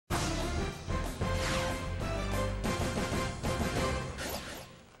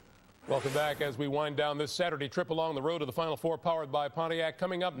Welcome back as we wind down this Saturday trip along the road to the Final Four powered by Pontiac.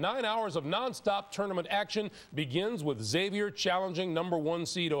 Coming up, 9 hours of nonstop tournament action begins with Xavier challenging #1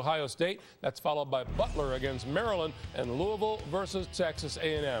 seed Ohio State. That's followed by Butler against Maryland and Louisville versus Texas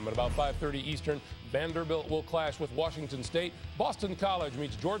A&M. At about 5:30 Eastern, Vanderbilt will clash with Washington State. Boston College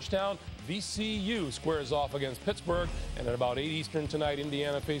meets Georgetown. VCU squares off against Pittsburgh. And at about 8 Eastern tonight,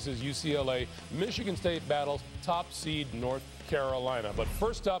 Indiana faces UCLA. Michigan State battles top seed North Carolina. But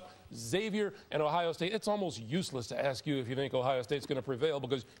first up, Xavier and Ohio State. It's almost useless to ask you if you think Ohio State's going to prevail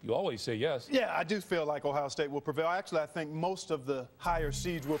because you always say yes. Yeah, I do feel like Ohio State will prevail. Actually, I think most of the higher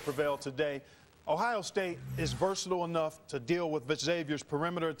seeds will prevail today. Ohio State is versatile enough to deal with Xavier's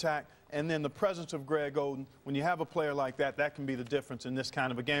perimeter attack, and then the presence of Greg Oden. When you have a player like that, that can be the difference in this kind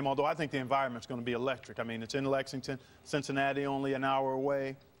of a game, although I think the environment's going to be electric. I mean, it's in Lexington, Cincinnati only an hour away,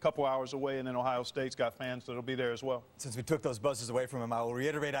 a couple hours away, and then Ohio State's got fans that'll be there as well. Since we took those buses away from him, I will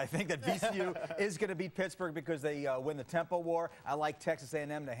reiterate, I think that VCU is going to beat Pittsburgh because they win the tempo war. I like Texas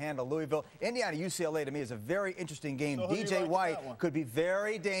A&M to handle Louisville. Indiana UCLA to me is a very interesting game. So DJ White could be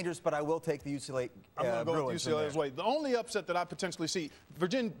very dangerous, but I will take the UCLA I'm going to go with UCLA's way. The only upset that I potentially see,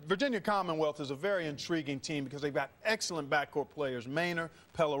 Virginia Commonwealth is a very intriguing team because they've got excellent backcourt players, Maynor,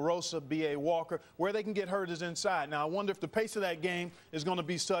 Pellarosa, B.A. Walker. Where they can get hurt is inside. Now, I wonder if the pace of that game is going to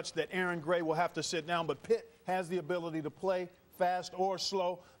be such that Aaron Gray will have to sit down, but Pitt has the ability to play fast or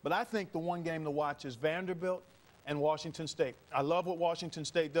slow. But I think the one game to watch is Vanderbilt and Washington State. I love what Washington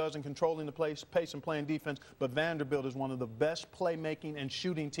State does in controlling the pace and playing defense, but Vanderbilt is one of the best playmaking and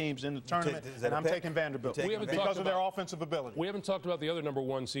shooting teams in the tournament, and I'm taking Vanderbilt because of their offensive ability. We haven't talked about the other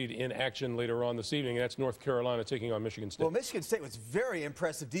 #1 seed in action later on this evening, and that's North Carolina taking on Michigan State. Well, Michigan State was very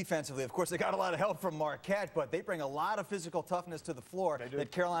impressive defensively. Of course, they got a lot of help from Marquette, but they bring a lot of physical toughness to the floor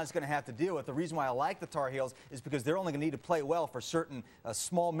that Carolina's going to have to deal with. The reason why I like the Tar Heels is because they're only going to need to play well for certain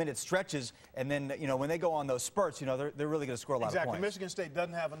small minute stretches, and then, you know, when they go on those spurts, you know, they're really going to score a lot of points. Exactly. Michigan State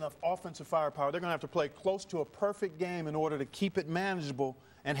doesn't have enough offensive firepower. They're going to have to play close to a perfect game in order to keep it manageable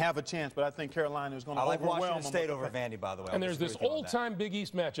and have a chance. But I think Carolina is going to overwhelm them. I like Washington State over Vandy, by the way. And there's this old-time Big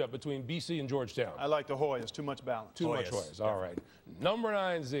East matchup between BC and Georgetown. I like the Hoyas. Too much balance. Too much Hoyas. All right.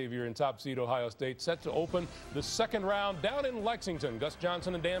 #9 Xavier and top seed Ohio State set to open the second round down in Lexington. Gus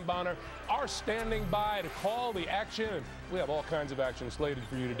Johnson and Dan Bonner are standing by to call the action. We have all kinds of action slated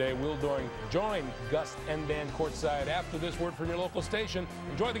for you today. We'll join Gus and Dan courtside after this word from your local station.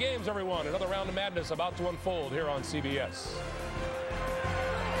 Enjoy the games, everyone. Another round of madness about to unfold here on CBS.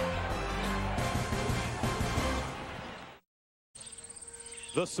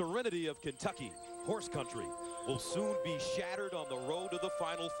 The serenity of Kentucky, horse country, will soon be shattered on the road to the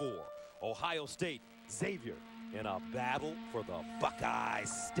Final Four. Ohio State, Xavier, in a battle for the Buckeye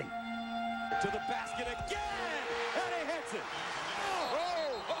State. To the basket again, and he hits it.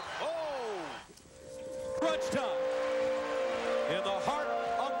 Crunch time in the heart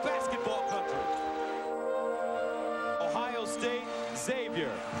of basketball country. Ohio State,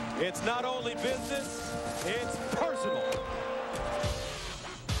 Xavier. It's not only business, it's personal.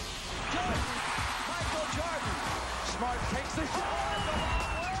 Smart takes the shot. They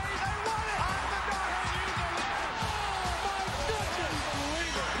won it! On the dot! Oh, my goodness!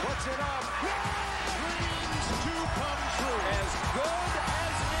 Puts it up. Dreams to come true. As good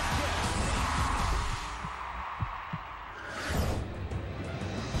as it gets.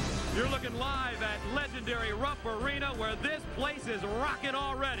 You're looking live at legendary Rupp Arena, where this place is rocking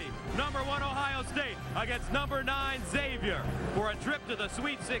already. #1 Ohio State against #9 Xavier for a trip to the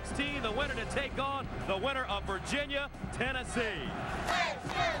Sweet 16. The winner to take on the winner of Virginia, Tennessee.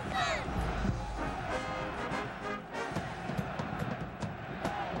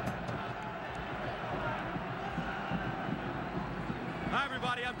 Hi,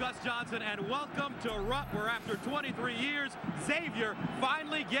 everybody. I'm Gus Johnson, and welcome to Rupp, where after 23 years, Xavier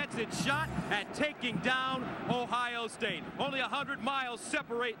finally gets its shot at taking down Ohio State. Only 100 miles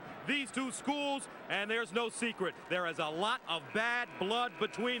separate these two schools, and there's no secret. There is a lot of bad blood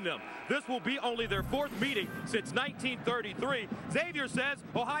between them. This will be only their 4th meeting since 1933. Xavier says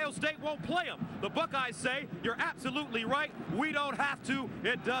Ohio State won't play them. The Buckeyes say, you're absolutely right. We don't have to.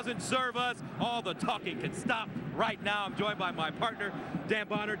 It doesn't serve us. All the talking can stop right now. I'm joined by my partner, Dan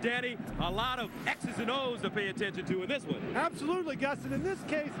Bonner. Danny, a lot of X's and O's to pay attention to in this one. Absolutely, Gus. And in this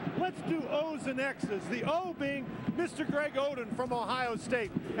case, let's do O's and X's. The O being Mr. Greg Oden from Ohio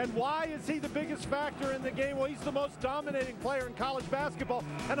State. And why is he the biggest factor in the game? Well, he's the most dominating player in college basketball.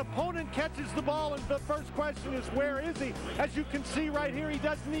 An opponent catches the ball, and the first question is, where is he? As you can see right here, he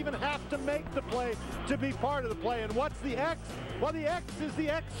doesn't even have to make the play to be part of the play. And what's the X? Well, the X is the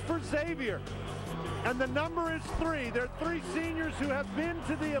X for Xavier. And the number is there's three. There are three seniors who have been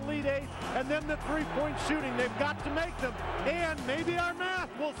to the Elite Eight, and then the three-point shooting. They've got to make them. And maybe our math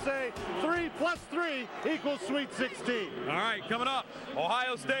will say 3 + 3 = Sweet 16. All right, coming up,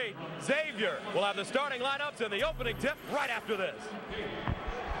 Ohio State, Xavier will have the starting lineups and the opening tip right after this.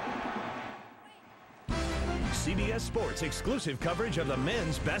 CBS Sports exclusive coverage of the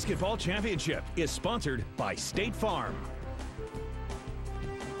Men's Basketball Championship is sponsored by State Farm,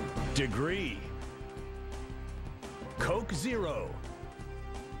 Degree, Coke Zero,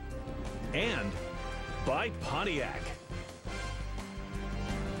 and by Pontiac.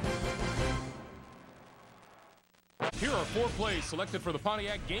 Here are 4 plays selected for the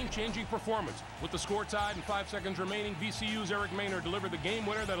Pontiac game-changing performance. With the score tied and 5 seconds remaining, VCU's Eric Maynard delivered the game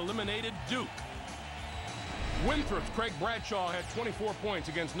winner that eliminated Duke. Winthrop's Craig Bradshaw had 24 points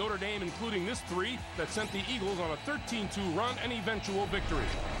against Notre Dame, including this 3 that sent the Eagles on a 13-2 run and eventual victory.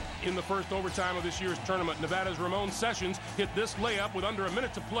 In the first overtime of this year's tournament, Nevada's Ramon Sessions hit this layup with under a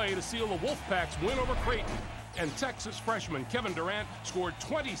minute to play to seal the Wolfpack's win over Creighton. And Texas freshman Kevin Durant scored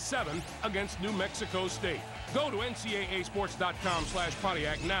 27 against New Mexico State. Go to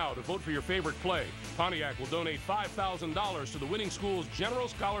ncaasports.com/Pontiac now to vote for your favorite play. Pontiac will donate $5,000 to the winning school's General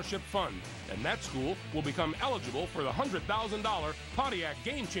Scholarship Fund, and that school will become eligible for the $100,000 Pontiac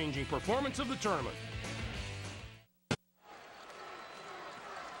game-changing performance of the tournament.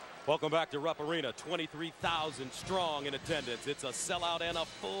 Welcome back to Rupp Arena. 23,000 strong in attendance. It's a sellout and a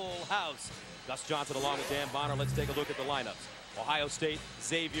full house. Gus Johnson along with Dan Bonner. Let's take a look at the lineups. Ohio State,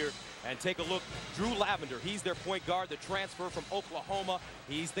 Xavier, and take a look. Drew Lavender, he's their point guard, the transfer from Oklahoma.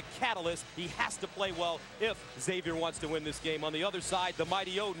 He's the catalyst. He has to play well if Xavier wants to win this game. On the other side, the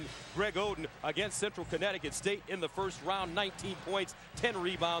mighty Oden, Greg Oden, against Central Connecticut State in the first round. 19 points, 10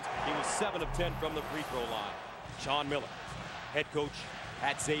 rebounds. He was 7 of 10 from the free throw line. Sean Miller, head coach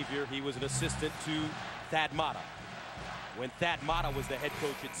at Xavier. He was an assistant to Thad Matta when Thad Matta was the head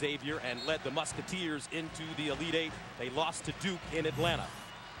coach at Xavier and led the Musketeers into the Elite Eight. They lost to Duke in Atlanta.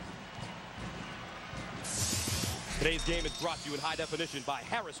 Today's game is brought to you in high definition by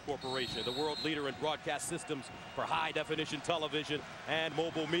Harris Corporation, the world leader in broadcast systems for high definition television and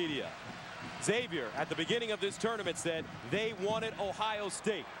mobile media. Xavier, at the beginning of this tournament, said they wanted Ohio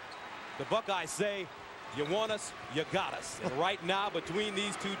State. The Buckeyes say, you want us, you got us. And right now, between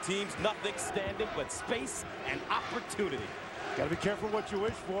these two teams, nothing's standing but space and opportunity. Got to be careful what you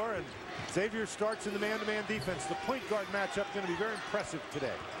wish for, and Xavier starts in the man-to-man defense. The point guard matchup going to be very impressive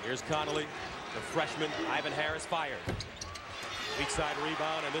today. Here's Connolly, the freshman. Ivan Harris fired. Weak side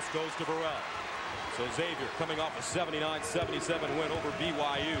rebound, and this goes to Burrell. So Xavier coming off a 79-77 win over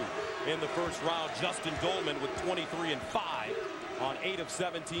BYU in the first round. Justin Dolman with 23 and 5 on 8 of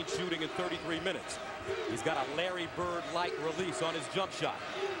 17 shooting in 33 minutes. He's got a Larry Bird-like release on his jump shot.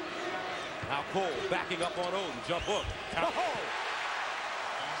 Now Cole backing up on Oden. Jump hook. Oh!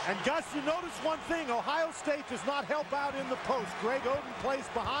 And Gus, you notice one thing. Ohio State does not help out in the post. Greg Oden plays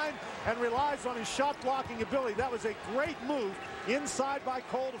behind and relies on his shot blocking ability. That was a great move inside by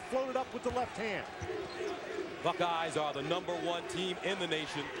Cole to float it up with the left hand. Buckeyes are the #1 team in the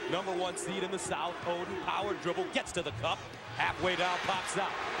nation. #1 seed in the South. Oden, power dribble, gets to the cup. Halfway down, pops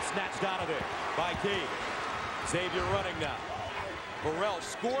out. Snatched out of there by Cade. Xavier running now. Burrell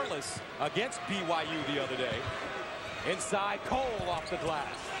scoreless against BYU the other day. Inside, Cole off the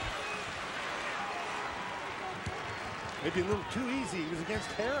glass. Maybe a little too easy. He was against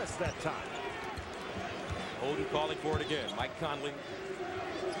Harris that time. Oden calling for it again. Mike Conley.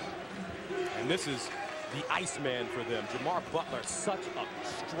 And this is the Iceman for them. Jamar Butler, such a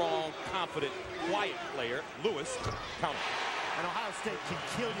strong, confident, quiet player. Lewis, counter. And Ohio State can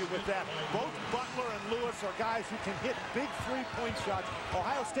kill you with that. Both Butler and Lewis are guys who can hit big three-point shots.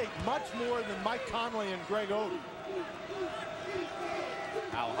 Ohio State much more than Mike Conley and Greg Oden.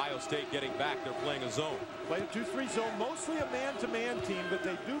 Now Ohio State getting back. They're playing a zone. Play a 2-3 zone, mostly a man-to-man team, but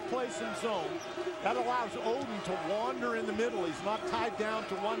they do play some zone. That allows Oden to wander in the middle. He's not tied down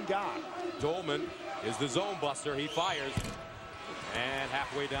to one guy. Dolman is the zone buster. He fires. And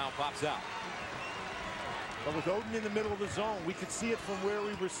halfway down, pops out. But with Oden in the middle of the zone, we could see it from where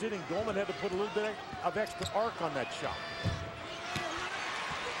we were sitting. Dolman had to put a little bit of extra arc on that shot.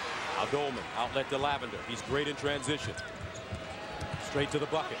 Now Dolman, outlet to Lavender. He's great in transition. Straight to the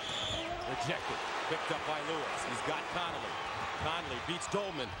bucket. Rejected. Picked up by Lewis. He's got Connolly. Conley beats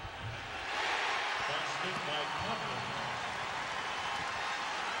Dolman.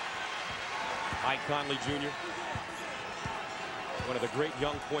 Mike Conley Jr., one of the great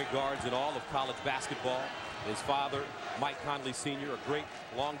young point guards in all of college basketball. His father, Mike Conley Sr., a great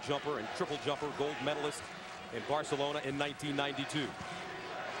long jumper and triple jumper, gold medalist in Barcelona in 1992.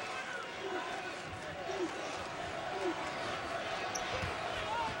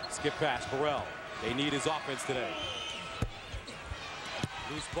 Skip pass, Burrell. They need his offense today.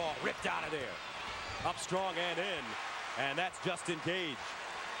 Loose ball ripped out of there. Up strong and in. And that's Justin Cage.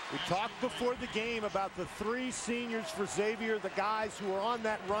 We talked before the game about the 3 seniors for Xavier, the guys who are on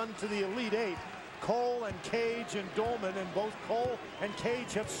that run to the Elite Eight. Cole and Cage and Dolman, and both Cole and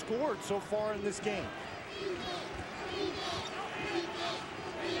Cage have scored so far in this game.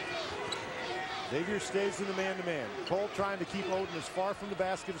 Xavier stays in the man-to-man. Cole trying to keep Oden as far from the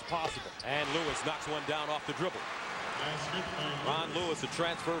basket as possible. And Lewis knocks one down off the dribble. Ron Lewis, a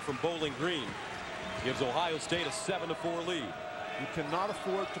transfer from Bowling Green, gives Ohio State a 7-4 lead. You cannot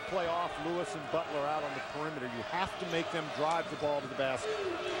afford to play off Lewis and Butler out on the perimeter. You have to make them drive the ball to the basket.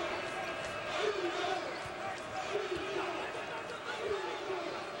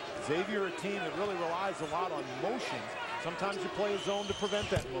 Xavier, a team that really relies a lot on motion. Sometimes you play a zone to prevent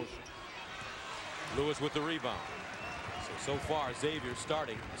that motion. Lewis with the rebound. So far, Xavier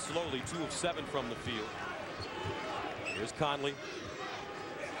starting slowly, 2 of 7 from the field. Here's Conley.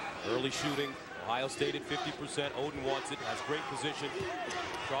 Early shooting. Ohio State at 50%. Oden wants it, has great position.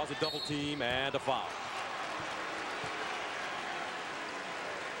 Draws a double team and a foul.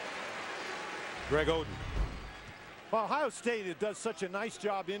 Greg Oden. Well, Ohio State does such a nice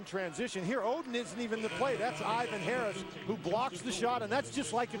job in transition. Here, Oden isn't even the play. That's Ivan Harris who blocks the shot, and that's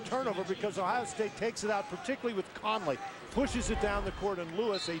just like a turnover because Ohio State takes it out, particularly with Conley. Pushes it down the court, and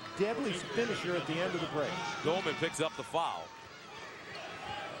Lewis, a deadly finisher at the end of the break. Dolman picks up the foul.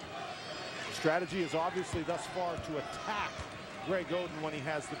 Strategy is obviously thus far to attack Greg Oden when he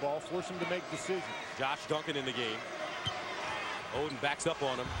has the ball, force him to make decisions. Josh Duncan in the game. Oden backs up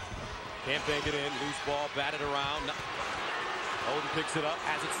on him. Can't bank it in. Loose ball, batted around. Oden picks it up,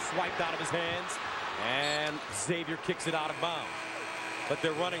 has it swiped out of his hands, and Xavier kicks it out of bounds. But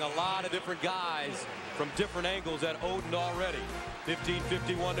they're running a lot of different guys from different angles at Oden already.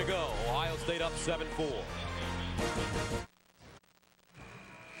 15:51 to go. Ohio State up 7-4.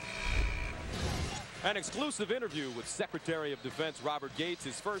 An exclusive interview with Secretary of Defense Robert Gates,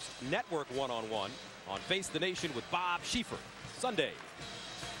 his first network one-on-one on Face the Nation with Bob Schieffer, Sunday.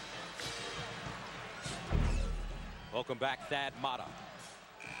 Welcome back, Thad Matta.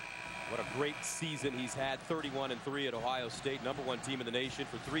 What a great season he's had, 31-3 at Ohio State, #1 team in the nation.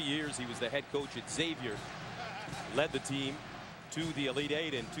 For 3 years, he was the head coach at Xavier. Led the team to the Elite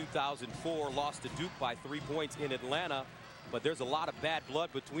Eight in 2004, lost to Duke by 3 points in Atlanta. But there's a lot of bad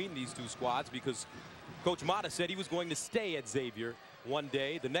blood between these two squads because Coach Matta said he was going to stay at Xavier one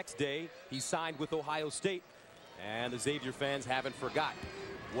day. The next day, he signed with Ohio State. And the Xavier fans haven't forgotten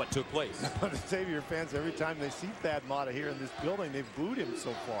what took place. The Xavier fans, every time they see Thad Matta here in this building, they've booed him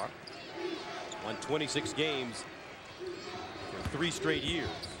so far. Won 26 games for 3 straight years.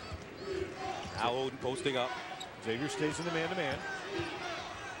 Now Oden posting up. Xavier stays in the man-to-man.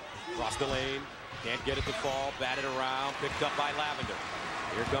 Across the lane. Can't get it to fall. Batted around. Picked up by Lavender.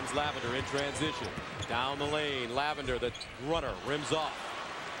 Here comes Lavender in transition. Down the lane. Lavender, the runner, rims off.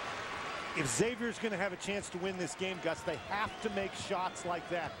 If Xavier's going to have a chance to win this game, Gus, they have to make shots like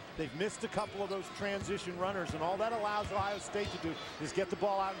that. They've missed a couple of those transition runners, and all that allows Ohio State to do is get the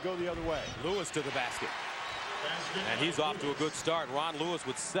ball out and go the other way. Lewis to the basket. And he's off to a good start. Ron Lewis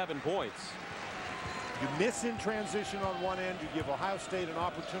with 7 points. You miss in transition on one end, you give Ohio State an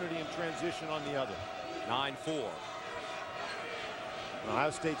opportunity in transition on the other. 9-4.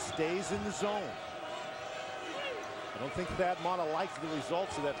 Ohio State stays in the zone. I don't think Thad Matta liked the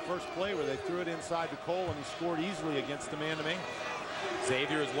results of that first play where they threw it inside to Cole and he scored easily against the man-to-man.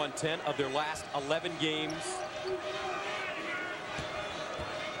 Xavier has won 10 of their last 11 games.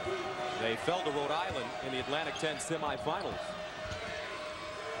 They fell to Rhode Island in the Atlantic 10 semifinals.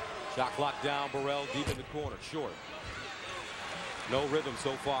 Shot clock down, Burrell deep in the corner, short. No rhythm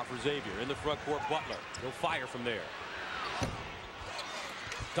so far for Xavier. In the front court, Butler. He'll fire from there.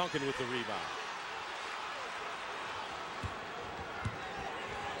 Duncan with the rebound.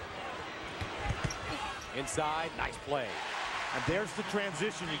 Inside, nice play. And there's the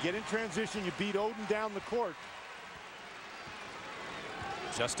transition. You get in transition, you beat Oden down the court.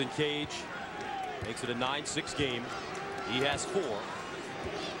 Justin Cage makes it a 9-6 game. He has 4.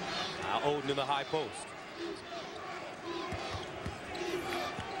 Now Oden in the high post.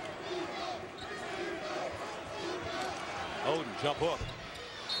 Oden jump hook.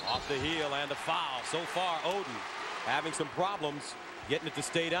 Off the heel and the foul. So far, Oden having some problems getting it to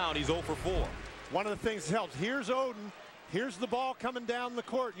stay down. He's 0 for 4. One of the things that helps. Here's Oden. Here's the ball coming down the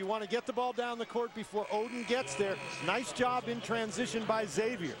court. You want to get the ball down the court before Oden gets there. Nice job in transition by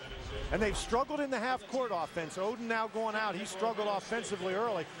Xavier. And they've struggled in the half-court offense. Oden now going out. He struggled offensively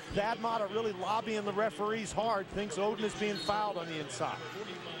early. Thad Matta really lobbying the referees hard. Thinks Oden is being fouled on the inside.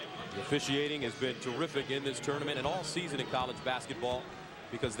 The officiating has been terrific in this tournament and all season in college basketball,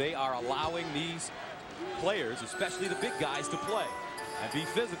 because they are allowing these players, especially the big guys, to play and be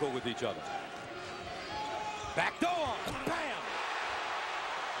physical with each other. Back door, bam!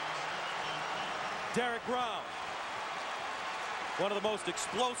 Derek Brown, one of the most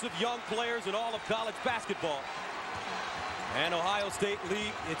explosive young players in all of college basketball. And Ohio State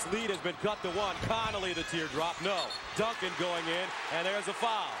its lead has been cut to 1. Connolly, the teardrop, no. Duncan going in, and there's a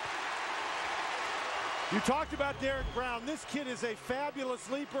foul. You talked about Derek Brown. This kid is a fabulous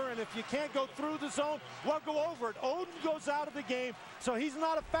leaper, and if you can't go through the zone, well, go over it. Oden goes out of the game, so he's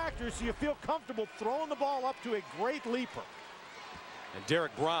not a factor, so you feel comfortable throwing the ball up to a great leaper. And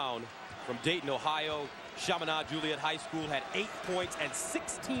Derek Brown from Dayton, Ohio, Chaminade Juliet High School, had 8 points and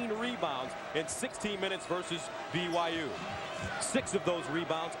 16 rebounds in 16 minutes versus BYU. 6 of those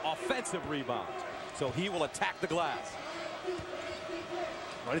rebounds, offensive rebounds. So he will attack the glass.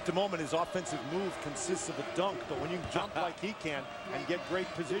 Right at the moment, his offensive move consists of a dunk, but when you jump like he can and get great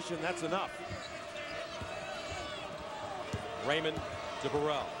position, that's enough. Raymond to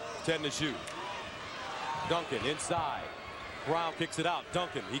Burrell, 10 to shoot. Duncan inside. Brown kicks it out.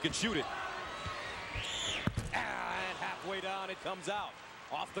 Duncan, he can shoot it. And halfway down, it comes out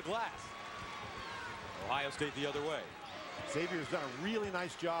off the glass. Ohio State the other way. Xavier's done a really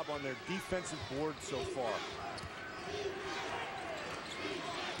nice job on their defensive board so far.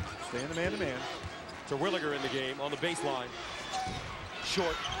 Staying the man-to-man. Terwilliger in the game on the baseline.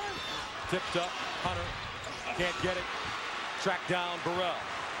 Short. Tipped up. Hunter can't get it. Tracked down Burrell.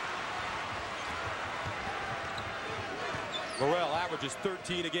 Burrell averages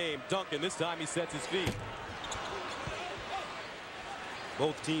 13 a game. Duncan, this time he sets his feet.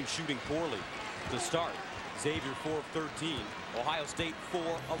 Both teams shooting poorly to start. Xavier 4 of 13. Ohio State 4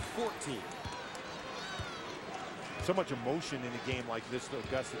 of 14. So much emotion in a game like this, though,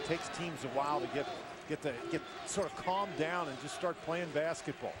 Gus. It takes teams a while to get sort of calmed down and just start playing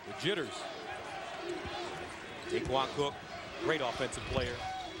basketball. The jitters. Daquan Cook, great offensive player.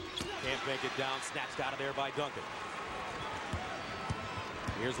 Can't bank it down. Snatched out of there by Duncan.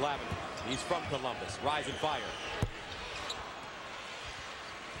 Here's Lavin. He's from Columbus. Rise and fire.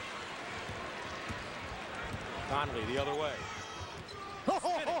 Connolly the other way.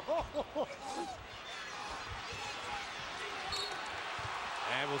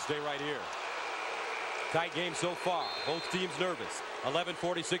 And we'll stay right here. Tight game so far. Both teams nervous.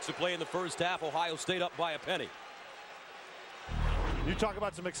 11:46 to play in the first half. Ohio State up by a penny. You talk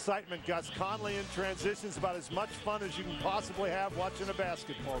about some excitement, Gus. Conley in transition is about as much fun as you can possibly have watching a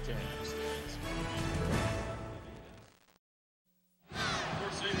basketball game.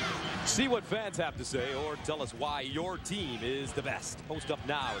 See what fans have to say, or tell us why your team is the best. Post up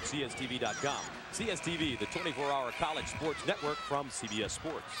now at CSTV.com. CSTV, the 24-hour college sports network from CBS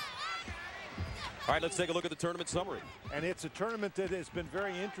Sports. All right, let's take a look at the tournament summary. And it's a tournament that has been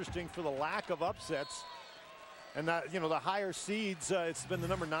very interesting for the lack of upsets. And that, you know, the higher seeds, it's been the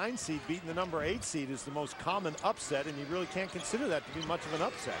number 9 seed beating the number 8 seed is the most common upset, and you really can't consider that to be much of an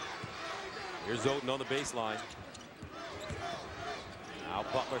upset. Here's Oden on the baseline. Now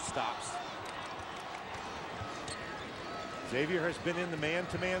Butler stops. Xavier has been in the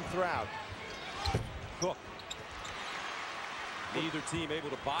man-to-man throughout. Cook. Neither team able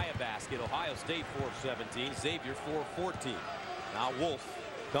to buy a basket. Ohio State 4 of 17. Xavier 4 of 14. Now Wolf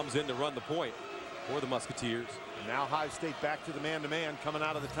comes in to run the point for the Musketeers. And now Ohio State back to the man-to-man coming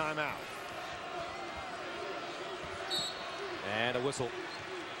out of the timeout. And a whistle.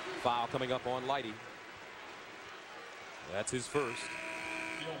 Foul coming up on Lighty. That's his first.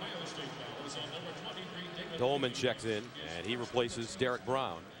 Dolman checks in, and he replaces Derek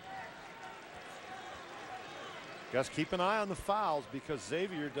Brown. Gus, keep an eye on the fouls, because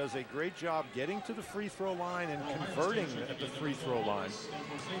Xavier does a great job getting to the free throw line and converting at the free throw line.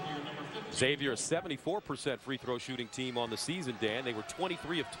 Xavier, a 74% free throw shooting team on the season, Dan. They were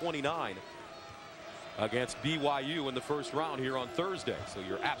 23 of 29 against BYU in the first round here on Thursday. So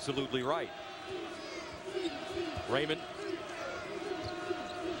you're absolutely right. Raymond.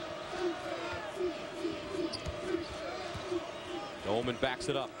 Dolman backs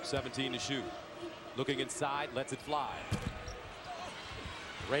it up, 17 to shoot. Looking inside, lets it fly.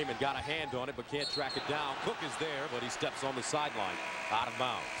 Raymond got a hand on it, but can't track it down. Cook is there, but he steps on the sideline, out of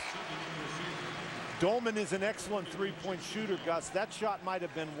bounds. Dolman is an excellent three-point shooter, Gus. That shot might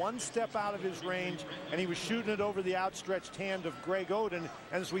have been one step out of his range, and he was shooting it over the outstretched hand of Greg Oden.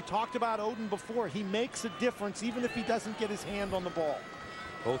 And as we talked about Oden before, he makes a difference even if he doesn't get his hand on the ball.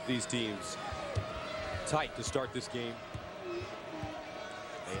 Both these teams tight to start this game.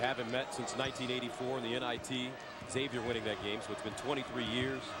 They haven't met since 1984 in the NIT Xavier winning that game, so it's been 23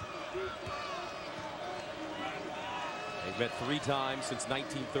 years. They've met 3 times since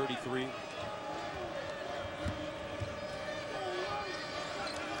 1933.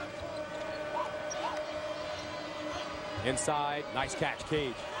 Inside, nice catch,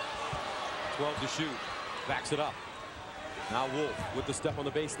 Cage. 12 to shoot, backs it up. Now Wolf with the step on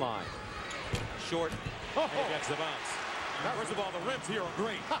the baseline. Short, and he gets the bounce. First of all, the rims here are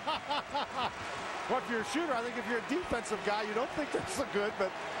great. Well, if you're a shooter, I think if you're a defensive guy, you don't think they're so good,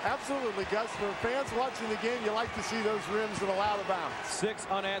 but absolutely, Gus, for fans watching the game, you like to see those rims that allow the bounce. 6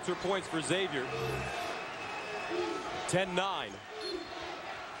 unanswered points for Xavier. 10-9.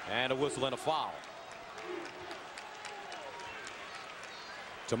 And a whistle and a foul.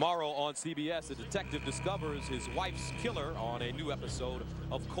 Tomorrow on CBS, a detective discovers his wife's killer on a new episode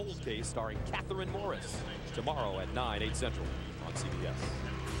of Cold Case starring Catherine Morris. Tomorrow at 9, 8 Central on CBS.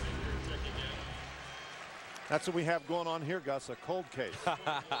 That's what we have going on here, Gus, a cold case.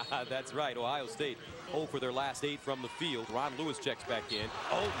 That's right. Ohio State 0 for their last 8 from the field. Ron Lewis checks back in.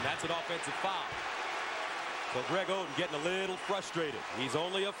 Oden, that's an offensive foul. So Greg Oden getting a little frustrated. He's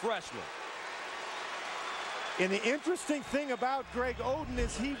only a freshman. And the interesting thing about Greg Oden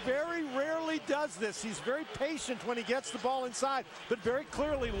is he very rarely does this. He's very patient when he gets the ball inside, but very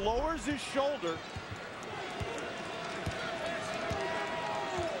clearly lowers his shoulder.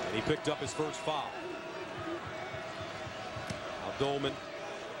 And he picked up his first foul. Now Dolman.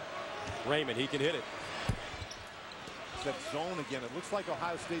 Raymond, he can hit it. It's that zone again. It looks like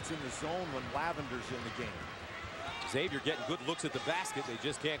Ohio State's in the zone when Lavender's in the game. Xavier getting good looks at the basket. They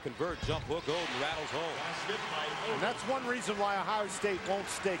just can't convert. Jump hook, Oden rattles home. And that's one reason why Ohio State won't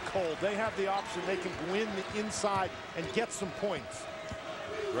stay cold. They have the option. They can go in the inside and get some points.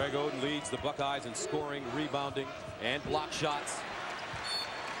 Greg Oden leads the Buckeyes in scoring, rebounding, and block shots.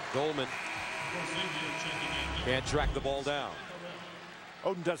 Dolman can't track the ball down.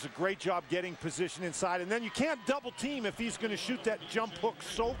 Oden does a great job getting position inside, and then you can't double team if he's going to shoot that jump hook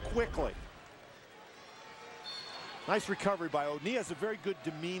so quickly. Nice recovery by Oden. He has a very good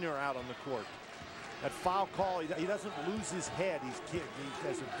demeanor out on the court. That foul call, he doesn't lose his head. He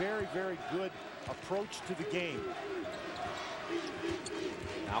has a very, very good approach to the game.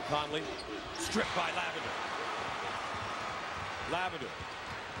 Now Conley, stripped by Lavender. Lavender,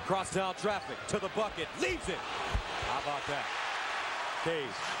 crosstown traffic to the bucket, leaves it. How about that? Cage.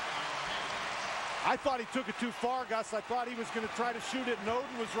 I thought he took it too far, Gus. I thought he was going to try to shoot it, and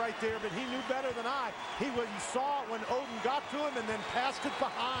Oden was right there, but he knew better than I. He saw it when Oden got to him and then passed it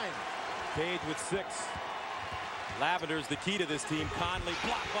behind. Cage with 6. Lavender's the key to this team. Conley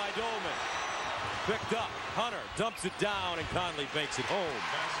blocked by Dolman. Picked up. Hunter dumps it down, and Conley banks it home.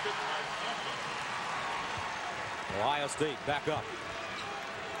 Ohio State back up.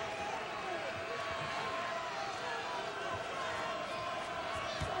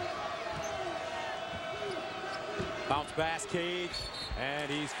 Bounce pass, Cage, and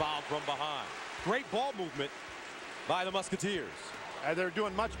he's fouled from behind. Great ball movement by the Musketeers. And they're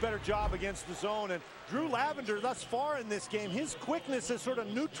doing much better job against the zone. And Drew Lavender thus far in this game, his quickness has sort of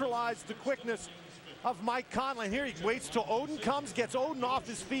neutralized the quickness of Mike Conley. Here he waits till Oden comes, gets Oden off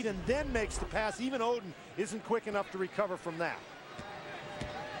his feet, and then makes the pass. Even Oden isn't quick enough to recover from that.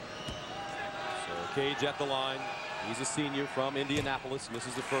 So Cage at the line. He's a senior from Indianapolis,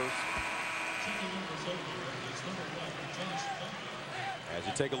 misses the first. As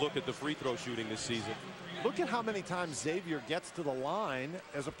you take a look at the free throw shooting this season. Look at how many times Xavier gets to the line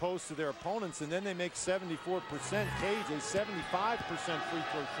as opposed to their opponents, and then they make 74%. Cage, a 75% free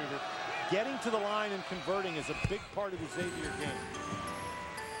throw shooter. Getting to the line and converting is a big part of the Xavier game.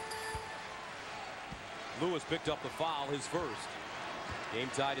 Lewis picked up the foul, his first. Game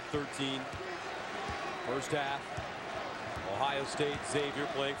tied at 13. First half. Ohio State, Xavier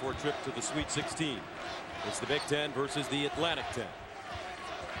playing for a trip to the Sweet 16. It's the Big Ten versus the Atlantic 10.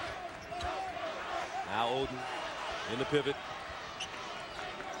 Now Oden in the pivot.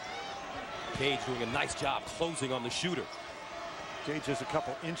 Cage doing a nice job closing on the shooter. Cage has a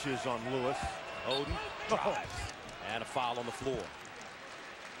couple inches on Lewis. Oden drives. And a foul on the floor.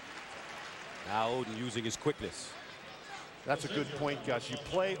 Now Oden using his quickness. That's a good point, Gus. You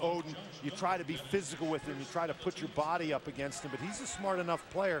play Oden, you try to be physical with him, you try to put your body up against him, but he's a smart enough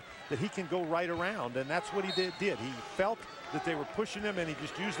player that he can go right around, and that's what he did. He felt that they were pushing him, and he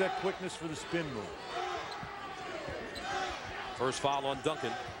just used that quickness for the spin move. First foul on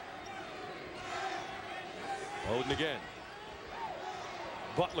Duncan. Oden again.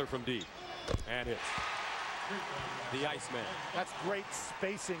 Butler from deep. And hits. the Iceman. That's great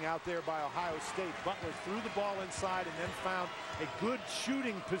spacing out there by Ohio State. Butler threw the ball inside and then found a good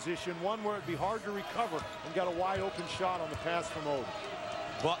shooting position, one where it'd be hard to recover, and got a wide open shot on the pass from Oden.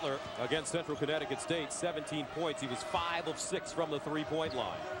 Butler against Central Connecticut State, 17 points. He was 5 of 6 from the three-point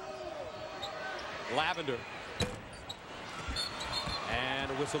line. Lavender.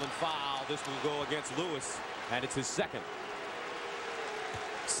 And a whistle and foul. This will go against Lewis, and it's his second.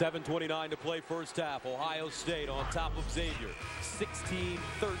 7:29 to play first half. Ohio State on top of Xavier.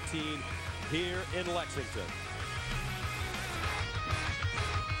 16-13 here in Lexington.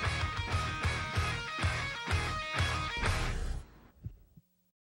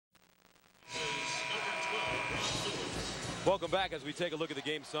 Welcome back as we take a look at the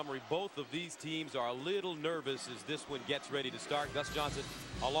game summary. Both of these teams are a little nervous as this one gets ready to start. Gus Johnson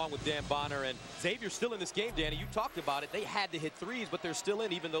along with Dan Bonner, and Xavier's still in this game, Danny. You talked about it. They had to hit threes, but they're still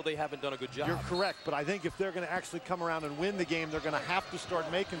in even though they haven't done a good job. You're correct, but I think if they're going to actually come around and win the game, they're going to have to start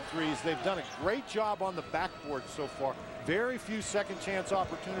making threes. They've done a great job on the backboard so far. Very few second chance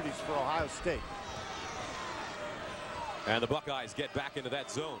opportunities for Ohio State. And the Buckeyes get back into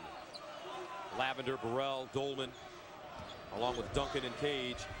that zone. Lavender, Burrell, Dolman, along with Duncan and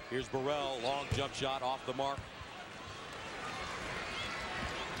Cage. Here's Burrell, long jump shot off the mark.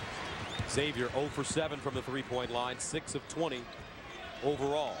 Xavier 0 for 7 from the three-point line, 6 of 20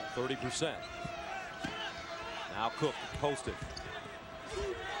 overall, 30%. Now Cook posted.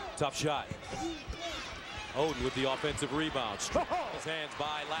 Tough shot. Oden with the offensive rebound. Struck his hands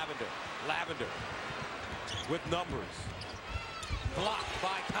by Lavender. Lavender with numbers. Blocked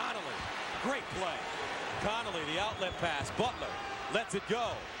by Connolly. Great play. Connolly, the outlet pass. Butler lets it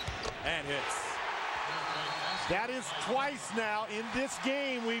go and hits. That is twice now in this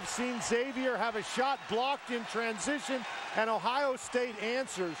game we've seen Xavier have a shot blocked in transition, and Ohio State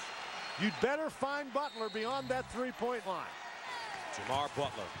answers. You'd better find Butler beyond that three-point line. Jamar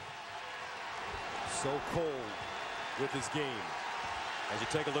Butler, so cold with his game. As you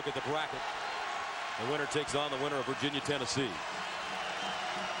take a look at the bracket, the winner takes on the winner of Virginia, Tennessee.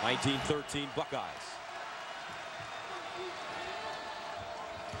 19-13 Buckeyes.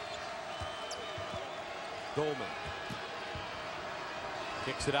 Dolman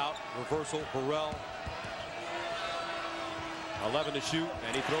kicks it out, reversal, Burrell. 11 to shoot,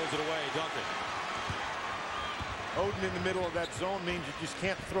 and he throws it away. Duncan. Oden in the middle of that zone means you just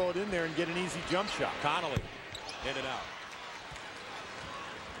can't throw it in there and get an easy jump shot. Connolly in and out.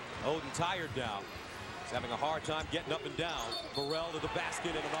 Oden tired now. He's having a hard time getting up and down. Burrell to the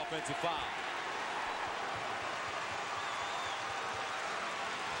basket and an offensive foul.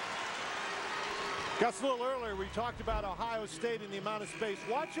 Gus, a little earlier we talked about Ohio State and the amount of space.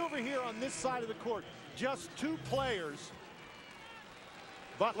 Watch over here on this side of the court. Just two players.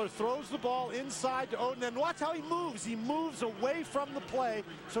 Butler throws the ball inside to Oden, and watch how he moves. He moves away from the play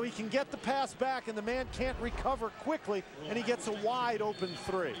so he can get the pass back, and the man can't recover quickly, and he gets a wide open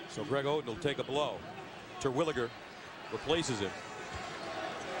three. So Greg Oden will take a blow. Terwilliger replaces him.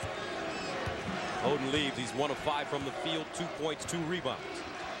 Oden leaves. He's 1 of 5 from the field, 2 points, 2 rebounds.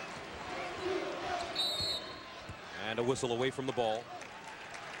 And a whistle away from the ball.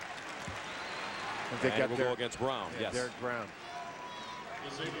 They and we'll go against Brown. Yeah, yes. Derek Brown.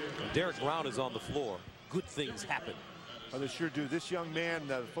 When Derek Brown is on the floor, good things happen. Oh, they sure do. This young man,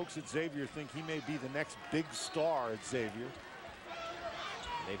 the folks at Xavier think he may be the next big star at Xavier.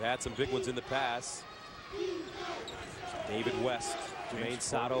 They've had some big ones in the past. David West, Jermaine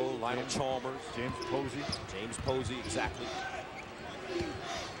Sato, Lionel Chalmers. James Posey. James Posey, exactly.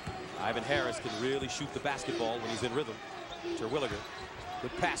 Ivan Harris can really shoot the basketball when he's in rhythm. Terwilliger,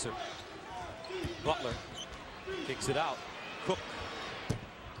 good passer. Butler kicks it out. Cook.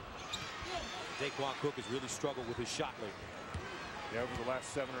 Daquan Cook has really struggled with his shot lately. Yeah, over the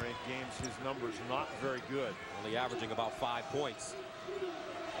last 7 or 8 games, his numbers not very good. Only averaging about 5 points.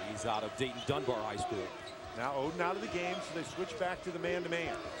 He's out of Dayton Dunbar High School. Now Oden out of the game, so they switch back to the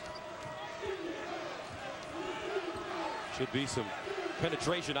man-to-man. Should be some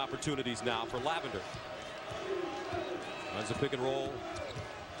penetration opportunities now for Lavender. Runs a pick and roll.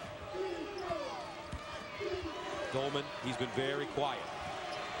 Dolman, he's been very quiet.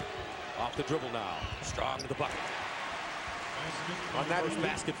 Off the dribble now. Strong to the bucket. On that first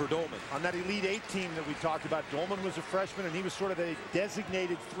basket for Dolman. On that Elite 8 team that we talked about, Dolman was a freshman, and he was sort of a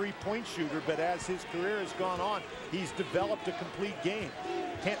designated three-point shooter, but as his career has gone on, he's developed a complete game.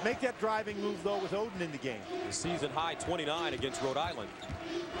 Can't make that driving move, though, with Oden in the game. The season-high 29 against Rhode Island.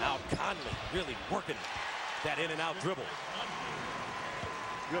 Now Conley really working that in-and-out dribble.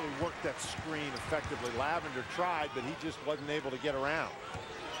 Really worked that screen effectively. Lavender tried, but he just wasn't able to get around.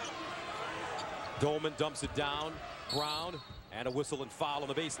 Dolman dumps it down. Brown, and a whistle and foul on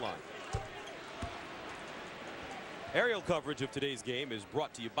the baseline. Aerial coverage of today's game is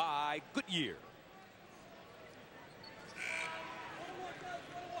brought to you by Goodyear.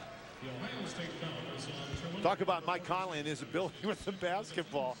 Talk about Mike Conley and his ability with the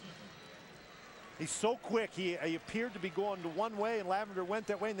basketball. He's so quick. He appeared to be going to one way, and Lavender went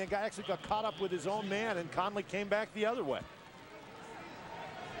that way, and then actually got caught up with his own man, and Conley came back the other way.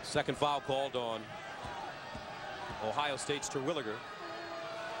 Second foul called on Ohio State's Terwilliger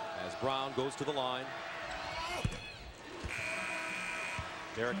as Brown goes to the line.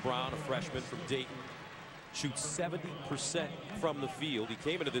 Derek Brown, a freshman from Dayton, shoots 70% from the field. He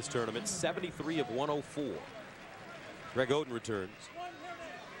came into this tournament 73 of 104. Greg Oden returns.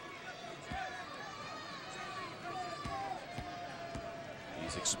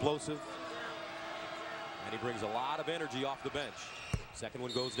 He's explosive, and he brings a lot of energy off the bench. Second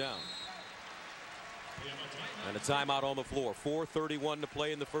one goes down. And a timeout on the floor. 4:31 to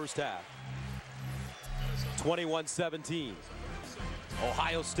play in the first half. 21-17.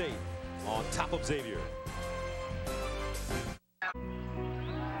 Ohio State on top of Xavier.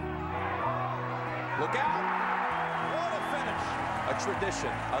 Look out! What a finish! A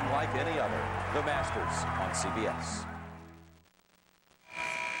tradition unlike any other. The Masters on CBS.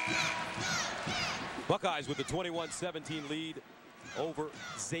 Buckeyes with the 21-17 lead over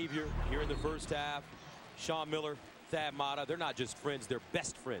Xavier here in the first half. Sean Miller, Thad Matta, they're not just friends, they're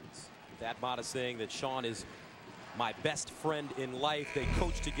best friends. Thad Matta saying that Sean is my best friend in life. They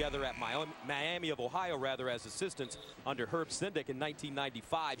coached together at Miami of Ohio, rather, as assistants under Herb Sendek in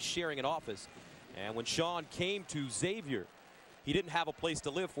 1995, sharing an office. And when Sean came to Xavier, he didn't have a place to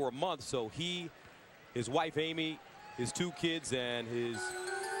live for a month, so he, his wife Amy, his two kids, and his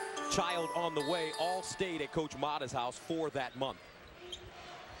child on the way all stayed at Coach Matta's house for that month.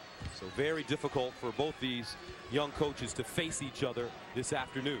 So very difficult for both these young coaches to face each other this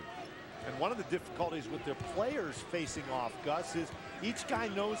afternoon. And one of the difficulties with their players facing off, Gus, is each guy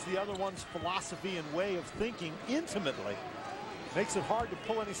knows the other one's philosophy and way of thinking intimately. Makes it hard to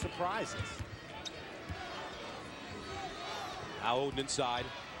pull any surprises. Now Oden inside.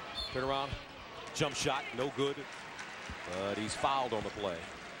 Turn around. Jump shot. No good. But he's fouled on the play.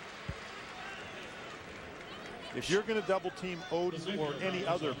 If you're going to double team Oden or any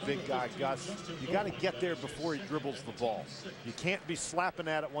other big guy, Gus, you got to get there before he dribbles the ball. You can't be slapping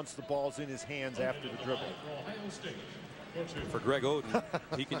at it once the ball's in his hands after the dribble. For Greg Oden,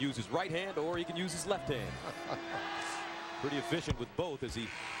 he can use his right hand or he can use his left hand. Pretty efficient with both as he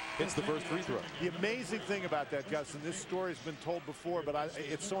hits the first free throw. The amazing thing about that, Gus, and this story has been told before, but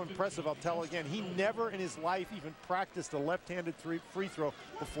it's so impressive, I'll tell again, he never in his life even practiced a left-handed free throw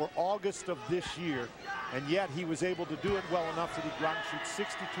before August of this year, and yet he was able to do it well enough that he got and shoot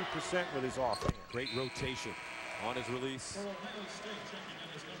 62% with his offhand. Great rotation on his release.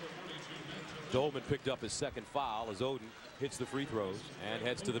 Dolman picked up his second foul as Oden hits the free throws and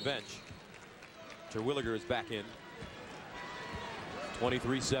heads to the bench. Terwilliger is back in.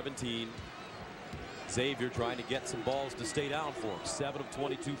 23-17. Xavier trying to get some balls to stay down for him. 7 of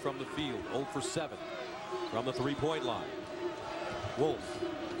 22 from the field. 0 for 7 from the three-point line. Wolf.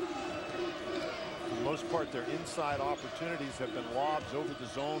 For the most part, their inside opportunities have been lobs over the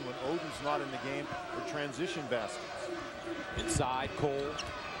zone when Oden's not in the game, or transition baskets. Inside, Cole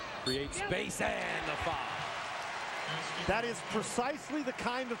creates space and the foul. That is precisely the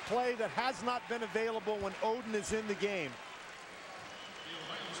kind of play that has not been available when Oden is in the game.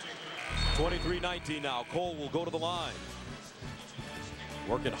 23-19 now. Cole will go to the line.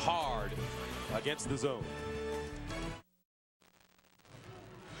 Working hard against the zone.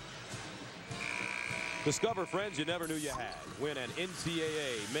 Discover friends you never knew you had. Win an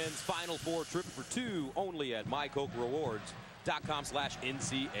NCAA men's Final Four trip for 2 only at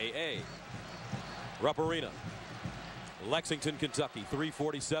mycokerewards.com/NCAA. Rupp Arena. Lexington, Kentucky.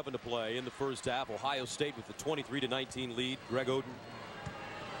 3:47 to play in the first half. Ohio State with the 23-19 lead. Greg Oden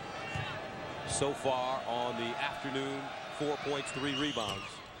so far on the afternoon, 4 points, 3 rebounds,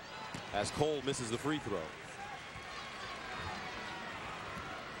 as Cole misses the free throw.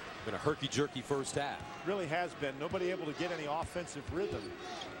 Been a herky-jerky first half. Really has been. Nobody able to get any offensive rhythm.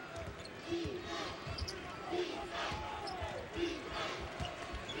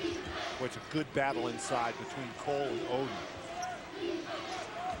 Boy, it's a good battle inside between Cole and Oden.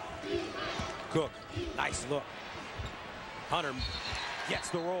 Cook, nice look. Hunter gets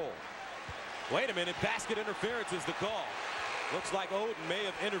the roll. Wait a minute, basket interference is the call. Looks like Oden may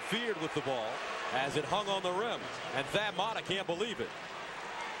have interfered with the ball as it hung on the rim, and Thad Matta can't believe it.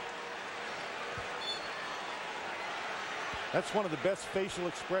 That's one of the best facial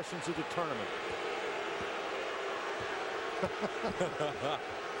expressions of the tournament.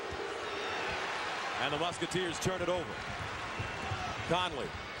 And the Musketeers turn it over. Conley.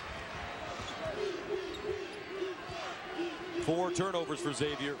 4 turnovers for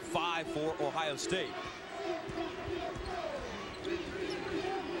Xavier, 5 for Ohio State.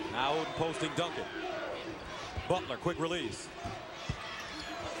 Now Oden posting Duncan. Butler, quick release.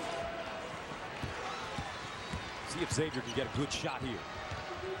 See if Xavier can get a good shot here.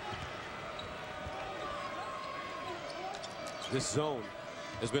 This zone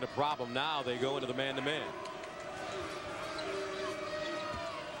has been a problem. Now they go into the man-to-man.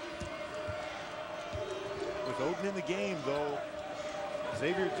 With Oden in the game, though,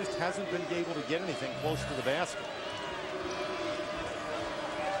 Xavier just hasn't been able to get anything close to the basket.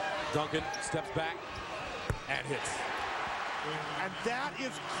 Duncan steps back and hits. And that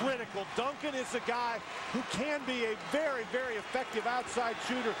is critical. Duncan is a guy who can be a very, very effective outside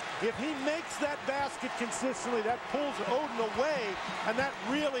shooter. If he makes that basket consistently, that pulls Oden away, and that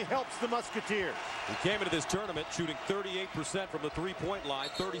really helps the Musketeers. He came into this tournament shooting 38% from the three-point line,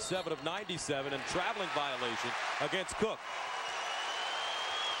 37 of 97, and traveling violation against Cook.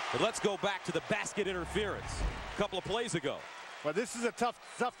 But let's go back to the basket interference a couple of plays ago. Well, this is a tough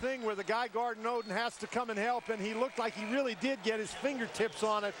thing where the guy guarding Oden has to come and help, and he looked like he really did get his fingertips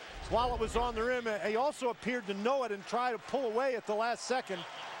on it while it was on the rim. He also appeared to know it and try to pull away at the last second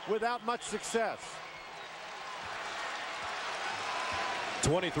without much success.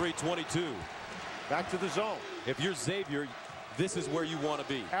 23-22. Back to the zone. If you're Xavier, this is where you want to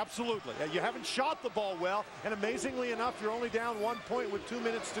be. Absolutely. You haven't shot the ball well, and amazingly enough, you're only down 1 point with 2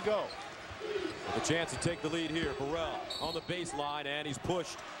 minutes to go. With a chance to take the lead here. Burrell on the baseline, and he's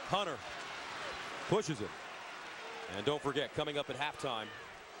pushed. Hunter pushes him. And don't forget, coming up at halftime,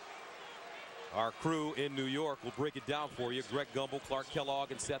 our crew in New York will break it down for you. Greg Gumbel, Clark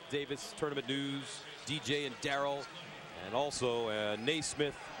Kellogg, and Seth Davis. Tournament news, DJ and Darryl, and also a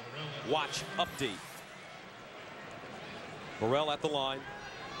Naismith watch update. Burrell at the line.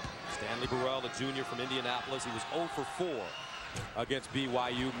 Stanley Burrell, a junior from Indianapolis. He was 0 for 4 against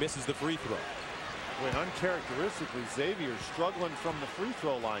BYU, misses the free throw. When uncharacteristically, Xavier's struggling from the free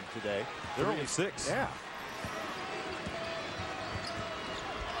throw line today. They're only 6. Yeah.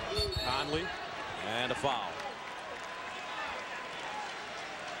 Conley, and a foul.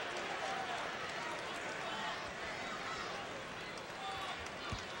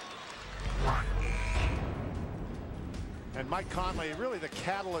 And Mike Conley, really the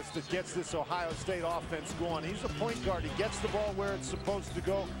catalyst that gets this Ohio State offense going. He's a point guard. He gets the ball where it's supposed to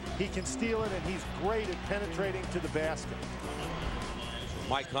go. He can steal it, and he's great at penetrating to the basket.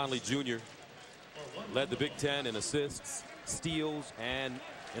 Mike Conley Jr. led the Big Ten in assists, steals, and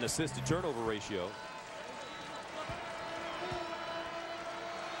an assist-to-turnover ratio.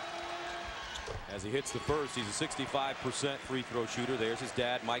 As he hits the first, he's a 65% free throw shooter. There's his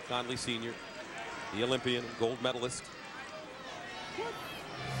dad, Mike Conley Sr., the Olympian, gold medalist.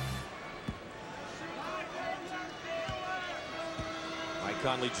 Mike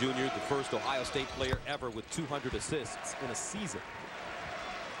Conley Jr., the first Ohio State player ever with 200 assists in a season.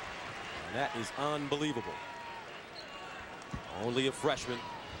 And that is unbelievable. Only a freshman.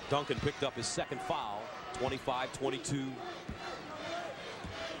 Duncan picked up his second foul, 25-22.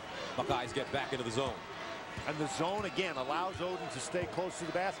 Buckeyes get back into the zone. And the zone, again, allows Oden to stay close to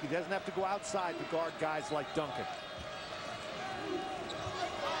the basket. He doesn't have to go outside to guard guys like Duncan.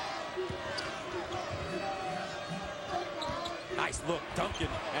 Nice look, Duncan,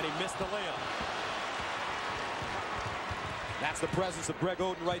 and he missed the layup. That's the presence of Greg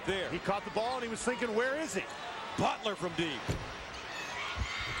Oden right there. He caught the ball, and he was thinking, where is he? Butler from deep.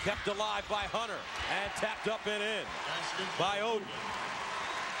 Kept alive by Hunter, and tapped up and in by Oden.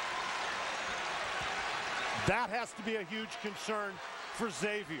 That has to be a huge concern for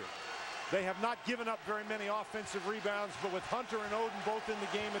Xavier. They have not given up very many offensive rebounds, but with Hunter and Oden both in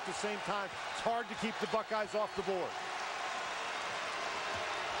the game at the same time, it's hard to keep the Buckeyes off the board.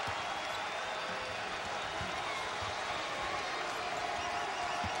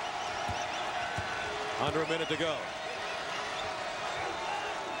 Under a minute to go.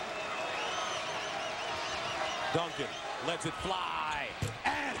 Duncan lets it fly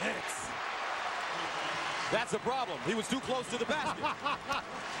and hits. That's the problem. He was too close to the basket.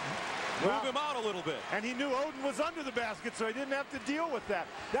 Move him out a little bit. And he knew Oden was under the basket, so he didn't have to deal with that.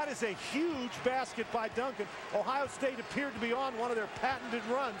 That is a huge basket by Duncan. Ohio State appeared to be on one of their patented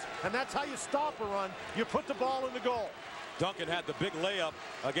runs, and that's how you stop a run. You put the ball in the goal. Duncan had the big layup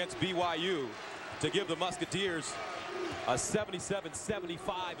against BYU to give the Musketeers a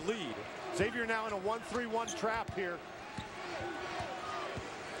 77-75 lead. Xavier now in a 1-3-1 trap here.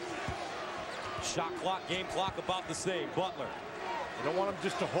 Shot clock, game clock about the same. Butler. You don't want him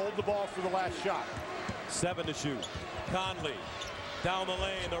just to hold the ball for the last shot. 7 to shoot. Conley down the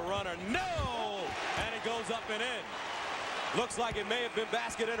lane, the runner, no! And it goes up and in. Looks like it may have been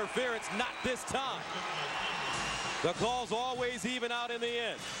basket interference, not this time. The calls always even out in the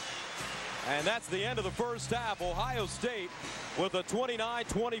end. And that's the end of the first half. Ohio State with a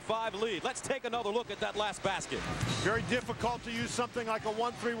 29-25 lead. Let's take another look at that last basket. Very difficult to use something like a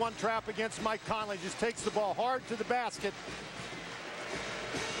 1-3-1 trap against Mike Conley. Just takes the ball hard to the basket.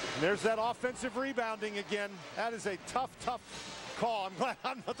 And there's that offensive rebounding again. That is a tough call. I'm glad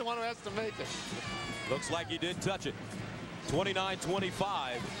I'm not the one who has to make it. Looks like he did touch it.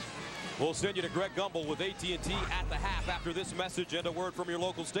 29-25. We'll send you to Greg Gumbel with AT&T at the half after this message and a word from your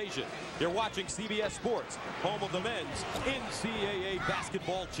local station. You're watching CBS Sports, home of the men's NCAA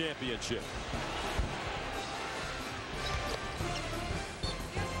basketball championship.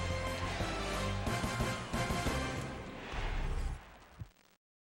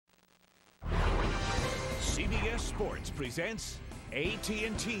 CBS Sports presents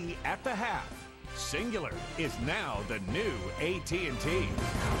AT&T at the half. Singular is now the new AT&T.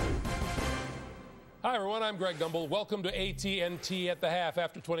 Hi, everyone. I'm Greg Gumbel. Welcome to AT&T at the half.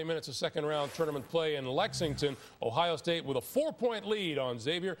 After 20 minutes of second-round tournament play in Lexington, Ohio State with a 4-point lead on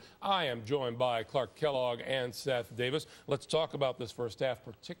Xavier. I am joined by Clark Kellogg and Seth Davis. Let's talk about this first half,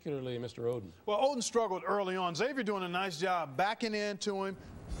 particularly Mr. Oden. Well, Oden struggled early on. Xavier doing a nice job backing into him,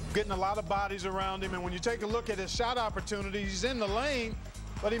 getting a lot of bodies around him. And when you take a look at his shot opportunities, he's in the lane,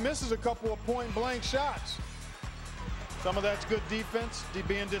 but he misses a couple of point-blank shots. Some of that's good defense,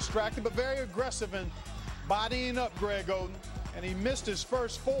 being distracted, but very aggressive and bodying up Greg Oden. And he missed his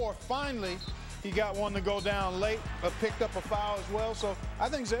first 4. Finally, he got one to go down late, but picked up a foul as well. So I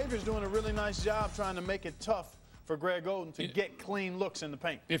think Xavier's doing a really nice job trying to make it tough for Greg Oden to get clean looks in the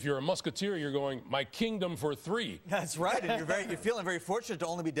paint. If you're a Musketeer, you're going, my kingdom for 3. That's right, and you're feeling very fortunate to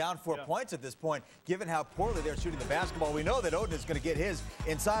only be down 4 points at this point, given how poorly they're shooting the basketball. We know that Oden is going to get his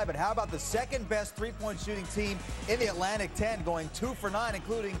inside, but how about the second best three-point shooting team in the Atlantic 10, going 2 for 9,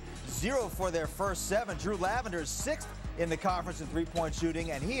 including 0 for their first 7. Drew Lavender is 6th in the conference in three-point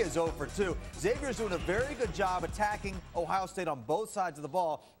shooting, and he is 0 for 2. Xavier's doing a very good job attacking Ohio State on both sides of the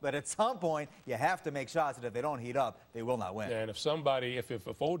ball, but at some point, you have to make shots, and if they don't heat up, they will not win. And if somebody, if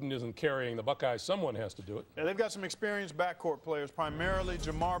Oden isn't carrying the Buckeyes, someone has to do it. Yeah, they've got some experienced backcourt players, primarily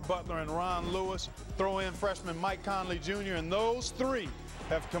Jamar Butler and Ron Lewis. Throw in freshman Mike Conley Jr., and those 3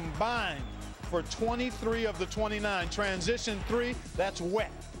 have combined for 23 of the 29. Transition 3, that's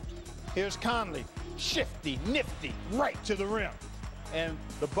wet. Here's Conley. Shifty, nifty, right to the rim. And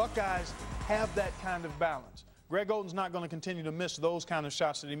the Buckeyes have that kind of balance. Greg Oden's not going to continue to miss those kind of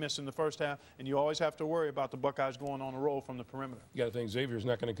shots that he missed in the first half, and you always have to worry about the Buckeyes going on a roll from the perimeter. You got to think Xavier's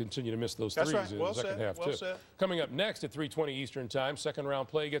not going to continue to miss those That's threes right. in Well the second said. half, Well too. said. Coming up next at 3:20 Eastern Time, second-round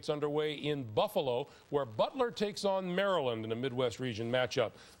play gets underway in Buffalo, where Butler takes on Maryland in a Midwest region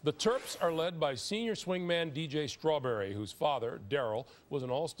matchup. The Terps are led by senior swingman DJ Strawberry, whose father, Darryl, was an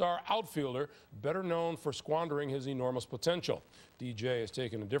all-star outfielder, better known for squandering his enormous potential. DJ has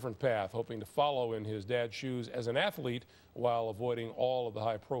taken a different path, hoping to follow in his dad's shoes as an athlete while avoiding all of the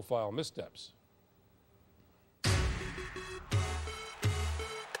high-profile missteps.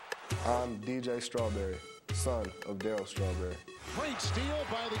 I'm DJ Strawberry, son of Darryl Strawberry. Great steal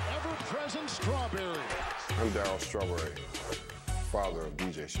by the ever-present Strawberry. I'm Darryl Strawberry, father of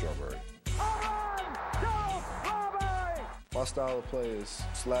DJ Strawberry. My style of play is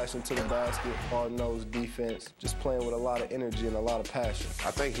slashing to the basket, hard-nosed defense, just playing with a lot of energy and a lot of passion.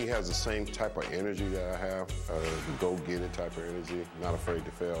 I think he has the same type of energy that I have, go-get-it type of energy, not afraid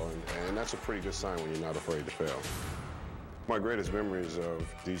to fail, and that's a pretty good sign when you're not afraid to fail. My greatest memories of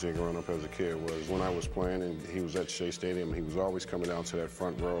DJ growing up as a kid was when I was playing and he was at Shea Stadium. He was always coming down to that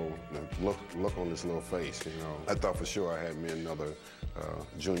front row and look on his little face, you know. I thought for sure I had me another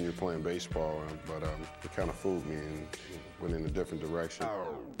junior playing baseball, but it kind of fooled me and went in a different direction.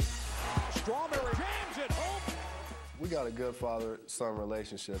 Strawberry jams it home. We got a good father-son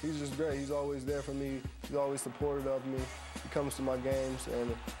relationship. He's just great. He's always there for me. He's always supportive of me. He comes to my games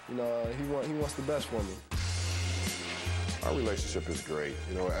and, you know, he wants the best for me. Our relationship is great.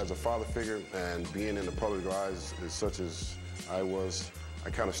 You know, as a father figure and being in the public eyes as such as I was,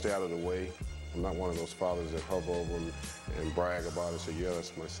 I kind of stay out of the way. I'm not one of those fathers that hover over him and brag about it, say, yeah,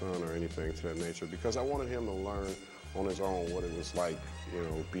 that's my son or anything to that nature, because I wanted him to learn on his own what it was like, you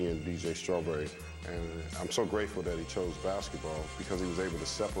know, being DJ Strawberry. And I'm so grateful that he chose basketball because he was able to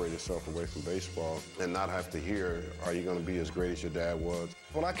separate himself away from baseball and not have to hear, are you going to be as great as your dad was?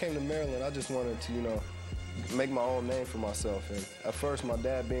 When I came to Maryland, I just wanted to, you know, make my own name for myself. And at first, my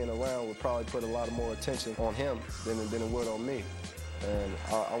dad being around would probably put a lot more attention on him than it would on me. And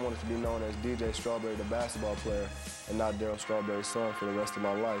I wanted to be known as DJ Strawberry, the basketball player, and not Darryl Strawberry's son for the rest of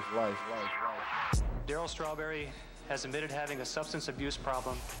my life. Darryl Strawberry has admitted having a substance abuse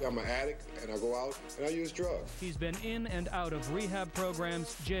problem. I'm an addict, and I go out and I use drugs. He's been in and out of rehab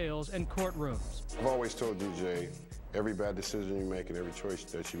programs, jails, and courtrooms. I've always told DJ, every bad decision you make and every choice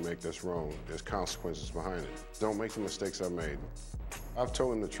that you make that's wrong, there's consequences behind it. Don't make the mistakes I made. I've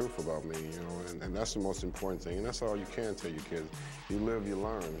told him the truth about me, you know, and that's the most important thing, and that's all you can tell your kids. You live, you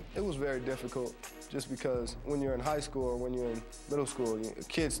learn. It was very difficult just because when you're in high school or when you're in middle school,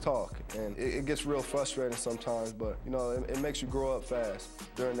 kids talk, and it gets real frustrating sometimes, but, you know, it makes you grow up fast.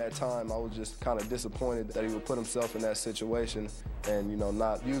 During that time, I was just kind of disappointed that he would put himself in that situation and, you know,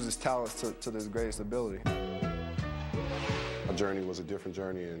 not use his talents to his greatest ability. My journey was a different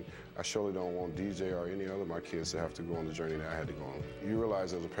journey, and I surely don't want DJ or any other of my kids to have to go on the journey that I had to go on. You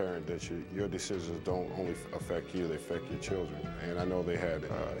realize as a parent that your decisions don't only affect you, they affect your children. And I know they had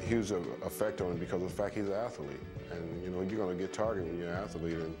a huge effect on him because of the fact he's an athlete. And, you know, you're going to get targeted when you're an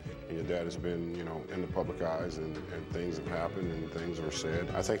athlete, and your dad has been, you know, in the public eyes, and things have happened and things are said.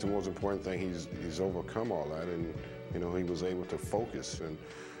 I think the most important thing, he's overcome all that, and, you know, he was able to focus and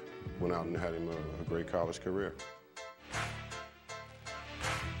went out and had him a great college career.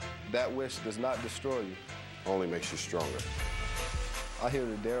 That wish does not destroy you. Only makes you stronger. I hear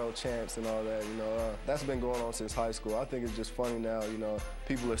the Darryl chants and all that, you know, that's been going on since high school. I think it's just funny now, you know,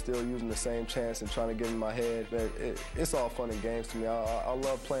 people are still using the same chants and trying to get in my head. But it's all fun and games to me. I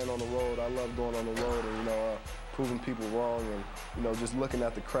love playing on the road. I love going on the road and, you know, proving people wrong and, you know, just looking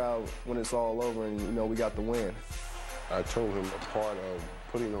at the crowd when it's all over and, you know, we got the win. I told him a part of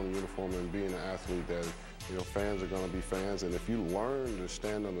putting on the uniform and being an athlete that, you know, fans are going to be fans, and if you learn to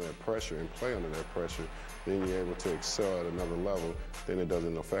stand under that pressure and play under that pressure, then you're able to excel at another level, then it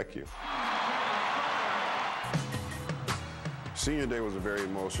doesn't affect you. Senior day was a very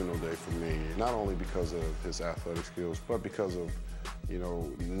emotional day for me, not only because of his athletic skills, but because of, you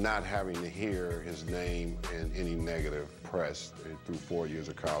know, not having to hear his name in any negative press through 4 years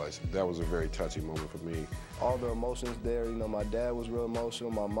of college. That was a very touching moment for me. All the emotions there, you know, my dad was real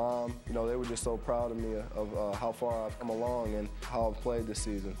emotional, my mom, you know, they were just so proud of me of how far I've come along and how I've played this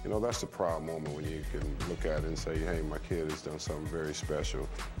season. You know, that's the proud moment when you can look at it and say, hey, my kid has done something very special,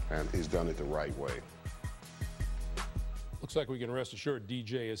 and he's done it the right way. Looks like we can rest assured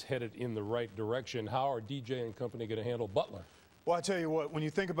DJ is headed in the right direction. How are DJ and company going to handle Butler? Well, I tell you what, when you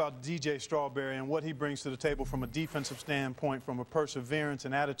think about DJ Strawberry and what he brings to the table from a defensive standpoint, from a perseverance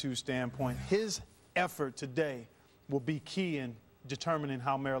and attitude standpoint, his effort today will be key in determining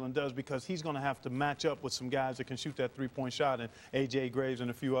how Maryland does, because he's going to have to match up with some guys that can shoot that three-point shot, and A.J. Graves and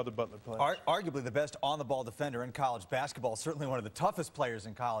a few other Butler players. Arguably the best on-the-ball defender in college basketball, certainly one of the toughest players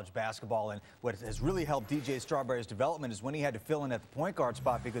in college basketball, and what has really helped DJ Strawberry's development is when he had to fill in at the point guard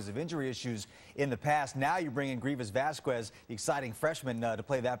spot because of injury issues in the past. Now you bring in Grievous Vasquez, the exciting freshman, to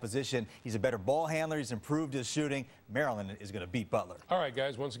play that position. He's a better ball handler. He's improved his shooting. Maryland is going to beat Butler. All right,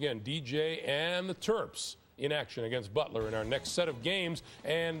 guys, once again, DJ and the Terps in action against Butler in our next set of games,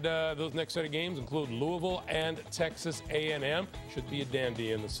 and those next set of games include Louisville and Texas A&M. Should be a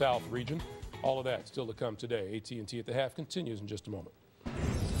dandy in the South region. All of that still to come today. AT&T at the half continues in just a moment.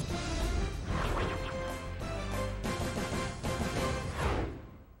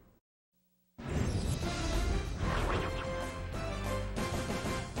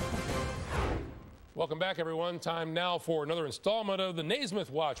 Welcome back, everyone. Time now for another installment of the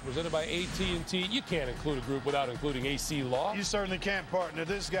Naismith Watch, presented by AT&T. You can't include a group without including AC Law. You certainly can't, partner.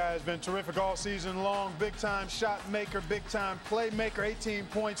 This guy has been terrific all season long. Big-time shot maker, big-time playmaker, 18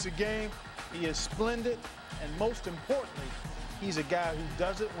 points a game. He is splendid, and most importantly, he's a guy who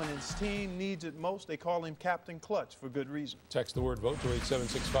does it when his team needs it most. They call him Captain Clutch for good reason. Text the word VOTE to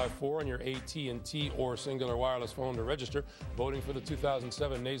 87654 on your AT&T or Singular Wireless phone to register. Voting for the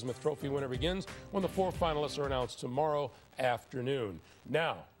 2007 Naismith Trophy winner begins when the 4 finalists are announced tomorrow afternoon.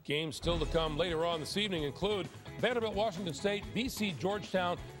 Now, games still to come later on this evening include Vanderbilt, Washington State, BC,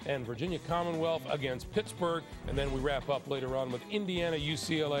 Georgetown, and Virginia Commonwealth against Pittsburgh. And then we wrap up later on with Indiana,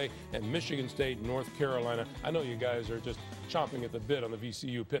 UCLA, and Michigan State, North Carolina. I know you guys are just chomping at the bit on the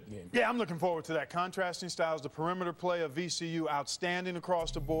VCU Pitt game. Yeah, I'm looking forward to that. Contrasting styles, the perimeter play of VCU outstanding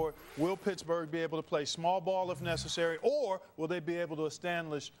across the board. Will Pittsburgh be able to play small ball if necessary, or will they be able to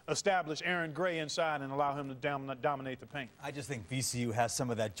establish Aaron Gray inside and allow him to dominate the paint? I just think VCU has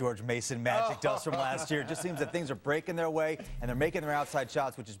some of that that George Mason magic dust from last year. It just seems that things are breaking their way, and they're making their outside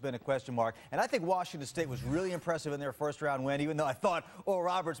shots, which has been a question mark. And I think Washington State was really impressive in their first-round win, even though I thought Oral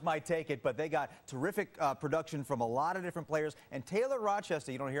Roberts might take it. But they got terrific production from a lot of different players. And Taylor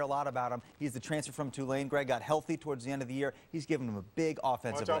Rochester, you don't hear a lot about him. He's the transfer from Tulane. Greg got healthy towards the end of the year. He's given him a big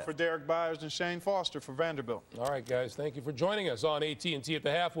offensive lift. Watch out for Derek Byers and Shane Foster for Vanderbilt. All right, guys, thank you for joining us on AT&T at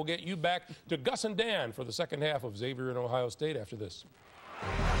the half. We'll get you back to Gus and Dan for the second half of Xavier and Ohio State after this.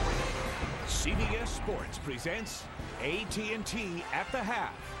 CBS Sports presents AT&T at the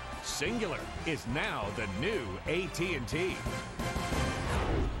half. Singular is now the new AT&T. Phil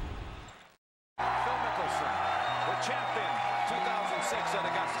Mickelson, the champion, 2006 at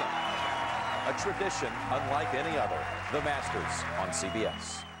Augusta. A tradition unlike any other. The Masters on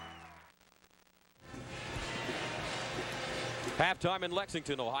CBS. Halftime in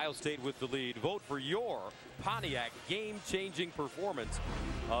Lexington, Ohio State with the lead. Vote for your Pontiac game-changing performance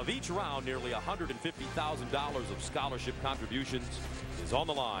of each round. Nearly $150,000 of scholarship contributions is on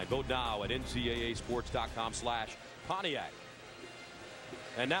the line. Vote now at ncaasports.com/Pontiac.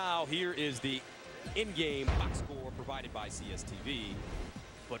 And now here is the in-game box score provided by CSTV.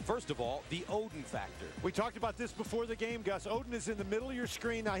 But first of all, the Oden factor. We talked about this before the game, Gus. Oden is in the middle of your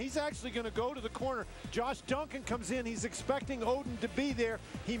screen. Now, he's actually going to go to the corner. Josh Duncan comes in. He's expecting Oden to be there.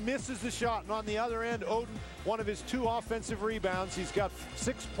 He misses the shot. And on the other end, Oden, one of his 2 offensive rebounds. He's got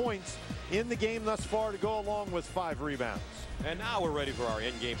 6 points in the game thus far to go along with 5 rebounds. And now we're ready for our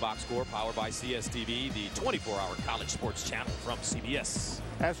in-game box score powered by CSTV, the 24-hour college sports channel from CBS.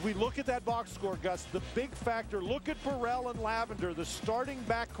 As we look at that box score, Gus, the big factor, look at Burrell and Lavender, the starting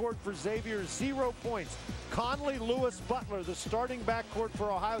backcourt for Xavier, 0 points. Conley, Lewis, Butler, the starting backcourt for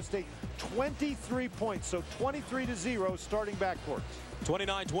Ohio State, 23 points. So 23-0 starting backcourts.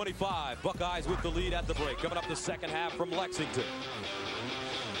 29-25, Buckeyes with the lead at the break. Coming up the second half from Lexington.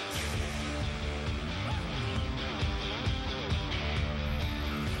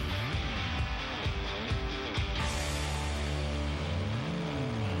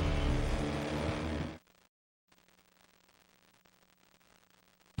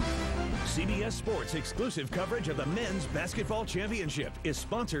 CBS Sports exclusive coverage of the Men's Basketball Championship is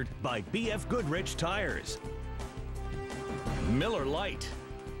sponsored by BF Goodrich Tires, Miller Lite,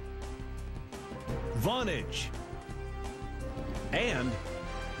 Vonage, and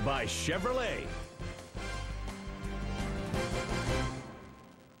by Chevrolet.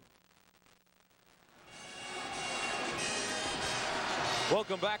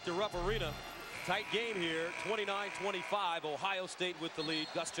 Welcome back to Rupp Arena. Tight game here, 29-25. Ohio State with the lead.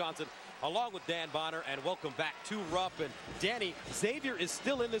 Gus Johnson along with Dan Bonner, and welcome back to Rupp. And Danny, Xavier is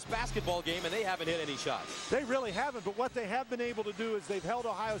still in this basketball game, and they haven't hit any shots. They really haven't, but what they have been able to do is they've held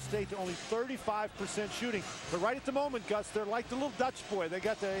Ohio State to only 35% shooting. But right at the moment, Gus, they're like the little Dutch boy. They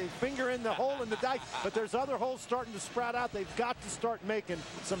got the finger in the hole in the dike, but there's other holes starting to sprout out. They've got to start making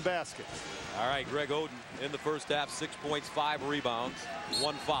some baskets. All right, Greg Oden in the first half, 6 points, 5 rebounds,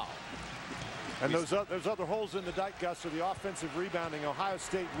 1 foul. And those other holes in the dike, Gus, are the offensive rebounding. Ohio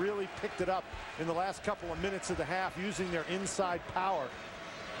State really picked it up in the last couple of minutes of the half using their inside power.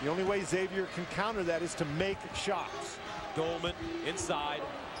 The only way Xavier can counter that is to make shots. Dolman inside,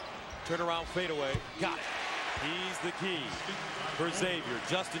 turnaround fadeaway, got it. He's the key for Xavier.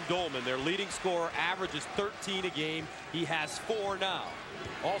 Justin Dolman, their leading scorer, averages 13 a game. He has 4 now.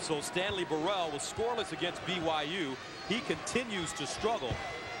 Also, Stanley Burrell was scoreless against BYU. He continues to struggle.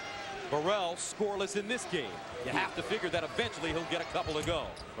 Burrell scoreless in this game. You have to figure that eventually he'll get a couple to go.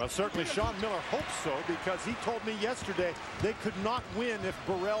 Well, certainly Sean Miller hopes so, because he told me yesterday they could not win if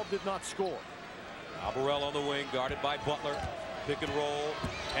Burrell did not score. Now Burrell on the wing, guarded by Butler. Pick and roll,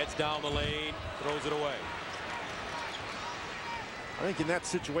 heads down the lane, throws it away. I think in that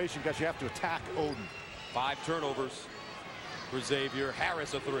situation, guys, you have to attack Oden. 5 turnovers for Xavier.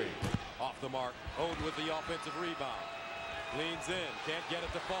 Harris a 3. Off the mark. Oden with the offensive rebound. Leans in, can't get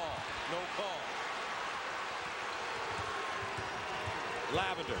it to fall. No call.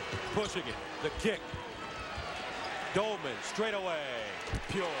 Lavender pushing it. The kick. Dolman straight away.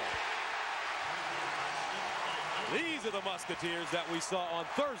 Pure. These are the Musketeers that we saw on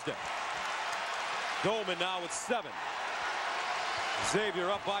Thursday. Dolman now with 7. Xavier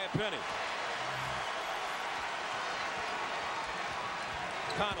up by a penny.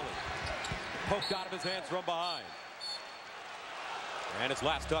 Connolly poked out of his hands from behind. And it's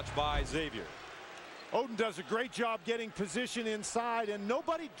last touch by Xavier. Oden does a great job getting position inside, and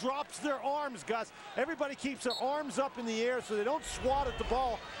nobody drops their arms, Gus. Everybody keeps their arms up in the air so they don't swat at the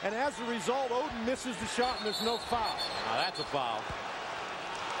ball, and as a result, Oden misses the shot, and there's no foul. Now that's a foul.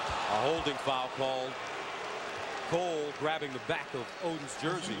 A holding foul called Cole grabbing the back of Oden's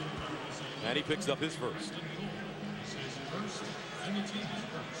jersey, and he picks up his first.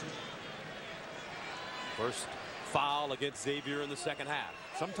 First foul against Xavier in the second half.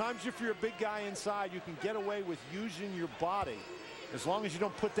 Sometimes if you're a big guy inside, you can get away with using your body as long as you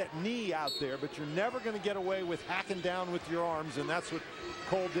don't put that knee out there, but you're never going to get away with hacking down with your arms, and that's what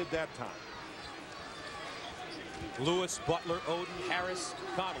Cole did that time. Lewis, Butler, Oden, Harris,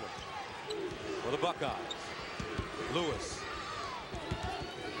 Conley for the Buckeyes. Lewis.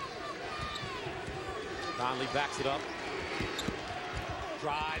 Conley backs it up.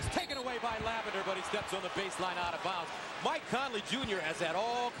 Drives, taken away by Lavender, but he steps on the baseline out of bounds. Mike Conley Jr. has had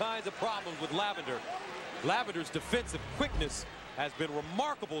all kinds of problems with Lavender. Lavender's defensive quickness has been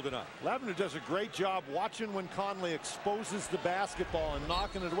remarkable tonight. Lavender does a great job watching when Conley exposes the basketball and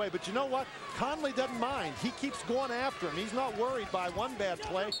knocking it away. But you know what? Conley doesn't mind. He keeps going after him. He's not worried by one bad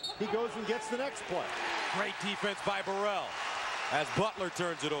play. He goes and gets the next play. Great defense by Burrell as Butler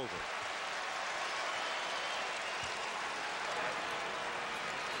turns it over.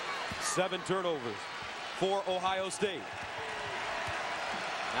 Seven turnovers for Ohio State.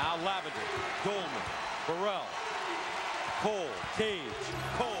 Now Lavender, Dolman, Burrell, Cole, Cage,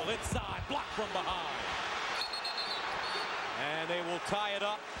 Cole inside, blocked from behind. And they will tie it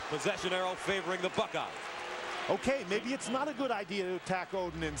up. Possession arrow favoring the Buckeyes. Okay, maybe it's not a good idea to attack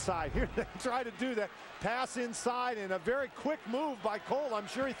Oden inside. Here they try to do that. Pass inside and a very quick move by Cole. I'm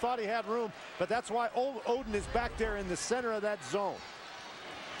sure he thought he had room, but that's why Oden is back there in the center of that zone.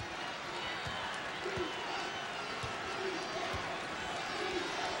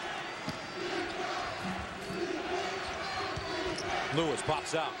 Lewis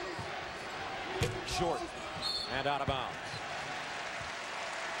pops out. Short and out of bounds.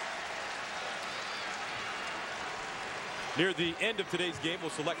 Near the end of today's game, we'll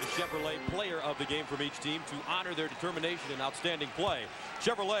select a Chevrolet player of the game from each team to honor their determination and outstanding play.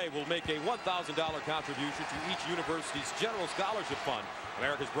 Chevrolet will make a $1,000 contribution to each university's general scholarship fund.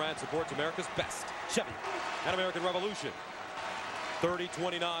 America's brand supports America's best. Chevy and American Revolution.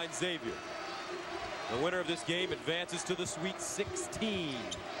 30-29 Xavier. The winner of this game advances to the Sweet 16.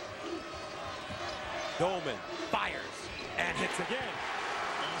 Dolman fires and hits again.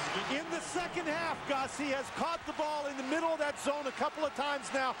 In the second half, Gus, he has caught the ball in the middle of that zone a couple of times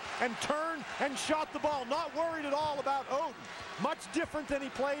now and turned and shot the ball. Not worried at all about Oden. Much different than he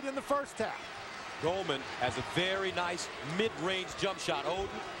played in the first half. Dolman has a very nice mid-range jump shot. Oden,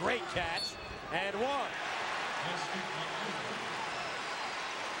 great catch, and one.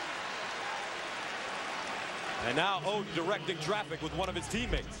 And now Oden directing traffic with one of his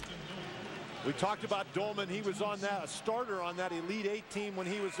teammates. We talked about Dolman. He was on that, a starter on that Elite 8 team when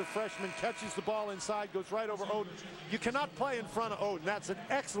he was a freshman. Catches the ball inside, goes right over Oden. You cannot play in front of Oden. That's an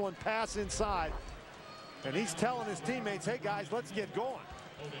excellent pass inside. And he's telling his teammates, hey guys, let's get going.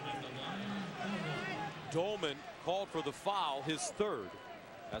 Dolman called for the foul, his third,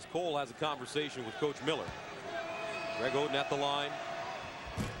 as Cole has a conversation with Coach Miller. Greg Oden at the line.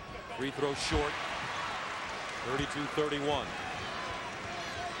 Free throw short. 32-31.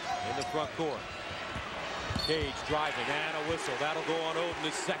 In the front court. Cage driving and a whistle. That'll go on Oden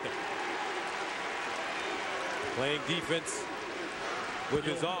his second. Playing defense with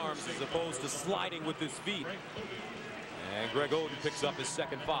his arms as opposed to sliding with his feet. And Greg Oden picks up his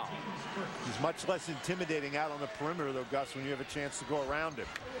second foul. He's much less intimidating out on the perimeter, though, Gus, when you have a chance to go around him.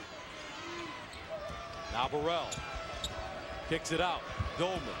 Now Burrell kicks it out.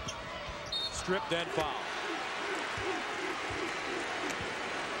 Dolman stripped and fouled.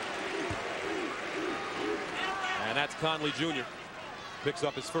 And that's Conley Jr. Picks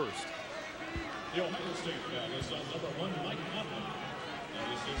up his first. The Ohio State foul is on number 1, Mike Conley. That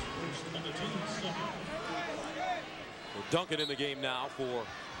is his first on the team's second. Well, Duncan in the game now for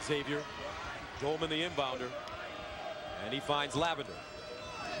Xavier. Dolman the inbounder. And he finds Lavender.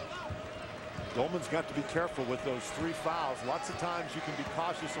 Dolman's got to be careful with those 3 fouls. Lots of times you can be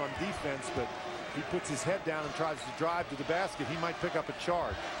cautious on defense, but he puts his head down and tries to drive to the basket. He might pick up a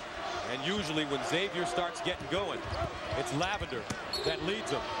charge. And usually when Xavier starts getting going, it's Lavender that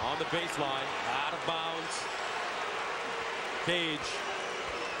leads him on the baseline, out of bounds. Cage,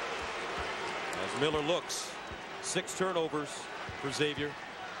 as Miller looks, 6 turnovers for Xavier.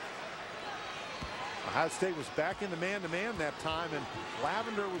 Ohio State was back in the man-to-man that time, and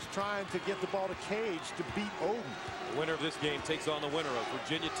Lavender was trying to get the ball to Cage to beat Oden. The winner of this game takes on the winner of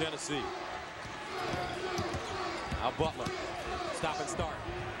Virginia, Tennessee. Now Butler, stop and start.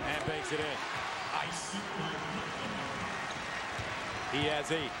 And banks it in. Ice. He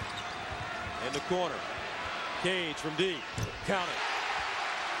has 8. In the corner. Cage from deep. Count it.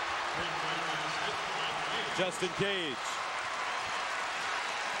 Justin Cage.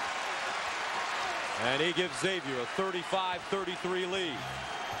 And he gives Xavier a 35-33 lead.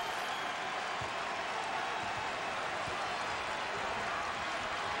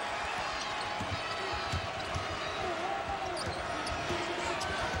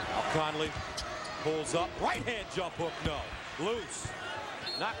 Now Conley pulls up. Right hand jump hook, no. Loose.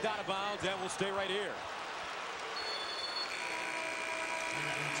 Knocked out of bounds and will stay right here.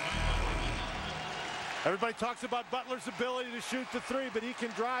 Everybody talks about Butler's ability to shoot the three, but he can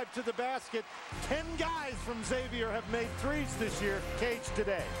drive to the basket. 10 guys from Xavier have made threes this year. Cage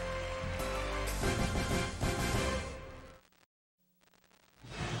today.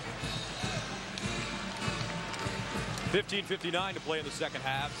 $15:59 to play in the second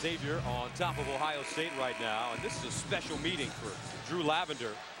half. Xavier on top of Ohio State right now, and this is a special meeting for Drew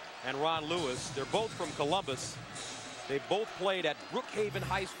Lavender and Ron Lewis. They're both from Columbus. They both played at Brookhaven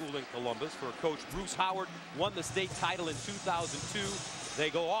High School in Columbus, where Coach Bruce Howard won the state title in 2002. They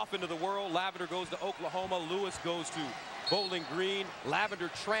go off into the world. Lavender goes to Oklahoma. Lewis goes to Bowling Green. Lavender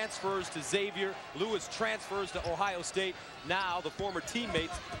transfers to Xavier. Lewis transfers to Ohio State. Now the former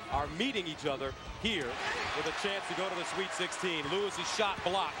teammates are meeting each other here with a chance to go to the Sweet 16. Lewis's shot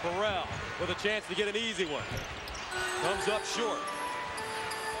blocked. Burrell with a chance to get an easy one. Comes up short.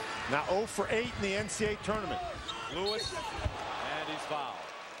 Now 0 for 8 in the NCAA tournament. Lewis, and he's fouled.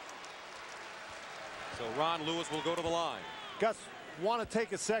 So Ron Lewis will go to the line. Gus, want to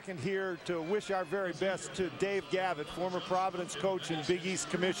take a second here to wish our very best to Dave Gavitt, former Providence coach and Big East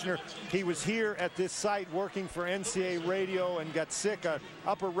commissioner. He was here at this site working for NCAA radio and got sick, an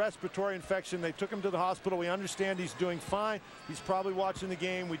upper respiratory infection. They took him to the hospital. We understand he's doing fine. He's probably watching the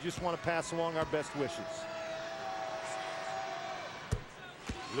game. We just want to pass along our best wishes.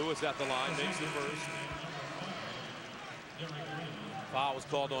 Lewis at the line, makes the first. Foul was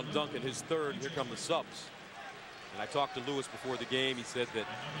called on Duncan, his third. Here come the subs. And I talked to Lewis before the game. He said that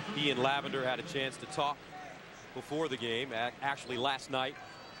he and Lavender had a chance to talk before the game, actually last night,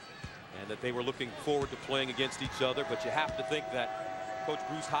 and that they were looking forward to playing against each other. But you have to think that Coach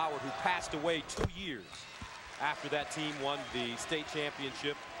Bruce Howard, who passed away 2 years after that team won the state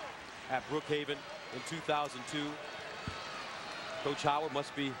championship at Brookhaven in 2002, Coach Howard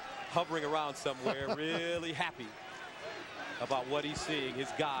must be hovering around somewhere, really happy about what he's seeing, his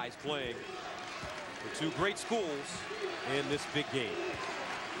guys playing for two great schools in this big game.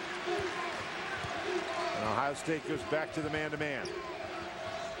 And Ohio State goes back to the man-to-man.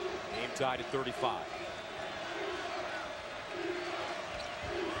 Game tied at 35.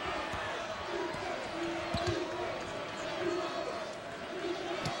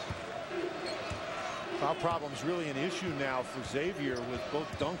 Foul problem's really an issue now for Xavier, with both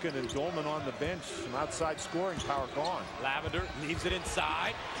Duncan and Dolman on the bench. Some outside scoring power gone. Lavender leaves it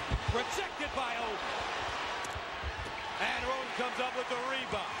inside. Protected by Oden. And Oden comes up with the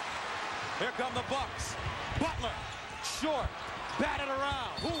rebound. Here come the Bucks. Butler, short, batted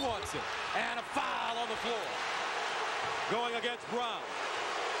around. Who wants it? And a foul on the floor. Going against Brown.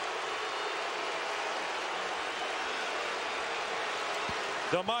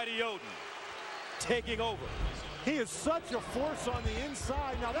 The mighty Oden taking over. He is such a force on the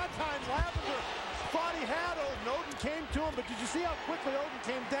inside. Now that time Lavender thought he had Oden. Oden came to him, but did you see how quickly Oden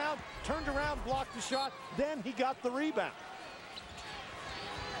came down, turned around, blocked the shot, then he got the rebound.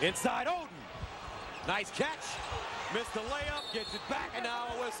 Inside Oden. Nice catch. Missed the layup, gets it back, and now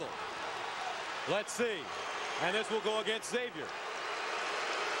a whistle. Let's see. And this will go against Xavier.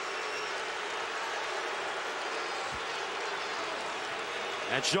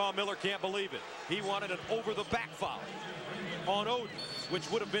 And Sean Miller can't believe it. He wanted an over-the-back foul on Oden, which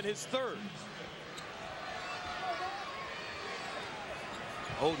would have been his third.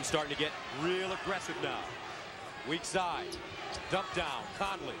 Oden starting to get real aggressive now. Weak side. Dump down.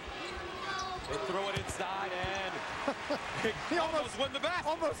 Conley. They throw it inside, and he almost won the basket.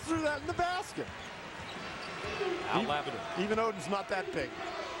 Almost threw that in the basket. Out Lavender. Even Oden's not that big.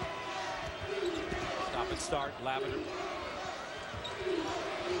 Stop and start. Lavender.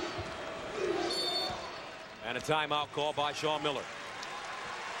 And a timeout call by Sean Miller.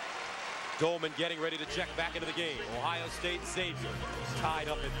 Dolman getting ready to check back into the game. Ohio State Xavier tied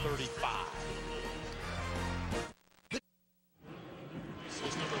up at 35.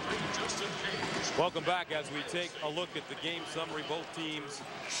 Welcome back as we take a look at the game summary. Both teams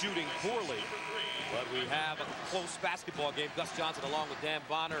shooting poorly, but we have a close basketball game. Gus Johnson along with Dan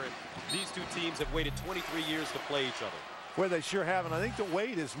Bonner, and these two teams have waited 23 years to play each other. Well, they sure have, and I think the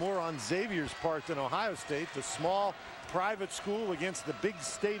weight is more on Xavier's part than Ohio State, the small private school against the big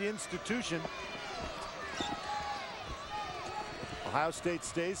state institution. Ohio State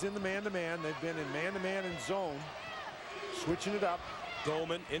stays in the man-to-man. They've been in man-to-man and zone. Switching it up.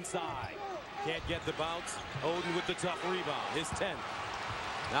 Dolman inside. Can't get the bounce. Oden with the tough rebound. His 10th.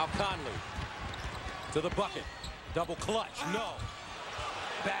 Now Conley to the bucket. Double clutch. No.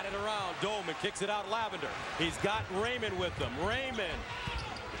 Batted around. Dolman kicks it out. Lavender. He's got Raymond with him. Raymond.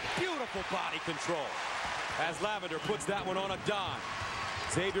 Beautiful body control. As Lavender puts that one on a dime.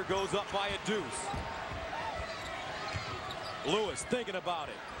 Xavier goes up by a deuce. Lewis thinking about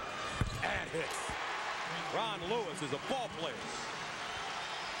it. And hits. Ron Lewis is a ball player.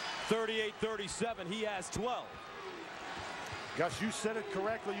 38-37. He has 12. Gus, you said it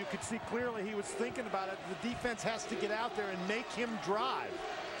correctly. You could see clearly he was thinking about it. The defense has to get out there and make him drive.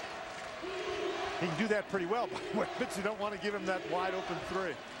 He can do that pretty well, by the way, but you don't want to give him that wide open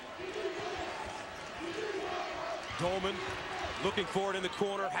three. Dolman looking for it in the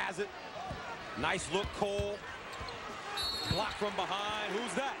corner, has it. Nice look, Cole. Block from behind.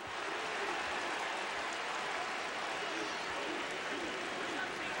 Who's that?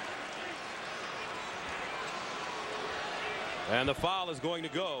 And the foul is going to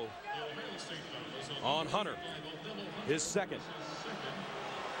go on Hunter. His second.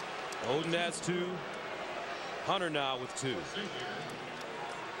 Oden has 2. Hunter now with 2.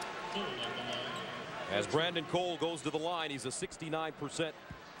 As Brandon Cole goes to the line, he's a 69%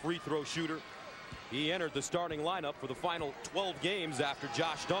 free throw shooter. He entered the starting lineup for the final 12 games after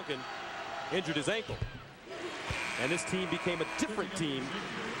Josh Duncan injured his ankle. And this team became a different team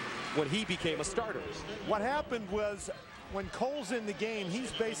when he became a starter. What happened was, when Cole's in the game,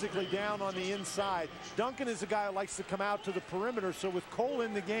 he's basically down on the inside. Duncan is a guy who likes to come out to the perimeter, so with Cole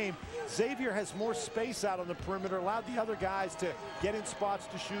in the game, Xavier has more space out on the perimeter, allowed the other guys to get in spots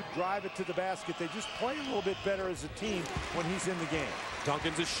to shoot, drive it to the basket. They just play a little bit better as a team when he's in the game.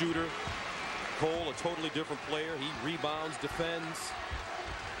 Duncan's a shooter. Cole, a totally different player. He rebounds, defends,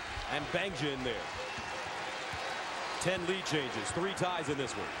 and bangs you in there. 10 lead changes, 3 ties in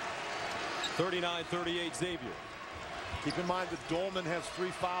this one. 39-38 Xavier. Keep in mind that Dolman has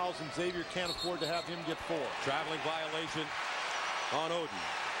 3 fouls, and Xavier can't afford to have him get 4. Traveling violation on Oden.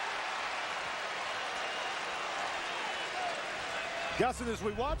 Gus, and as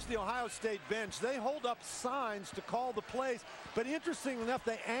we watch the Ohio State bench, they hold up signs to call the plays, but interestingly enough,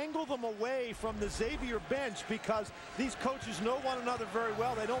 they angle them away from the Xavier bench because these coaches know one another very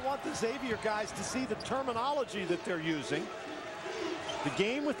well. They don't want the Xavier guys to see the terminology that they're using. The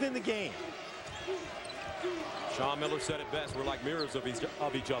game within the game. Sean Miller said it best, we're like mirrors of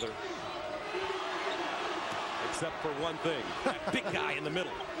each other. Except for one thing, that big guy in the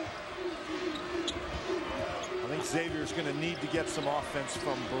middle. I think Xavier's going to need to get some offense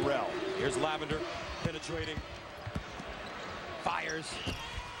from Burrell. Here's Lavender penetrating. Fires.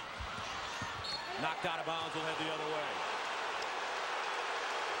 Knocked out of bounds, will head the other way.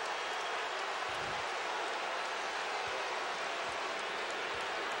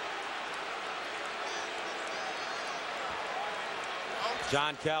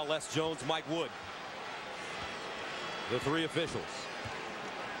 John Cal, Les Jones, Mike Wood. The 3 officials.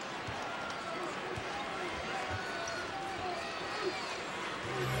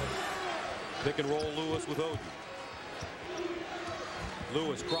 Pick and roll Lewis with Oden.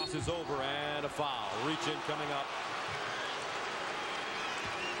 Lewis crosses over and a foul. Reach in coming up.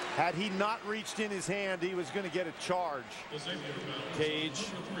 Had he not reached in his hand, he was going to get a charge. Cage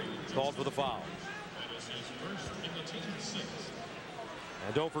called for the foul.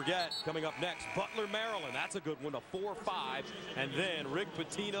 And don't forget, coming up next, Butler, Maryland. That's a good one, a 4-5. And then Rick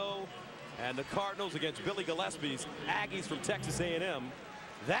Pitino and the Cardinals against Billy Gillespie's Aggies from Texas A&M.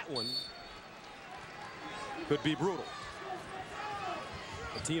 That one could be brutal.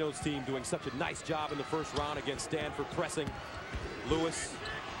 Pitino's team doing such a nice job in the first round against Stanford, pressing Lewis.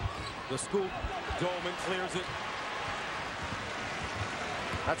 The scoop. Dolman clears it.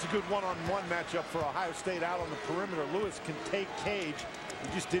 That's a good one-on-one matchup for Ohio State out on the perimeter. Lewis can take Cage.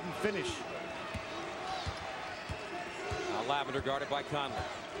 He just didn't finish. Now Lavender guarded by Conley.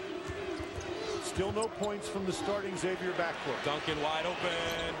 Still no points from the starting Xavier backcourt. Duncan wide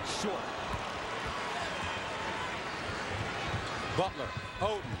open. Short. Butler.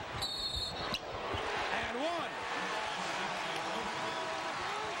 Oden. And one.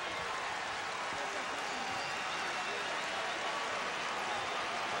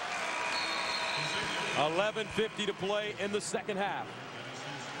 11:50 to play in the second half.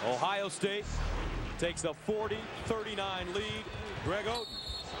 Ohio State takes a 40-39 lead. Greg Oden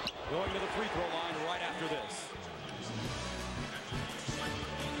going to the free throw line right after this.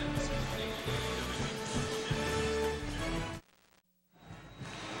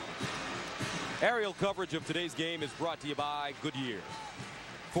 Aerial coverage of today's game is brought to you by Goodyear.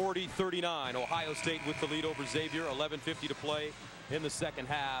 40-39, Ohio State with the lead over Xavier. 11:50 to play in the second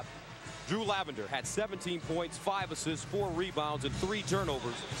half. Drew Lavender had 17 points, 5 assists, 4 rebounds, and 3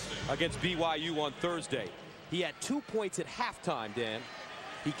 turnovers against BYU on Thursday. He had 2 points at halftime, Dan.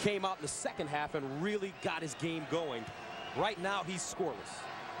 He came out in the second half and really got his game going. Right now, he's scoreless.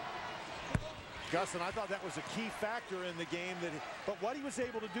 Gus, and I thought that was a key factor in the game. But what he was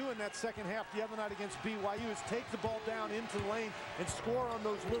able to do in that second half the other night against BYU is take the ball down into the lane and score on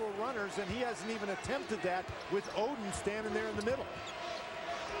those little runners, and he hasn't even attempted that with Oden standing there in the middle.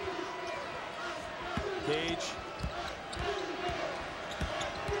 Gage.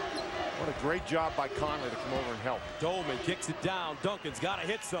 What a great job by Conley to come over and help. Dolman kicks it down. Duncan's got to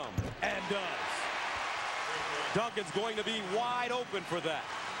hit some, and does. Duncan's going to be wide open for that.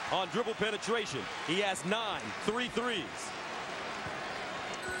 On dribble penetration, he has 9 3-3s.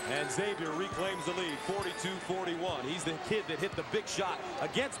 And Xavier reclaims the lead, 42-41. He's the kid that hit the big shot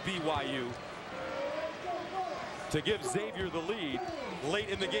against BYU to give Xavier the lead late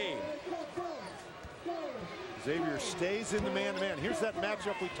in the game. Xavier stays in the man-to-man. Here's that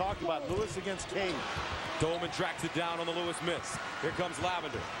matchup we talked about, Lewis against Cade. Dolman tracks it down on the Lewis miss. Here comes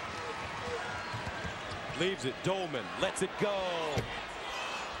Lavender. Leaves it. Dolman lets it go.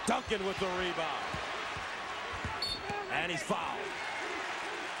 Duncan with the rebound. And he's fouled.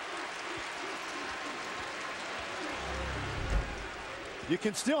 You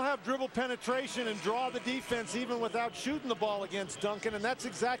can still have dribble penetration and draw the defense even without shooting the ball against Duncan, and that's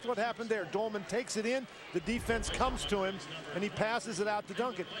exactly what happened there. Dolman takes it in, the defense comes to him, and he passes it out to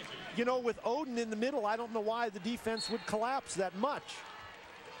Duncan. You know, with Oden in the middle, I don't know why the defense would collapse that much.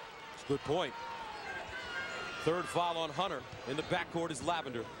 That's a good point. Third foul on Hunter. In the backcourt is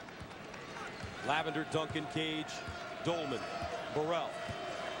Lavender. Lavender, Duncan, Cage, Dolman, Burrell.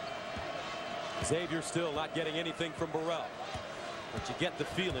 Xavier still not getting anything from Burrell. But you get the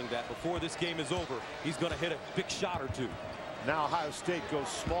feeling that before this game is over, he's going to hit a big shot or two. Now Ohio State goes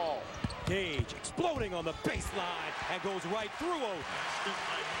small. Cage exploding on the baseline and goes right through Oden.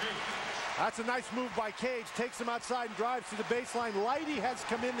 That's a nice move by Cage. Takes him outside and drives to the baseline. Lighty has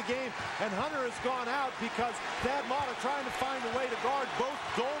come in the game, and Hunter has gone out because Thad Matta trying to find a way to guard both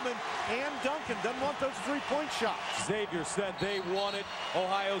Dolman and Duncan. Doesn't want those three-point shots. Xavier said they wanted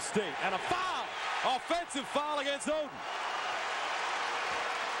Ohio State. And a foul! Offensive foul against Oden.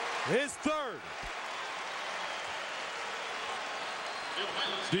 His third.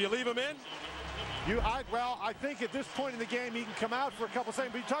 Do you leave him in? Well, I think at this point in the game he can come out for a couple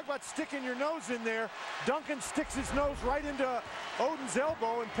seconds. But you talk about sticking your nose in there. Duncan sticks his nose right into Oden's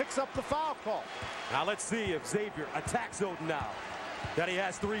elbow and picks up the foul call. Now let's see if Xavier attacks Oden now that he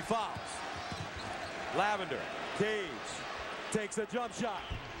has 3 fouls. Lavender, Cage, takes a jump shot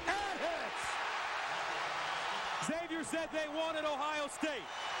and hits. Xavier said they wanted Ohio State.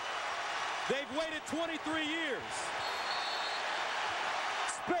 They've waited 23 years.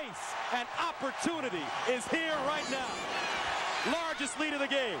 Space and opportunity is here right now. Largest lead of the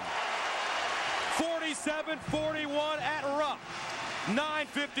game. 47-41 at Rupp.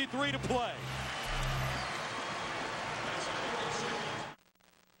 9:53 to play.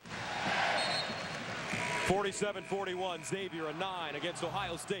 (47-41) Xavier a 9 against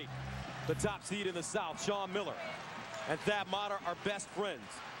Ohio State. The top seed in the South, Sean Miller and Thad Matta are best friends.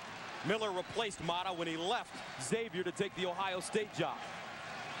 Miller replaced Matta when he left Xavier to take the Ohio State job.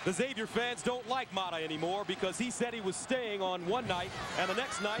 The Xavier fans don't like Matta anymore because he said he was staying on one night, and the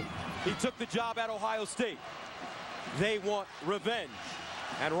next night he took the job at Ohio State. They want revenge.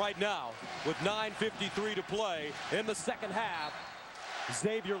 And right now, with 9:53 to play in the second half,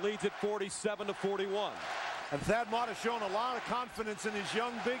 Xavier leads at 47-41. And Thad Matta showing a lot of confidence in his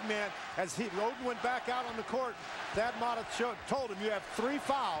young big man. As Oden went back out on the court, Thad Matta told him, you have 3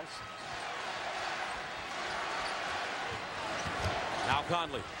 fouls. Now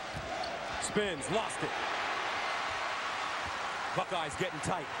Conley spins, lost it. Buckeyes getting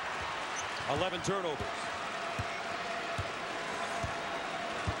tight. 11 turnovers.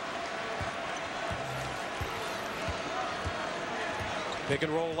 Pick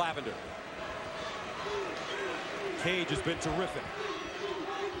and roll Lavender. Cage has been terrific.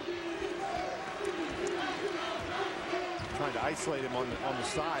 Trying to isolate him on the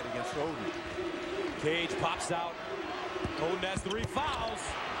side against Oden. Cage pops out. Oden has 3 fouls.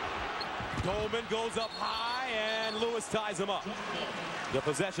 Dolman goes up high, and Lewis ties him up. The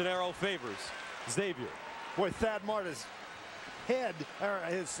possession arrow favors Xavier. Boy, Thad Matta's head, or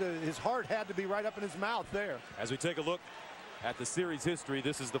his heart had to be right up in his mouth there. As we take a look at the series history,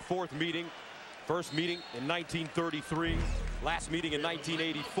 this is the 4th meeting. First meeting in 1933, last meeting in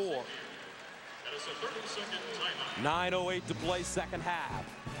 1984. That is a 30-second timeout. 9:08 to play, second half.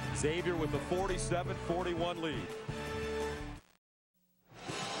 Xavier with a 47-41 lead.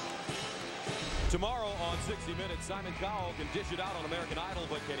 Tomorrow on 60 Minutes, Simon Cowell can dish it out on American Idol,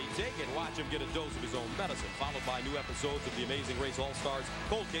 but can he take it? Watch him get a dose of his own medicine, followed by new episodes of The Amazing Race All-Stars,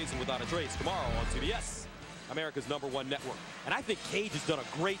 Cold Case and Without a Trace, tomorrow on CBS, America's #1 network. And I think Cage has done a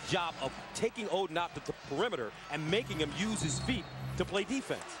great job of taking Oden out to the perimeter and making him use his feet to play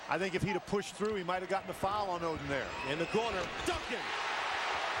defense. I think if he'd have pushed through, he might have gotten a foul on Oden there. In the corner, Duncan.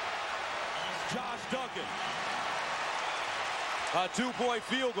 Josh Duncan. A two-point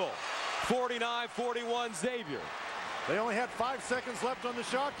field goal. 49-41 Xavier. They only had 5 seconds left on the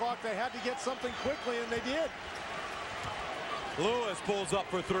shot clock. They had to get something quickly, and they did. Lewis pulls up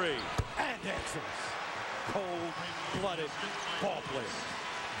for three and answers. Cold-blooded ball player.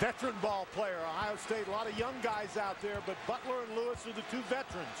 Veteran ball player. Ohio State, a lot of young guys out there, but Butler and Lewis are the two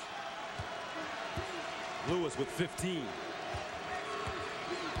veterans. Lewis with 15.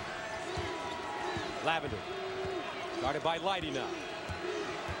 Lavender. Guarded by Lighty now.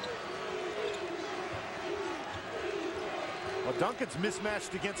 Well, Duncan's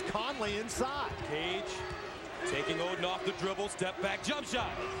mismatched against Conley inside. Cage taking Oden off the dribble, step back, jump shot.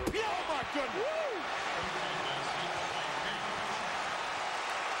 Oh, my goodness.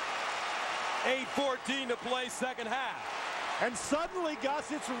 8:14 to play, second half. And suddenly, Gus,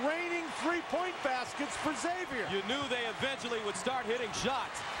 it's raining three-point baskets for Xavier. You knew they eventually would start hitting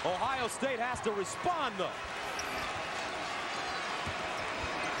shots. Ohio State has to respond, though.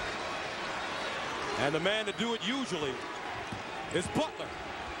 And the man to do it usually is Butler.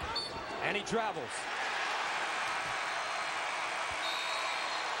 And he travels.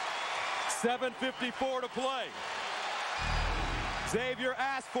 7:54 to play. Xavier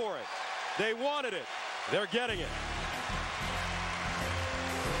asked for it. They wanted it. They're getting it.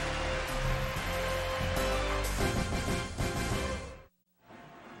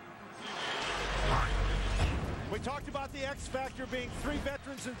 We talked about the X factor being 3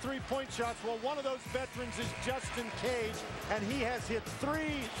 veterans and 3-point shots. Well, one of those veterans is Justin Cage, and he has hit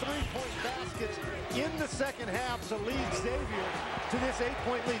 3 3-point baskets in the second half to lead Xavier to this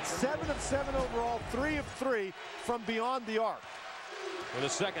 8-point lead. 7 of 7 overall, 3 of 3 from beyond the arc. In the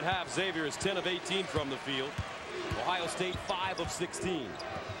second half, Xavier is 10 of 18 from the field. Ohio State 5 of 16.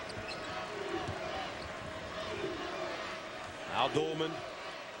 Al Dolman,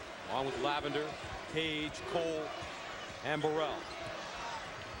 along with Lavender, Cage, Cole, and Burrell.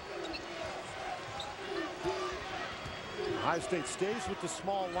 Ohio State stays with the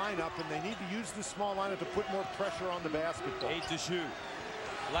small lineup, and they need to use the small lineup to put more pressure on the basketball. 8 to shoot.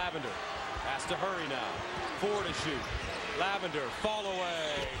 Lavender has to hurry now. 4 to shoot. Lavender, fall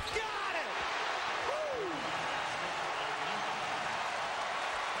away. Got it! Woo!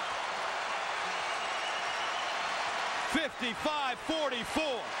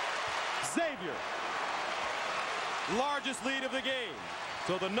 $55-44. Xavier. Largest lead of the game.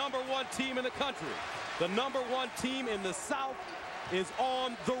 So the #1 team in the country, the #1 team in the South, is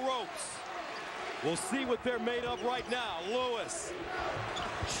on the ropes. We'll see what they're made of right now. Lewis,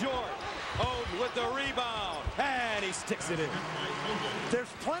 short. Oden with the rebound, and he sticks it in.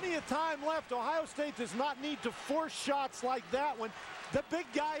 There's plenty of time left. Ohio State does not need to force shots like that one. The big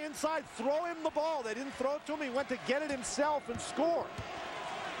guy inside, throw him the ball. They didn't throw it to him. He went to get it himself and score.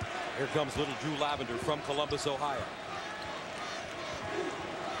 Here comes little Drew Lavender from Columbus, Ohio.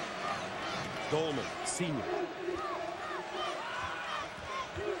 Dolman, senior.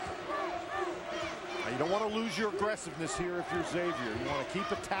 You don't want to lose your aggressiveness here if you're Xavier. You want to keep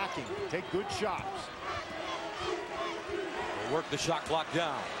attacking, take good shots. They work the shot clock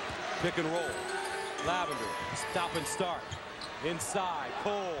down. Pick and roll. Lavender, stop and start. Inside,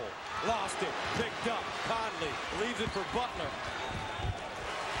 Cole, lost it, picked up. Conley leaves it for Butler.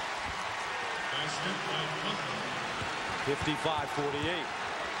 55-48.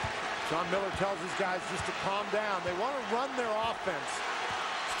 Sean Miller tells his guys just to calm down. They want to run their offense.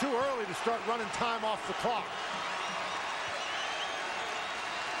 It's too early to start running time off the clock.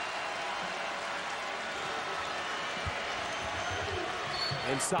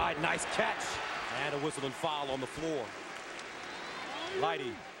 Inside, nice catch. And a whistle and foul on the floor.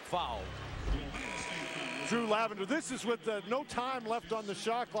 Lighty, foul. Drew Lavender, this is with no time left on the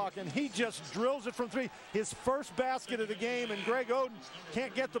shot clock, and he just drills it from 3. His first basket of the game, and Greg Oden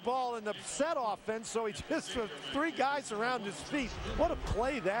can't get the ball in the set offense, so he just with 3 guys around his feet. What a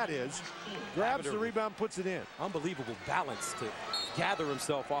play that is. Grabs the rebound, puts it in. Unbelievable balance to gather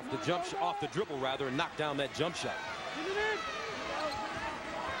himself off the dribble rather, and knock down that jump shot.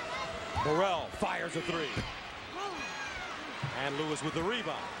 Burrell fires a 3. And Lewis with the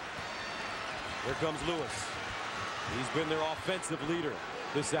rebound. Here comes Lewis. He's been their offensive leader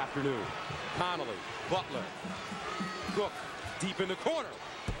this afternoon. Connolly, Butler, Cook, deep in the corner.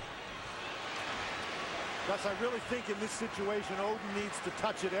 Gus, I really think in this situation, Oden needs to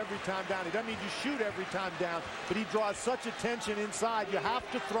touch it every time down. He doesn't need to shoot every time down, but he draws such attention inside. You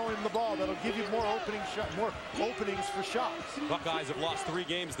have to throw him the ball. That'll give you more openings for shots. Buckeyes have lost 3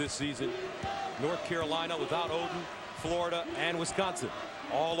 games this season. North Carolina without Oden, Florida, and Wisconsin,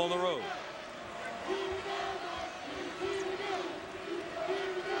 all on the road.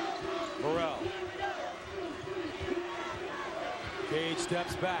 Burrell. Cage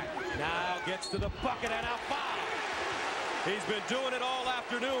steps back. Now gets to the bucket and a foul. He's been doing it all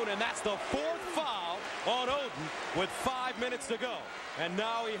afternoon, and that's the 4th foul on Oden with 5 minutes to go. And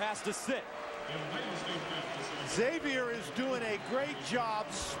now he has to sit. Xavier is doing a great job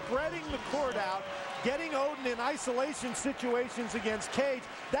spreading the court out, getting Oden in isolation situations against Cage.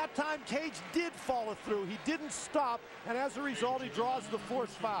 That time, Cage did follow through. He didn't stop, and as a result, he draws the 4th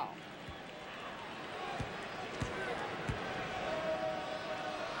foul.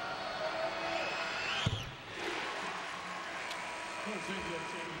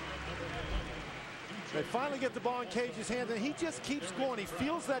 They finally get the ball in Cage's hands, and he just keeps going. He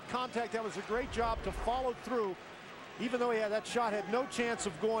feels that contact. That was a great job to follow through. Even though that shot had no chance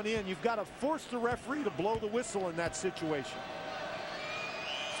of going in, you've got to force the referee to blow the whistle in that situation.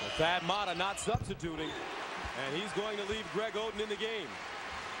 So Thad Matta not substituting, and he's going to leave Greg Oden in the game.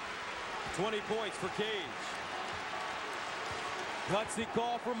 20 points for Cage. Gutsy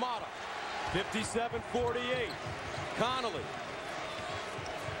call for Matta. 57-48. Connolly.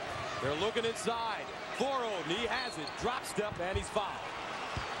 They're looking inside for Oden. He has it. Drop step, and he's fouled.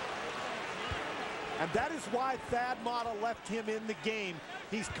 And that is why Thad Matta left him in the game.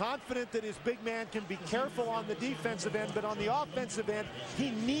 He's confident that his big man can be careful on the defensive end, but on the offensive end,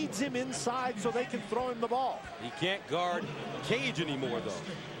 he needs him inside so they can throw him the ball. He can't guard Cage anymore, though,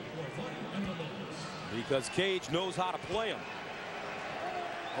 because Cage knows how to play him.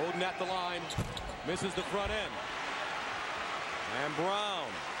 Oden at the line, misses the front end. And Brown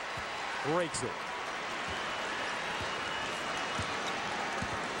breaks it.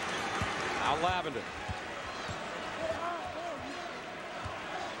 Now Lavender.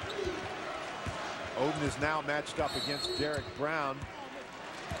 Oden is now matched up against Derek Brown.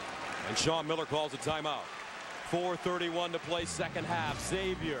 And Sean Miller calls a timeout. 4:31 to play, second half.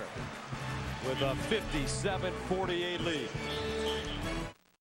 Xavier with a 57-48 lead.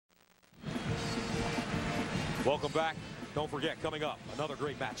 Welcome back. Don't forget, coming up, another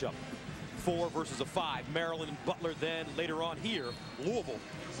great matchup. 4 versus a 5. Maryland and Butler. Then later on here, Louisville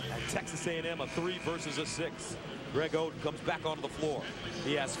and Texas A&M, a 3 versus a 6. Greg Oden comes back onto the floor.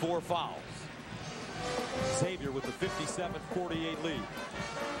 He has 4 fouls. Xavier with the 57-48 lead.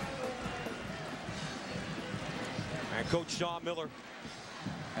 And Coach Sean Miller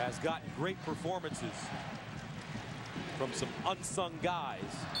has gotten great performances from some unsung guys.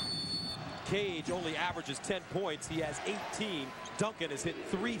 Cage only averages 10 points. He has 18. Duncan has hit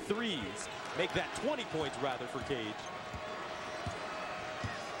 3 threes. Make that 20 points, rather, for Cage.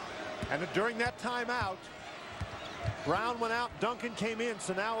 And during that timeout, Brown went out, Duncan came in,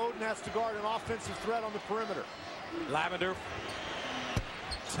 so now Oden has to guard an offensive threat on the perimeter. Lavender,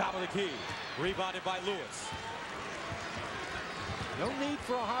 top of the key. Rebounded by Lewis. No need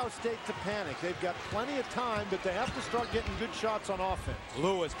for Ohio State to panic. They've got plenty of time, but they have to start getting good shots on offense.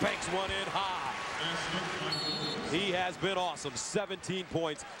 Lewis banks one in high. He has been awesome. 17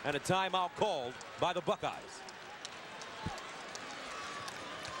 points and a timeout called by the Buckeyes.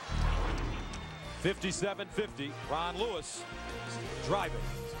 57-50. Ron Lewis driving.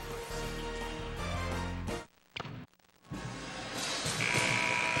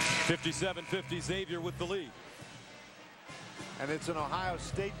 .57-50. Xavier with the lead. And it's an Ohio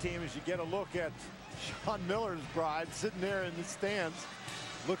State team as you get a look at Sean Miller's bride sitting there in the stands.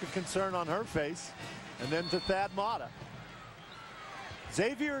 Look of concern on her face. And then to Thad Matta.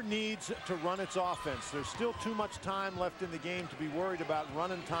 Xavier needs to run its offense. There's still too much time left in the game to be worried about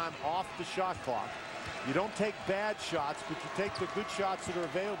running time off the shot clock. You don't take bad shots, but you take the good shots that are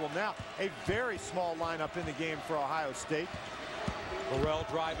available. Now, a very small lineup in the game for Ohio State. Burrell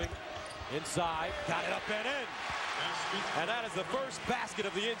driving inside, got it up and in. And that is the first basket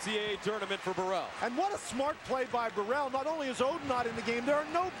of the NCAA tournament for Burrell. And what a smart play by Burrell. Not only is Oden not in the game, there are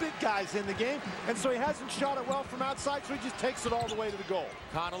no big guys in the game, and so he hasn't shot it well from outside, so he just takes it all the way to the goal.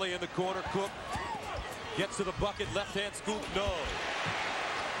 Connolly in the corner. Cook gets to the bucket. Left-hand scoop, no.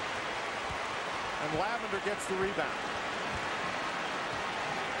 And Lavender gets the rebound.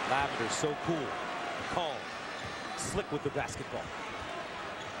 Lavender so cool, calm, slick with the basketball.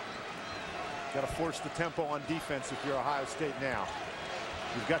 Got to force the tempo on defense if you're Ohio State now.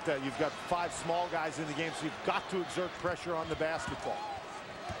 You've got 5 small guys in the game, so you've got to exert pressure on the basketball.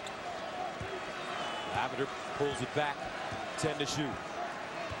 Lavender pulls it back, 10 to shoot.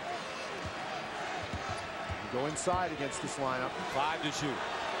 You go inside against this lineup. 5 to shoot.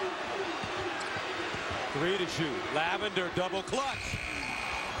 3 to shoot. Lavender double clutch.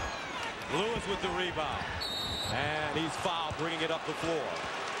 Lewis with the rebound. And he's fouled, bringing it up the floor.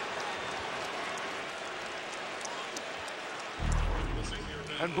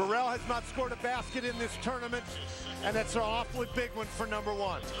 And Burrell has not scored a basket in this tournament, and that's an awfully big one for number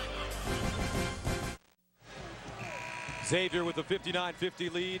 1. Xavier with a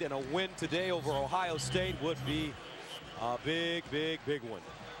 59-50 lead, and a win today over Ohio State would be a big, big, big one.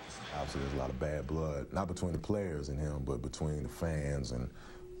 Obviously, there's a lot of bad blood, not between the players and him, but between the fans and,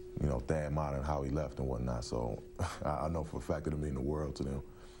 you know, Thad Matta and how he left and whatnot. So I know for a fact it'll mean the world to them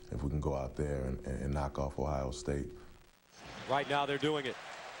if we can go out there and knock off Ohio State. Right now, they're doing it.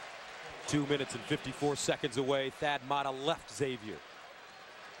 2 minutes and 54 seconds away. Thad Matta left Xavier.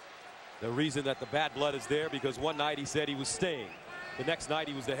 The reason that the bad blood is there because one night he said he was staying. The next night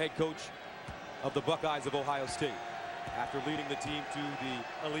he was the head coach of the Buckeyes of Ohio State after leading the team to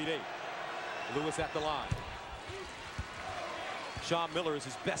the Elite Eight. Lewis at the line. Sean Miller is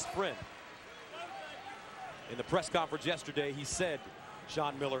his best friend. In the press conference yesterday, he said,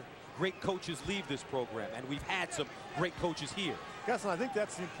 Sean Miller, great coaches leave this program, and we've had some great coaches here. Gus, and I think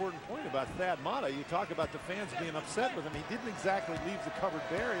that's the important point about Thad Matta. You talk about the fans being upset with him. He didn't exactly leave the cupboard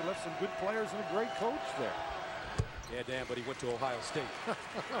bare. He left some good players and a great coach there. Yeah, Dan, but he went to Ohio State.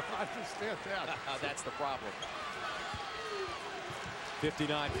 I understand that. That's the problem.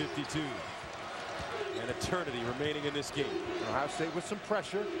 59-52. An eternity remaining in this game. Ohio State with some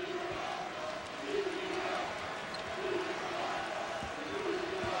pressure.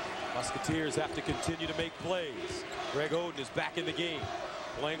 Musketeers have to continue to make plays. Greg Oden is back in the game,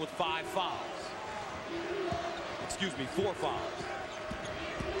 playing with 5 fouls. Excuse me, 4 fouls.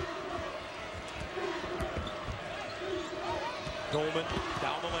 Dolman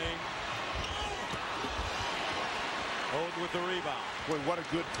down the lane. Oden with the rebound. Boy, what a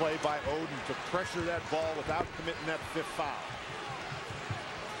good play by Oden to pressure that ball without committing that 5th foul.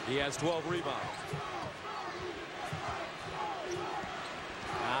 He has 12 rebounds.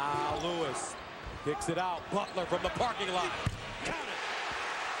 Now Lewis kicks it out. Butler from the parking lot. Count it.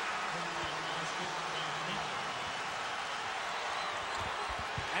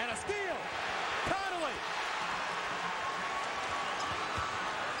 And a steal. Connolly.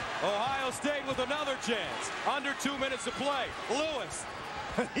 Ohio State with another chance. Under 2 minutes to play. Lewis.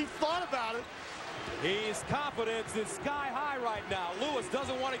 He thought about it. His confidence is sky high right now. Lewis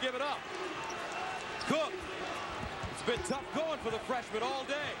doesn't want to give it up. Cook. It's been tough going for the freshman all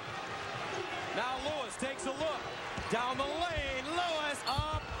day. Now Lewis takes a look. Down the lane. Lewis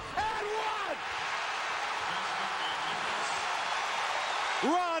up and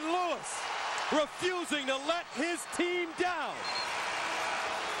one. Ron Lewis refusing to let his team down.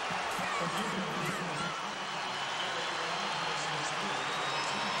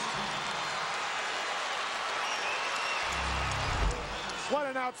 What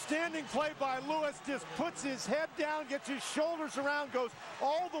an outstanding play by Lewis. Just puts his head down, gets his shoulders around, goes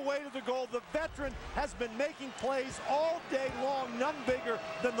all the way to the goal. The veteran has been making plays all day long, none bigger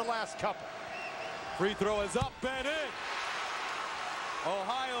than the last couple. Free throw is up and in.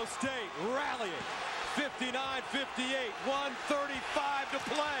 Ohio State rallying. 59-58, 1:35 to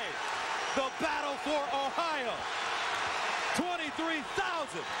play. The battle for Ohio.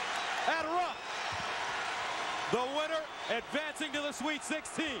 23,000 at Rupp. The winner advancing to the Sweet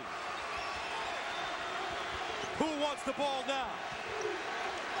 16. Who wants the ball now?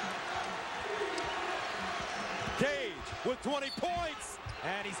 Cage with 20 points,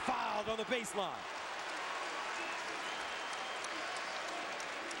 and he's fouled on the baseline.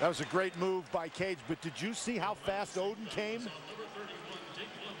 That was a great move by Cage, but did you see how fast Oden came?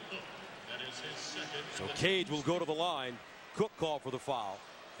 So Cage will go to the line. Cook called for the foul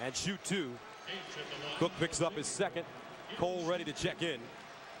and shoot 2. Cook picks up his second. Cole ready to check in.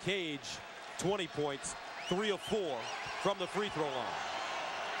 Cage, 20 points, 3 of 4 from the free throw line.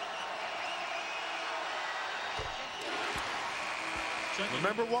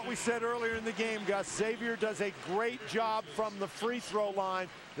 Remember what we said earlier in the game, Gus. Xavier does a great job from the free throw line.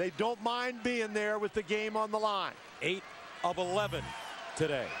 They don't mind being there with the game on the line. 8 of 11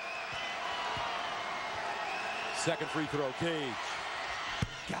 today. Second free throw, Cage.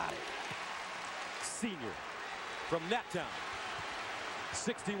 Got it. Senior from Naptown.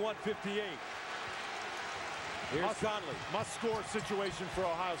 61-58. Here's Conley. Must score situation for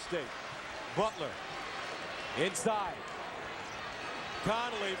Ohio State. Butler inside.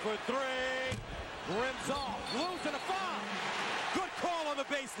 Conley for three. Rims off. Losing a foul. Good call on the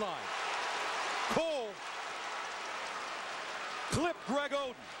baseline. Cole clipped Greg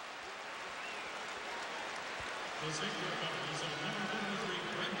Oden.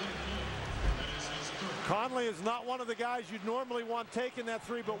 Conley is not one of the guys you'd normally want taking that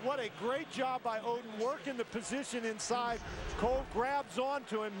three, but what a great job by Oden working the position inside. Cole grabs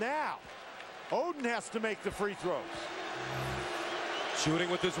onto him now. Oden has to make the free throws.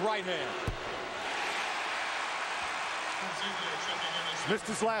 Shooting with his right hand. Missed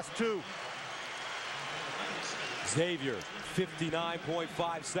his last two. Xavier,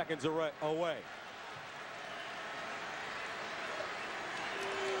 59.5 seconds away.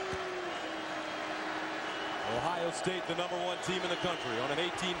 Ohio State, the #1 team in the country, on an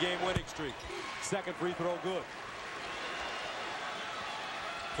 18-game winning streak. Second free throw good.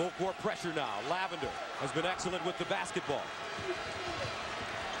 Full court pressure now. Lavender has been excellent with the basketball.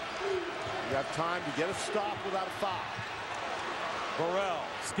 You have time to get a stop without a foul. Burrell,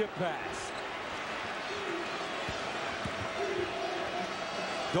 skip pass.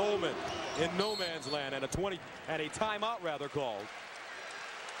 Dolman in no man's land, and a timeout rather called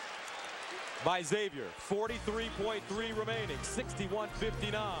by Xavier. 43.3 remaining,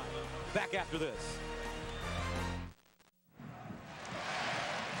 61-59. Back after this.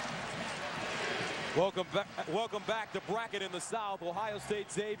 Welcome back to Bracket in the South. Ohio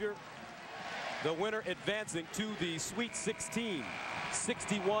State Xavier, the winner advancing to the Sweet 16.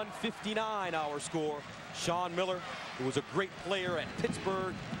 61-59 our score. Sean Miller, who was a great player at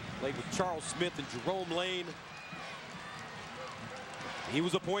Pittsburgh, played with Charles Smith and Jerome Lane. He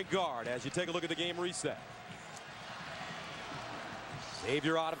was a point guard as you take a look at the game reset.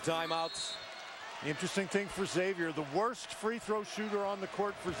 Xavier out of timeouts. Interesting thing for Xavier, the worst free throw shooter on the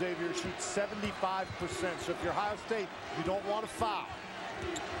court for Xavier shoots 75%. So if you're Ohio State, you don't want to foul.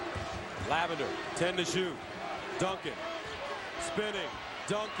 Lavender, 10 to shoot. Duncan, spinning.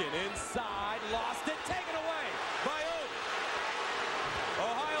 Duncan inside, lost it, taken away by Oden.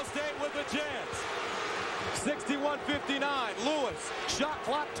 Ohio State with a chance. 61-59. Lewis, shot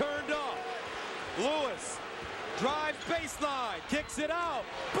clock turned off. Lewis drives baseline, kicks it out.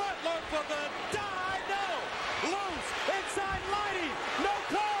 Butler for the die, no. Loose, inside Lighty, no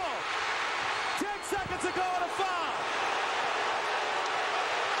call. 10 seconds ago and a foul.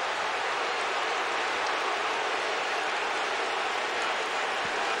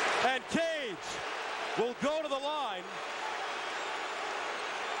 And Cage will go to the line.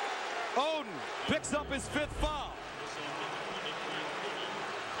 Oden picks up his 5th foul.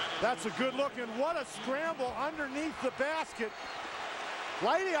 That's a good look, and what a scramble underneath the basket.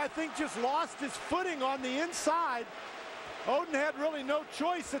 Lighty, I think, just lost his footing on the inside. Oden had really no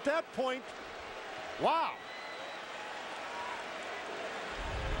choice at that point. Wow.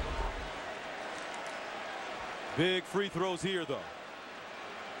 Big free throws here, though.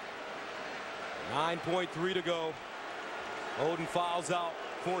 9.3 to go. Oden fouls out,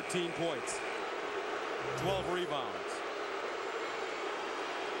 14 points. 12 rebounds.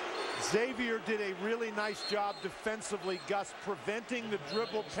 Xavier did a really nice job defensively, Gus, preventing the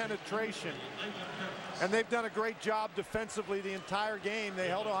dribble penetration. And they've done a great job defensively the entire game. They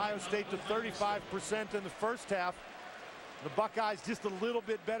held Ohio State to 35% in the first half. The Buckeyes just a little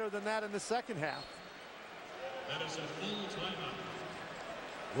bit better than that in the second half. That is a full timeout.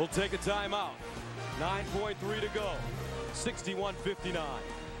 We'll take a timeout. 9.3 to go. 61-59.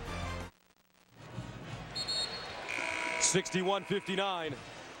 61-59.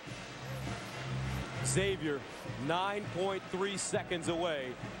 Xavier 9.3 seconds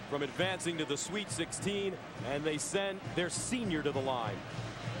away from advancing to the Sweet 16, and they send their senior to the line,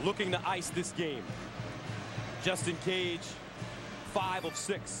 looking to ice this game. Justin Cage, 5 of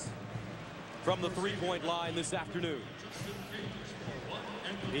 6 from the three-point line this afternoon.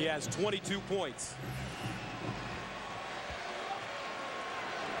 He has 22 points.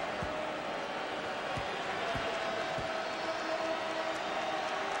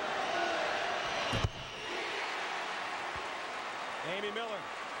 Amy Miller,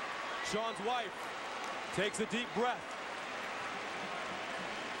 Sean's wife, takes a deep breath.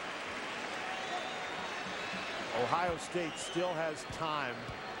 Ohio State still has time.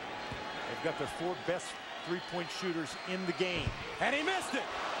 They've got their 4 best three-point shooters in the game. And he missed it.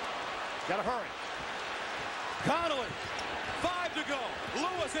 Gotta hurry. Conley, 5 to go.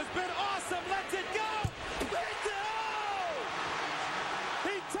 Lewis has been awesome, lets it go.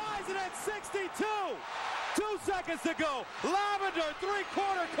 He ties it at 62. 2 seconds to go. Lavender,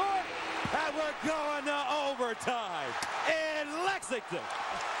 three-quarter court, and we're going to overtime in Lexington.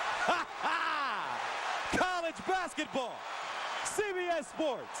 Ha ha! basketball. CBS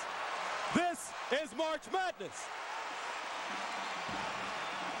Sports. This is March Madness.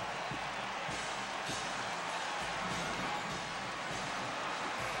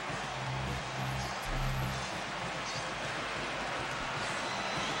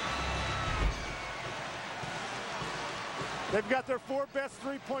 They've got their 4 best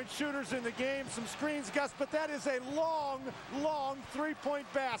three-point shooters in the game. Some screens, Gus, but that is a long, long three-point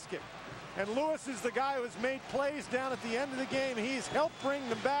basket. And Lewis is the guy who has made plays down at the end of the game. He's helped bring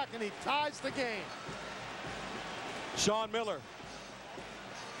them back, and he ties the game. Sean Miller.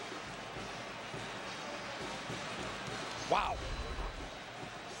 Wow.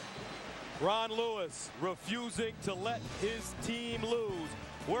 Ron Lewis refusing to let his team lose.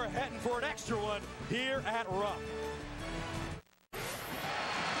 We're heading for an extra one here at Rupp.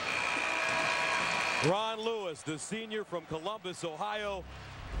 Ron Lewis, the senior from Columbus, Ohio,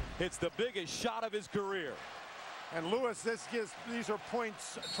 hits the biggest shot of his career. And Lewis, these are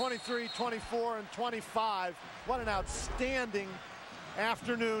points 23, 24, and 25. What an outstanding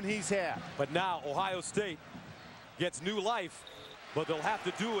afternoon he's had. But now Ohio State gets new life, but they'll have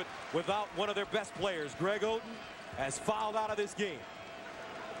to do it without one of their best players. Greg Oden has fouled out of this game.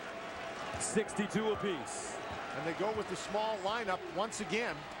 62 apiece. And they go with the small lineup once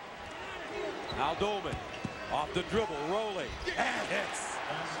again. Al Dolman off the dribble, rolling, and hits.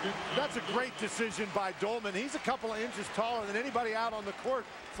 That's a great decision by Dolman. He's a couple of inches taller than anybody out on the court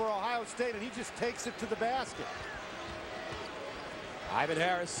for Ohio State, and he just takes it to the basket. Ivan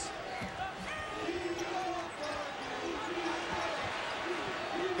Harris.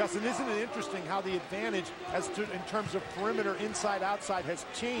 Gus, and isn't it interesting how the advantage in terms of perimeter, inside, outside has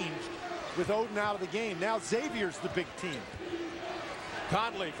changed with Oden out of the game. Now Xavier's the big team.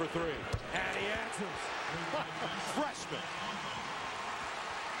 Conley for 3. And he answers. Freshman.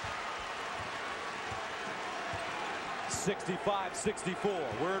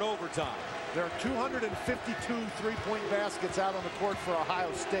 65-64. We're in overtime. There are 252 three-point baskets out on the court for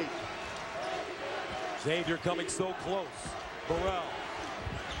Ohio State. Xavier coming so close. Burrell.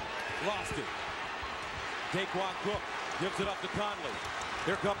 Lost it. Daquan Cook gives it up to Conley.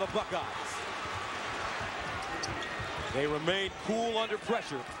 Here come the Buckeyes. They remain cool under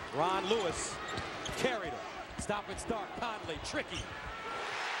pressure. Ron Lewis carried him. Stop and start. Conley, tricky.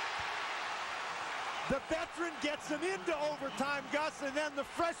 The veteran gets them into overtime, Gus, and then the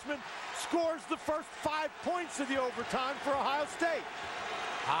freshman scores the first 5 points of the overtime for Ohio State.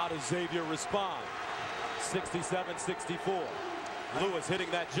 How does Xavier respond? 67-64. Lewis hitting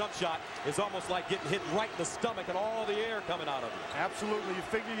that jump shot is almost like getting hit right in the stomach and all the air coming out of it. Absolutely. You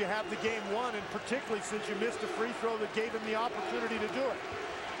figure you have the game won, and particularly since you missed a free throw that gave him the opportunity to do it.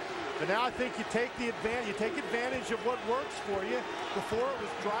 But now I think you take advantage of what works for you. Before it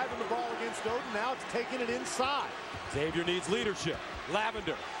was driving the ball against Oden. Now it's taking it inside. Xavier needs leadership.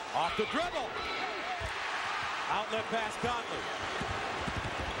 Lavender off the dribble. Outlet pass Conley.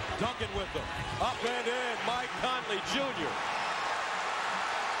 Duncan with them. Up and in. Mike Conley Jr.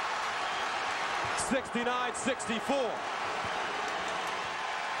 69-64.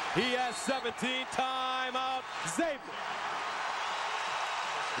 He has 17. Timeout. Xavier.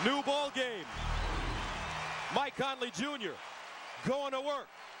 New ball game. Mike Conley Jr. going to work.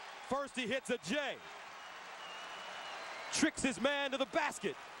 First he hits a J. Tricks his man to the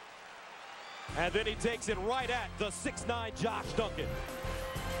basket. And then he takes it right at the 6'9" Josh Duncan.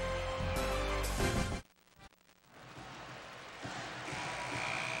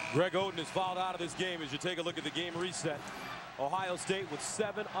 Greg Oden is fouled out of this game as you take a look at the game reset. Ohio State with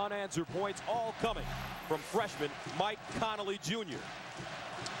 7 unanswered points, all coming from freshman Mike Conley Jr.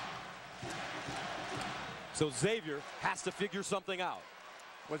 So Xavier has to figure something out.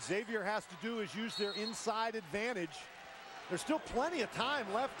 What Xavier has to do is use their inside advantage. There's still plenty of time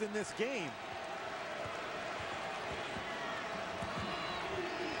left in this game.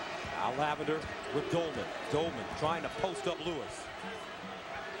 Al Lavender with Dolman. Dolman trying to post up Lewis.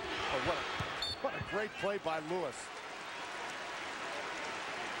 Oh, what a great play by Lewis.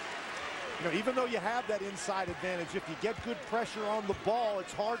 You know, even though you have that inside advantage, if you get good pressure on the ball,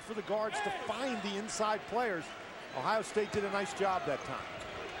 it's hard for the guards to find the inside players. Ohio State did a nice job that time.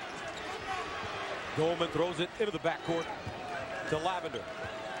 Dolman throws it into the backcourt to Lavender.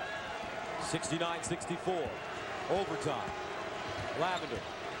 69-64. Overtime. Lavender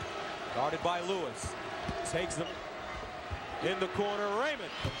guarded by Lewis. Takes them in the corner.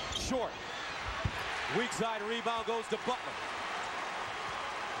 Raymond short. Weak side rebound goes to Butler.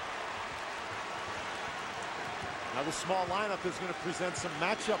 Now the small lineup is going to present some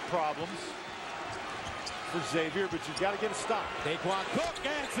matchup problems for Xavier, but you've got to get a stop. Daquan Cook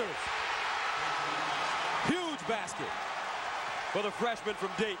answers. Huge basket for the freshman from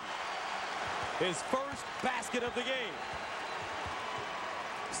Dayton. His first basket of the game.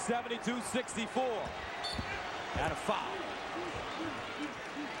 72-64. And a foul.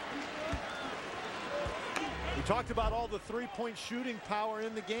 We talked about all the three-point shooting power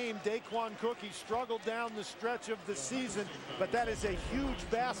in the game. Daquan Cook, he struggled down the stretch of the season, but that is a huge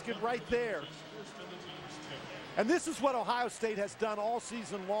basket right there. And this is what Ohio State has done all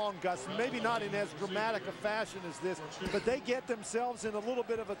season long, Gus. Maybe not in as dramatic a fashion as this, but they get themselves in a little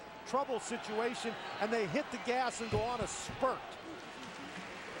bit of a trouble situation, and they hit the gas and go on a spurt.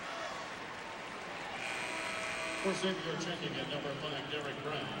 For Xavier, checking at number 5, Derek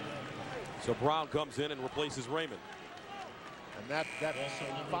Brown. So Brown comes in and replaces Raymond. And that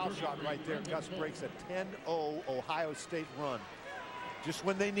foul shot right there, Gus, breaks a 10-0 Ohio State run. Just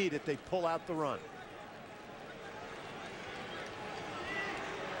when they need it, they pull out the run.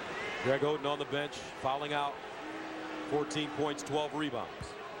 Greg Oden on the bench, fouling out. 14 points, 12 rebounds.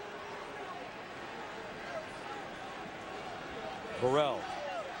 Burrell.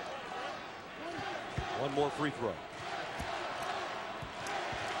 One more free throw.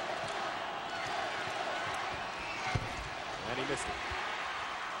 And he missed it.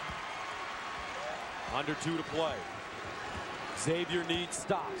 Under 2 to play. Xavier needs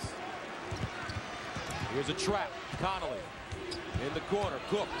stops. Here's a trap. Connolly in the corner.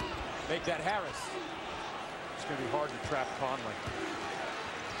 Cook. Make that Harris. It's going to be hard to trap Conley.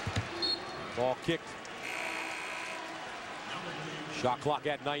 Ball kicked. Shot clock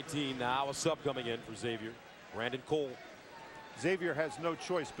at 19 now. A sub coming in for Xavier. Brandon Cole. Xavier has no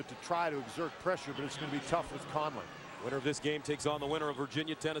choice but to try to exert pressure, but it's going to be tough with Conley. Winner of this game takes on the winner of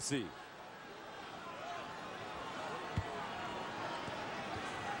Virginia, Tennessee.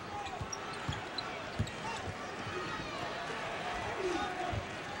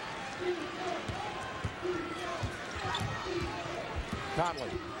 Conley.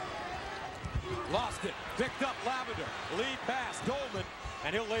 Lost it. Picked up Lavender. Lead pass. Dolman.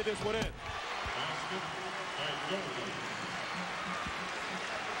 And he'll lay this one in.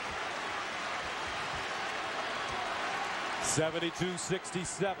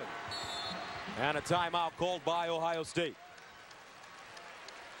 72-67. And a timeout called by Ohio State.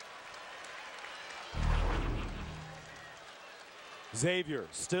 Xavier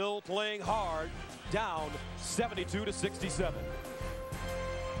still playing hard, down 72-67.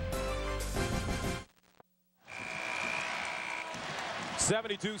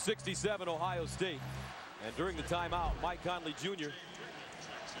 (72-67) Ohio State. And during the timeout, Mike Conley Jr.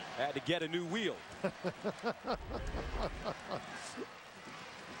 had to get a new wheel. And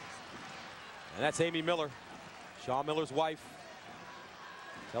that's Amy Miller, Sean Miller's wife.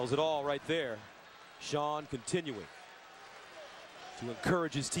 Tells it all right there. Sean continuing to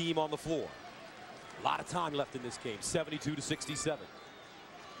encourage his team on the floor. A lot of time left in this game, 72-67.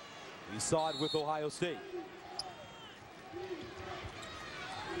 We saw it with Ohio State.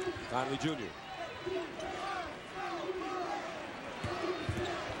 Conley Jr.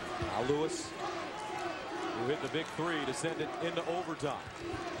 Now Lewis, who hit the big three to send it into overtime.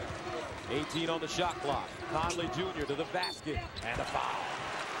 18 on the shot clock. Conley Jr. to the basket and a foul.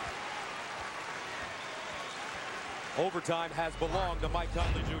 Overtime has belonged to Mike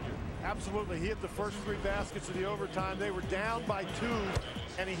Conley Jr. Absolutely. He hit the first 3 baskets of the overtime. They were down by 2,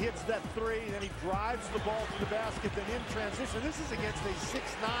 and he hits that 3, and then he drives the ball to the basket. Then in transition, this is against a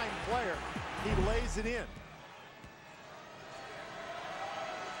 6'9" player. He lays it in.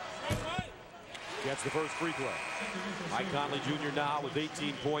 Gets the first free throw. Mike Conley Jr. now with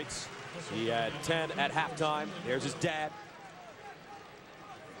 18 points. He had 10 at halftime. There's his dad.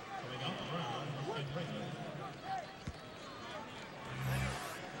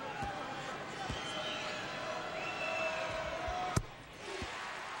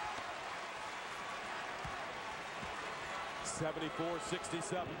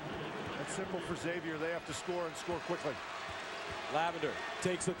 (74-67). It's simple for Xavier. They have to score and score quickly. Lavender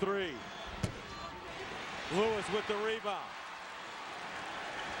takes a 3. Lewis with the rebound.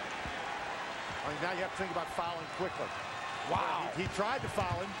 I mean, now you have to think about fouling quickly. Wow. He tried to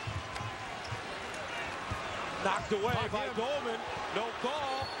foul him. Knocked away by Dolman. No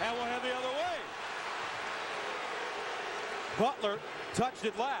call, and we'll head the other way. Butler touched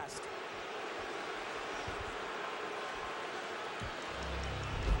it last.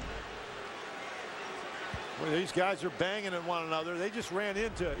 Well, these guys are banging at one another. They just ran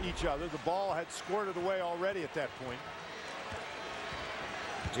into each other. The ball had squirted away already at that point.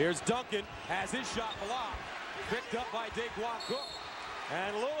 Here's Duncan, has his shot blocked. Picked up by Daquan Cook.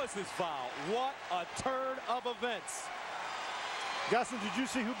 And Lewis is fouled. What a turn of events. Gustin, did you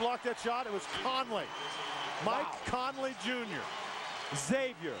see who blocked that shot? It was Conley. Mike Conley Jr.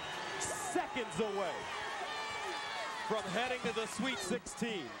 Xavier seconds away from heading to the Sweet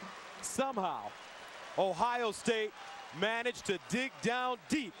 16. Somehow, Ohio State managed to dig down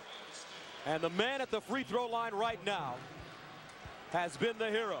deep. And the man at the free throw line right now has been the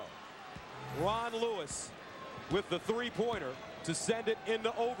hero. Ron Lewis with the three-pointer to send it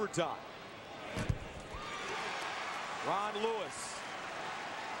into overtime. Ron Lewis,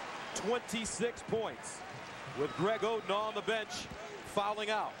 26 points, with Greg Oden on the bench, fouling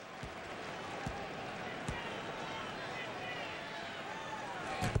out.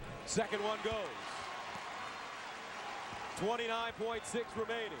 Second one goes. 29.6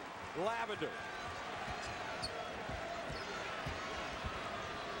 remaining. Lavender.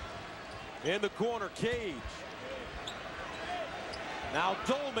 In the corner, Cage. Now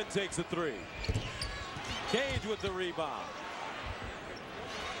Dolman takes a three. Cage with the rebound.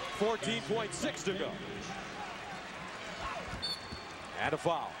 14.6 to go. And a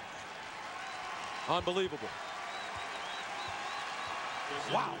foul. Unbelievable.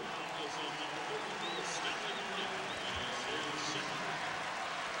 Wow.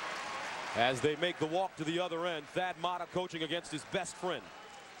 As they make the walk to the other end, Thad Matta coaching against his best friend,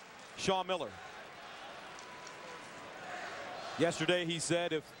 Sean Miller. Yesterday he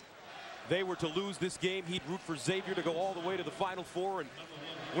said if they were to lose this game, he'd root for Xavier to go all the way to the Final Four and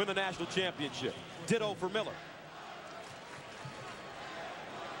win the national championship. Ditto for Miller.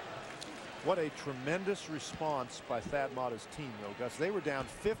 What a tremendous response by Thad Matta's team, though, Gus. They were down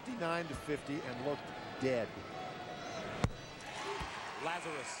 59-50 and looked dead.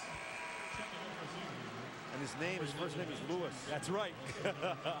 Lazarus. And his first name is Lewis. That's right.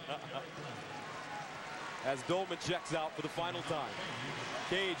 As Dolman checks out for the final time.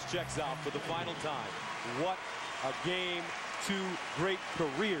 Cage checks out for the final time. What a game. Two great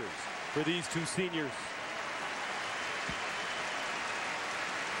careers for these two seniors.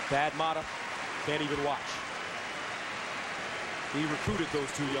 Thad Matta can't even watch. He recruited those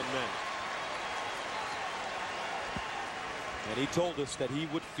two young men. And he told us that he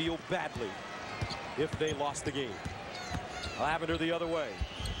would feel badly if they lost the game. Lavender the other way.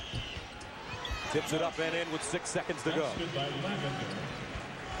 Tips it up and in with 6 seconds to go.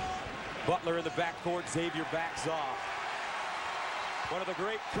 Butler in the backcourt. Xavier backs off. One of the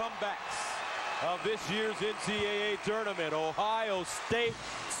great comebacks of this year's NCAA tournament. Ohio State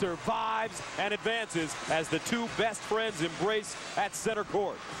survives and advances as the two best friends embrace at center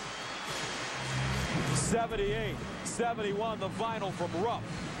court. 78-71 the final from Rupp.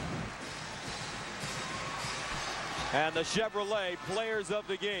 And the Chevrolet players of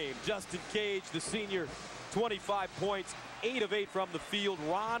the game. Justin Cage, the senior, 25 points, 8 of 8 from the field.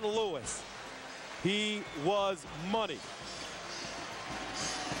 Ron Lewis, he was money.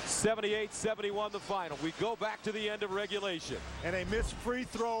 78-71 the final. We go back to the end of regulation. And a missed free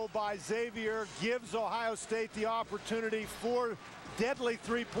throw by Xavier gives Ohio State the opportunity for deadly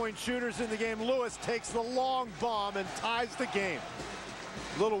three-point shooters in the game. Lewis takes the long bomb and ties the game.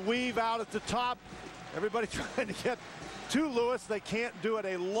 Little weave out at the top. Everybody trying to get to Lewis. They can't do it.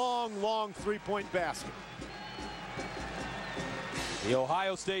 A long, long three-point basket. The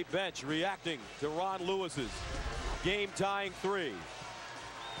Ohio State bench reacting to Ron Lewis's game-tying three.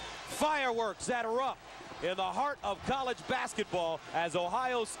 Fireworks at Rupp in the heart of college basketball as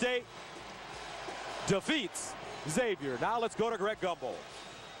Ohio State defeats Xavier. Now let's go to Greg Gumbel.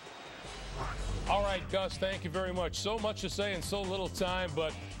 All right, Gus, thank you very much. So much to say in so little time,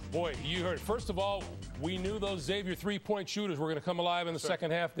 but boy, you heard it. First of all, we knew those Xavier three-point shooters were going to come alive in the second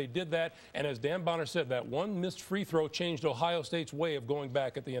half. They did that, and as Dan Bonner said, that one missed free throw changed Ohio State's way of going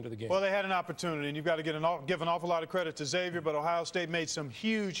back at the end of the game. Well, they had an opportunity, and you've got to give an awful lot of credit to Xavier, but Ohio State made some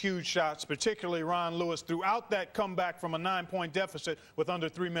huge, huge shots, particularly Ron Lewis, throughout that comeback from a 9-point deficit with under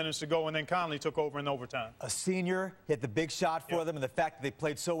 3 minutes to go, and then Conley took over in overtime. A senior hit the big shot for them, and the fact that they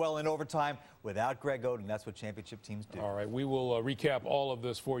played so well in overtime without Greg Oden, that's what championship teams do. All right, we will recap all of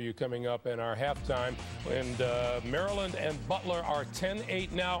this for you coming up in our halftime. And Maryland and Butler are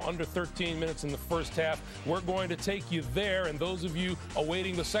 10-8 now, under 13 minutes in the first half. We're going to take you there, and those of you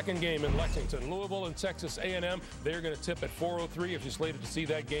awaiting the second game in Lexington, Louisville and Texas A&M, they're going to tip at 4:03. If you're slated to see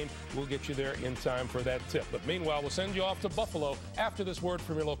that game, we'll get you there in time for that tip. But meanwhile, we'll send you off to Buffalo after this word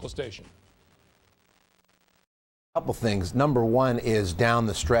from your local station. Couple things. Number one is down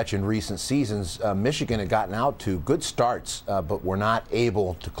the stretch in recent seasons, Michigan had gotten out to good starts, but were not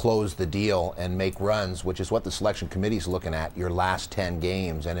able to close the deal and make runs, which is what the selection committee is looking at, your last 10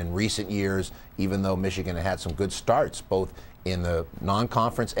 games. And in recent years, even though Michigan had some good starts, both in the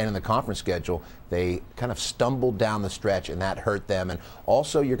non-conference and in the conference schedule, they kind of stumbled down the stretch, and that hurt them. And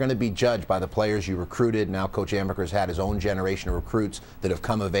also, you're going to be judged by the players you recruited. Now Coach Amaker's had his own generation of recruits that have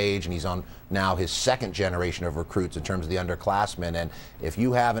come of age, and he's on now his second generation of recruits in terms of the underclassmen. And if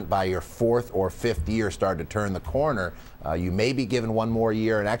you haven't, by your fourth or fifth year, started to turn the corner, you may be given one more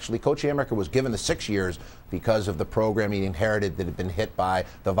year. And actually, Coach Amaker was given the 6 years because of the program he inherited that had been hit by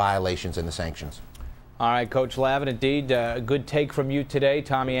the violations and the sanctions. All right, Coach Lavin, indeed, a good take from you today.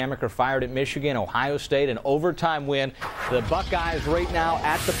 Tommy Amaker fired at Michigan, Ohio State, an overtime win. The Buckeyes right now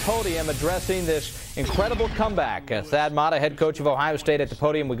at the podium addressing this incredible comeback. Thad Matta, head coach of Ohio State, at the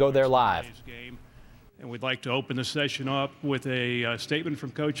podium. We go there live. And we'd like to open the session up with a statement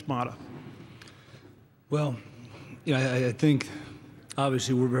from Coach Matta. Well, yeah, I think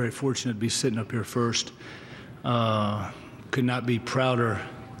obviously we're very fortunate to be sitting up here first. Could not be prouder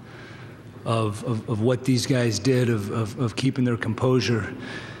of what these guys did, of keeping their composure.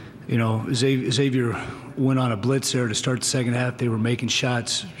 You know, Xavier went on a blitz there to start the second half. They were making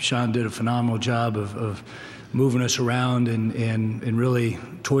shots. Sean did a phenomenal job of moving us around and really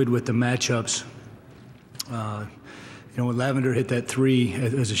toyed with the matchups. You know, when Lavender hit that three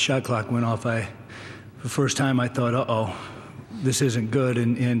as the shot clock went off, the first time I thought, uh-oh, this isn't good.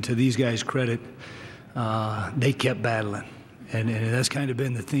 And to these guys' credit, they kept battling. And that's kind of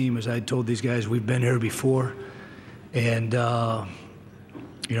been the theme, as I told these guys, we've been here before. And,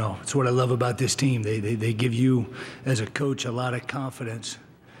 you know, it's what I love about this team. They give you, as a coach, a lot of confidence.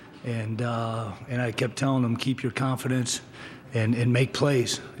 And I kept telling them, keep your confidence and make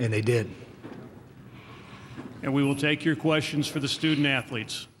plays, and they did. And we will take your questions for the student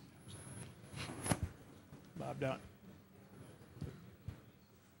athletes. Bob Down.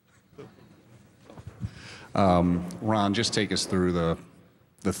 Ron, just take us through the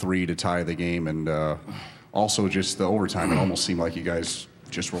three to tie the game, and also just the overtime. It almost seemed like you guys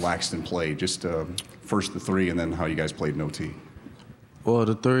just relaxed and played. Just first the three, and then how you guys played in OT. Well,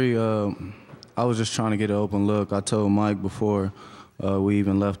 the three, I was just trying to get an open look. I told Mike before we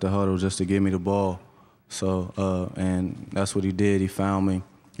even left the huddle just to give me the ball. So, and that's what he did. He found me,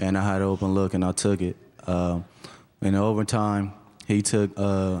 and I had an open look, and I took it. In the overtime, he took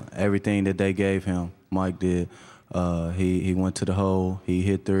everything that they gave him. Mike did. He went to the hole. He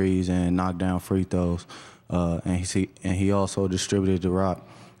hit threes and knocked down free throws. And he also distributed the rock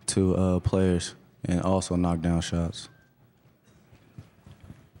to players and also knocked down shots.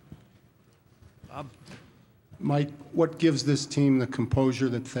 Mike, what gives this team the composure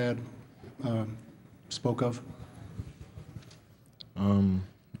that Thad spoke of?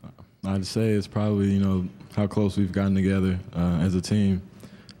 I'd say it's probably, you know, how close we've gotten together as a team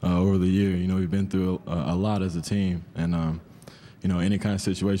over the year. You know, we've been through a lot as a team, and you know, any kind of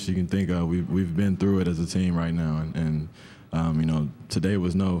situation you can think of, we've been through it as a team right now, and you know, today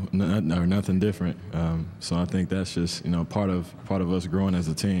was nothing different. So I think that's just, you know, part of us growing as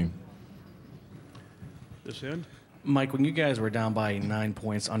a team. This end. Mike, when you guys were down by 9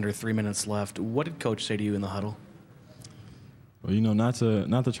 points under 3 minutes left, what did Coach say to you in the huddle? Well, you know, not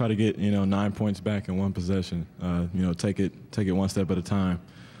to try to get, you know, 9 points back in one possession. You know, take it one step at a time,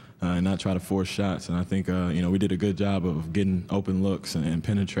 and not try to force shots. And I think you know, we did a good job of getting open looks and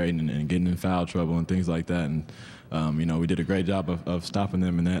penetrating and getting in foul trouble and things like that. And you know, we did a great job of stopping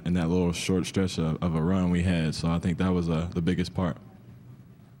them in that little short stretch of a run we had. So I think that was the biggest part.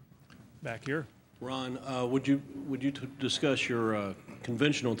 Back here. Ron, would you discuss your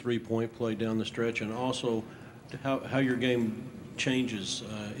conventional three-point play down the stretch, and also how your game changes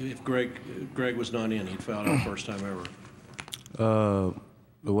if Greg was not in? He'd fouled out first time ever.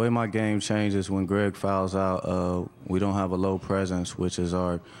 The way my game changes when Greg fouls out, we don't have a low presence, which is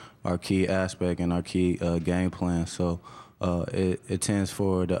our key aspect and our key game plan. So it tends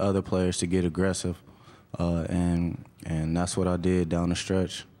for the other players to get aggressive, and that's what I did down the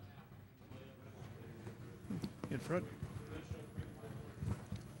stretch. In front.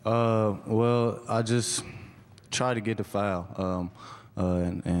 Well, I just tried to get the foul,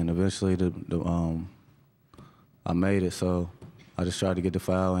 and eventually I made it. So I just tried to get the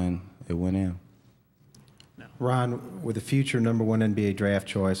foul, and it went in. Ron, with the future #1 NBA draft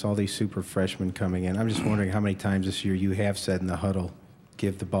choice, all these super freshmen coming in, I'm just wondering how many times this year you have said in the huddle,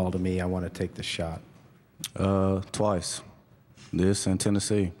 "Give the ball to me, I want to take the shot." Twice. This and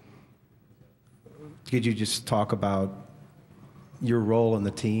Tennessee. Could you just talk about your role in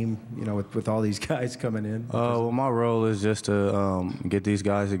the team, you know, with all these guys coming in? Well, my role is just to get these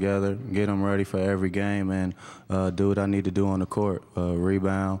guys together, get them ready for every game, and do what I need to do on the court.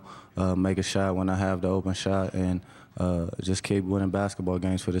 Rebound, make a shot when I have the open shot, and just keep winning basketball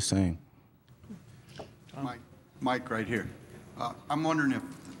games for this team. Mike, right here. I'm wondering if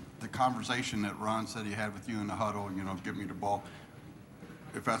the conversation that Ron said he had with you in the huddle, give me the ball,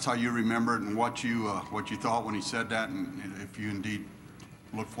 if that's how you remember it and what you thought when he said that, and if you indeed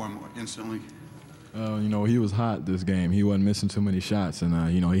looked for him instantly. He was hot this game. He wasn't missing too many shots, and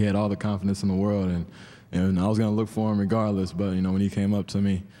he had all the confidence in the world, and I was going to look for him regardless. But when he came up to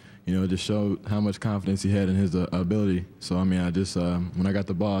me, it just showed how much confidence he had in his ability. So I just when I got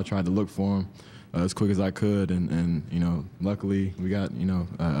the ball, I tried to look for him as quick as I could, and luckily we got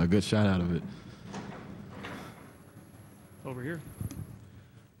a good shot out of it. Over here.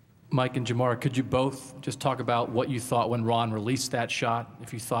 Mike and Jamar, could you both just talk about what you thought when Ron released that shot,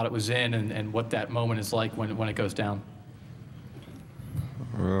 if you thought it was in, and what that moment is like when it goes down?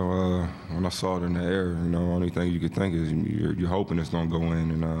 Well, when I saw it in the air, the only thing you could think is you're hoping it's going to go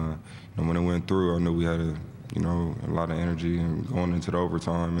in. And when it went through, I knew we had a lot of energy and going into the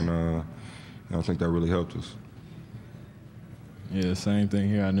overtime, and I think that really helped us. Yeah, same thing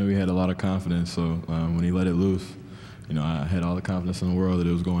here. I knew he had a lot of confidence, so when he let it loose, I had all the confidence in the world that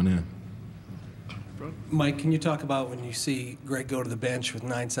it was going in. Mike, can you talk about when you see Greg go to the bench with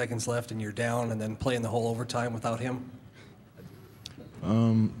 9 seconds left and you're down, and then playing the whole overtime without him?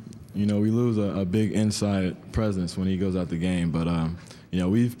 We lose a big inside presence when he goes out the game, but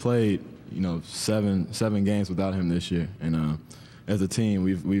we've played seven games without him this year, and as a team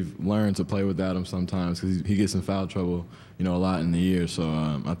we've learned to play without him sometimes because he gets in foul trouble a lot in the year. So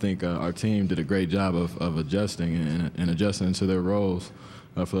I think our team did a great job of adjusting and adjusting to their roles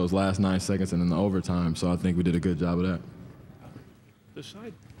for those last 9 seconds and in the overtime. So I think we did a good job of that. This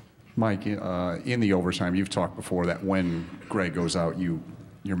side. Mike, in the overtime, you've talked before that when Greg goes out,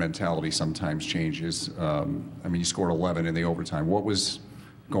 your mentality sometimes changes. You scored 11 in the overtime. What was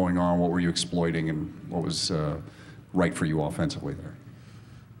going on? What were you exploiting, and what was right for you offensively there?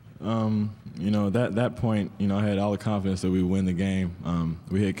 That point, I had all the confidence that we would win the game.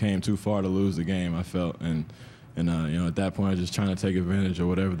 We had came too far to lose the game, I felt, and at that point, I was just trying to take advantage of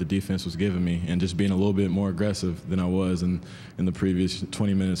whatever the defense was giving me and just being a little bit more aggressive than I was in the previous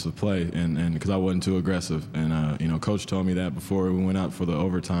 20 minutes of play, and because I wasn't too aggressive. And, Coach told me that before we went out for the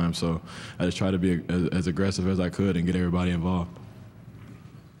overtime, so I just tried to be as aggressive as I could and get everybody involved.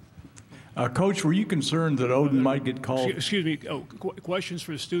 Coach, were you concerned that Odin might get called? Excuse me. Questions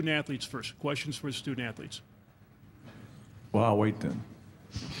for the student athletes first. Questions for the student athletes. Well, I'll wait then.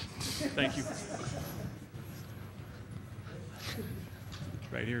 Thank you.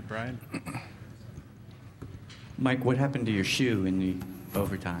 Right here, Brian. Mike, what happened to your shoe in the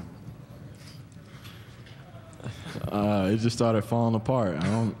overtime? It just started falling apart.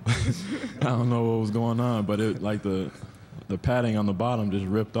 I don't know what was going on, but it the padding on the bottom just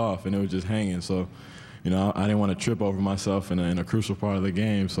ripped off and it was just hanging. So, I didn't want to trip over myself in a crucial part of the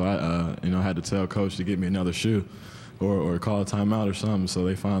game. So I had to tell Coach to get me another shoe, or call a timeout or something. So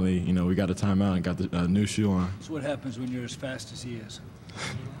they finally, we got a timeout and got the new shoe on. That's what happens when you're as fast as he is.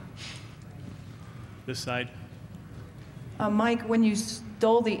 This side. Mike, when you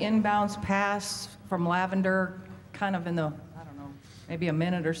stole the inbounds pass from Lavender, kind of in the, I don't know, maybe a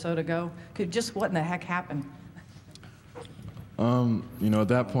minute or so to go, what in the heck happened? At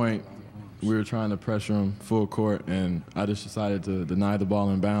that point, we were trying to pressure him full court, and I just decided to deny the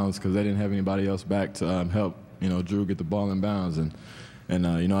ball in bounds because they didn't have anybody else back to help, Drew get the ball in bounds. And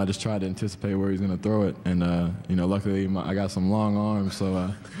I just tried to anticipate where he's going to throw it. And, luckily I got some long arms,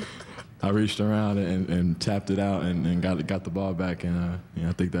 so I reached around and tapped it out and got the ball back, and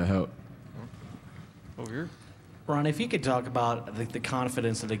I think that helped. Over here. Ron, if you could talk about the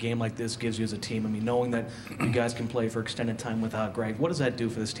confidence that a game like this gives you as a team. Knowing that you guys can play for extended time without Greg, what does that do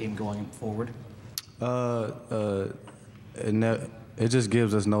for this team going forward? It just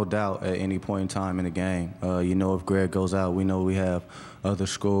gives us no doubt at any point in time in the game. If Greg goes out, we know we have other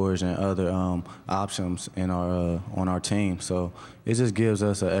scorers and other options in on our team. So it just gives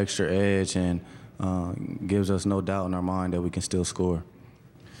us an extra edge and gives us no doubt in our mind that we can still score.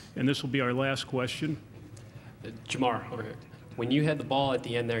 And this will be our last question. Jamar, over here. When you had the ball at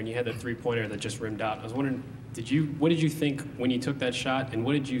the end there and you had the three-pointer that just rimmed out, I was wondering, what did you think when you took that shot, and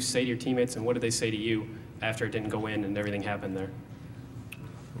what did you say to your teammates, and what did they say to you after it didn't go in and everything happened there?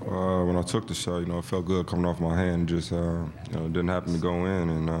 When I took the shot, it felt good coming off my hand. Just, it didn't happen to go in.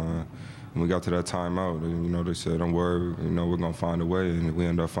 And when we got to that timeout, they said, "Don't worry, we're gonna find a way," and we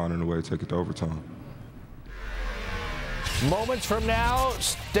ended up finding a way to take it to overtime. Moments from now,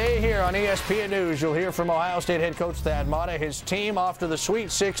 stay here on ESPN News. You'll hear from Ohio State head coach Thad Matta, his team off to the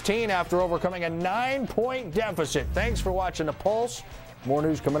Sweet 16 after overcoming a 9-point deficit. Thanks for watching The Pulse. More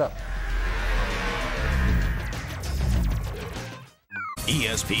news coming up.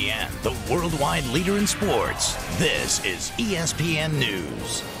 ESPN, the worldwide leader in sports. This is ESPN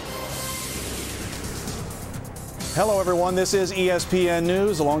News. Hello, everyone. This is ESPN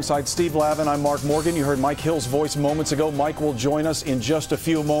News. Alongside Steve Lavin, I'm Mark Morgan. You heard Mike Hill's voice moments ago. Mike will join us in just a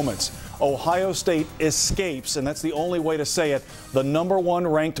few moments. Ohio State escapes, and that's the only way to say it. The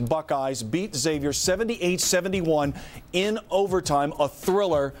 #1 ranked Buckeyes beat Xavier 78-71 in overtime, a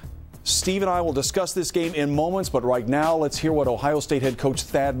thriller. Steve and I will discuss this game in moments, but right now, let's hear what Ohio State head coach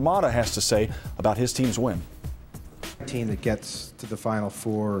Thad Matta has to say about his team's win. A team that gets to the Final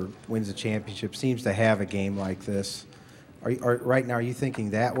Four, wins a championship, seems to have a game like this. Right now, are you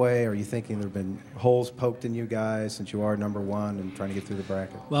thinking that way? Are you thinking there have been holes poked in you guys since you are #1 and trying to get through the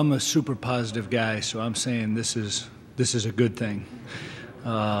bracket? Well, I'm a super positive guy, so I'm saying this is a good thing.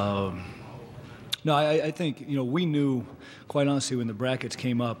 No, I think, we knew, quite honestly, when the brackets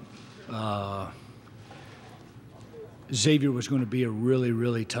came up, Xavier was going to be a really,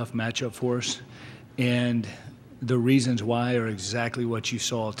 really tough matchup for us, and the reasons why are exactly what you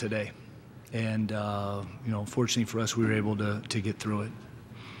saw today. And, fortunately for us, we were able to get through it.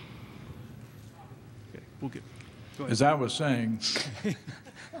 Okay, we'll get. Go ahead. As I was saying,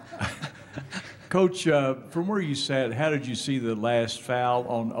 Coach, from where you sat, how did you see the last foul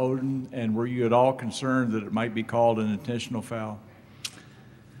on Odin, and were you at all concerned that it might be called an intentional foul?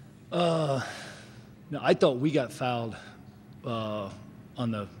 No, I thought we got fouled on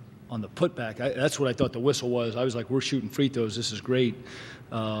the putback. That's what I thought the whistle was. I was like, we're shooting free throws. This is great.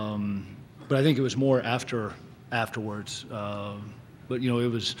 But I think it was more afterwards. But,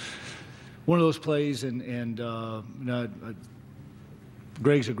 it was one of those plays, and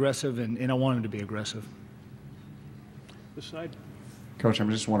Greg's aggressive, and I want him to be aggressive. This side. Coach, I'm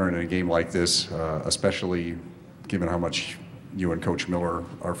just wondering, in a game like this, especially given how much you and Coach Miller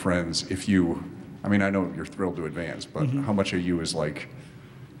are friends, I know you're thrilled to advance, but how much of you is like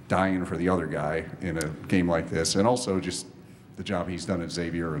dying for the other guy in a game like this, and also just the job he's done at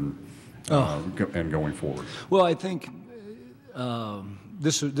Xavier and going forward? Well, I think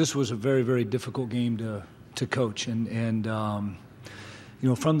this was a very, very difficult game to coach, and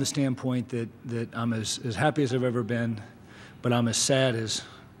from the standpoint that I'm as happy as I've ever been, but I'm as sad as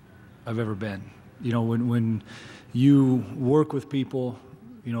I've ever been. When you work with people,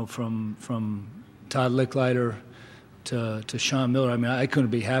 from Todd Licklider to Sean Miller, I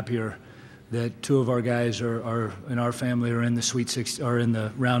couldn't be happier that two of our guys are in our family are in the Sweet 16, are in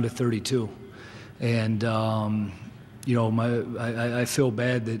the round of 32, and I feel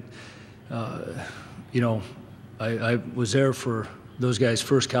bad that I was there for those guys'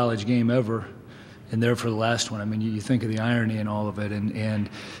 first college game ever, and there for the last one. You think of the irony in all of it, and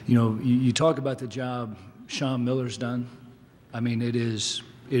you talk about the job Sean Miller's done. It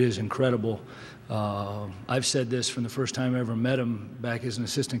is incredible. I've said this from the first time I ever met him back as an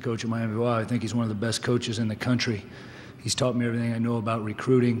assistant coach at Miami. Wow, I think he's one of the best coaches in the country. He's taught me everything I know about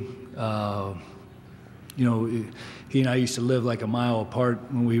recruiting. He and I used to live like a mile apart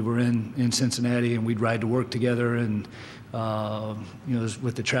when we were in Cincinnati, and we'd ride to work together. And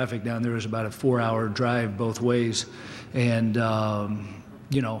with the traffic down there, it was about a 4-hour drive both ways. And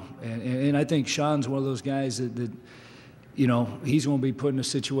and I think Sean's one of those guys that he's going to be put in a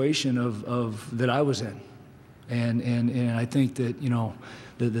situation of that I was in, and I think that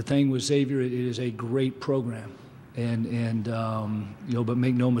the thing with Xavier, it is a great program, and but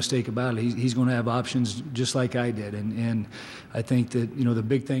make no mistake about it, he's going to have options just like I did, and I think that the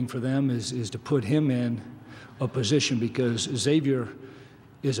big thing for them is to put him in a position, because Xavier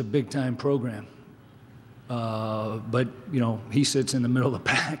is a big time program, but he sits in the middle of the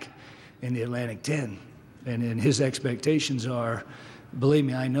pack in the Atlantic 10. And his expectations are, believe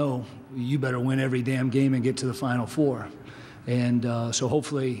me, I know, you better win every damn game and get to the Final Four. And so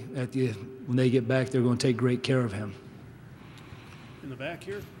hopefully when they get back, they're going to take great care of him. In the back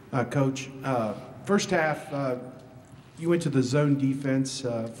here. Coach, first half, you went to the zone defense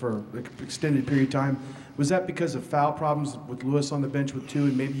for an extended period of time. Was that because of foul problems with Lewis on the bench with 2,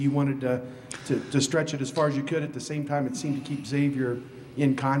 and maybe you wanted to stretch it as far as you could? At the same time, it seemed to keep Xavier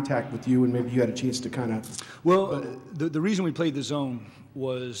in contact with you, and maybe you had a chance to kind of... Well, the reason we played the zone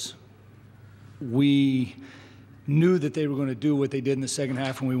was we knew that they were going to do what they did in the second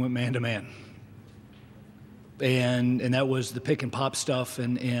half when we went man-to-man. And that was the pick and pop stuff.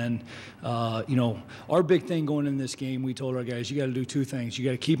 And our big thing going in this game, we told our guys, you got to do 2 things. You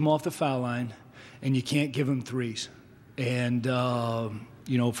got to keep them off the foul line, and you can't give them threes. And,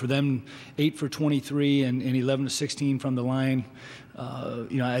 for them, 8 for 23 and 11 to 16 from the line,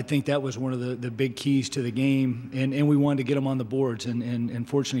 I think that was one of the big keys to the game, and we wanted to get them on the boards, and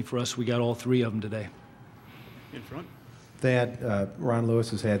fortunately for us, we got all 3 of them today. In front. Thad, Ron Lewis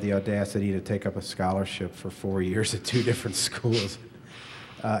has had the audacity to take up a scholarship for 4 years at 2 different schools.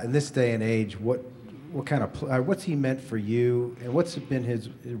 In this day and age, what kind of what's he meant for you, and what's been his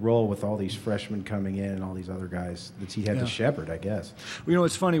role with all these freshmen coming in and all these other guys that he had to shepherd, I guess? Well, you know,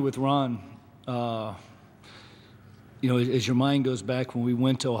 it's funny with Ron. You know, as your mind goes back when we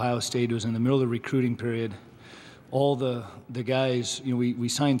went to Ohio State, it was in the middle of the recruiting period. All the guys, you know, we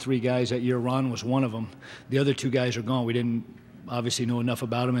signed 3 guys that year. Ron was one of them. The other 2 guys are gone. We didn't obviously know enough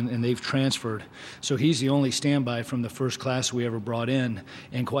about him, and they've transferred. So he's the only standby from the first class we ever brought in.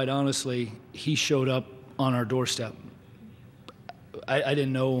 And quite honestly, he showed up on our doorstep. I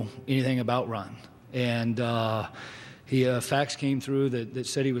didn't know anything about Ron. And fax came through that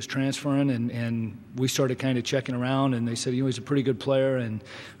said he was transferring, and we started kind of checking around, and they said, you know, he's a pretty good player, and,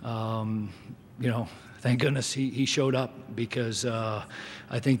 you know, thank goodness he showed up, because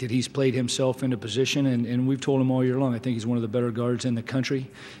I think that he's played himself into position, and we've told him all year long, I think he's one of the better guards in the country.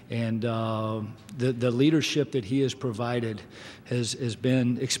 And the leadership that he has provided has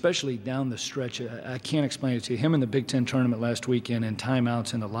been, especially down the stretch, I can't explain it to you. Him in the Big Ten tournament last weekend and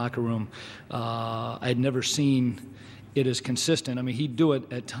timeouts in the locker room, I'd never seen it is consistent. I mean, he'd do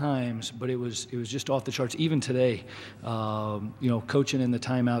it at times, but it was just off the charts. Even today, you know, coaching in the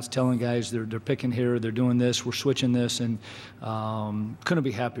timeouts, telling guys they're picking here, they're doing this, we're switching this, and couldn't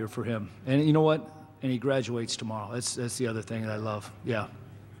be happier for him. And you know what? And he graduates tomorrow. That's the other thing that I love. Yeah.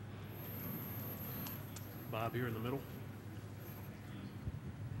 Bob here in the middle.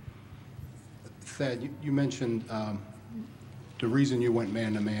 Thad, you mentioned the reason you went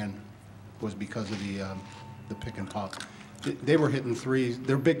man-to-man was because of the pick and pop. They were hitting threes.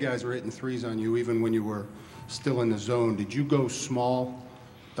 Their big guys were hitting threes on you even when you were still in the zone. Did you go small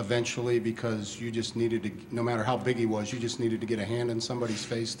eventually because you just needed to, no matter how big he was, you just needed to get a hand in somebody's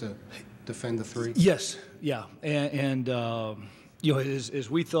face to defend the three? Yes, yeah. And you know, as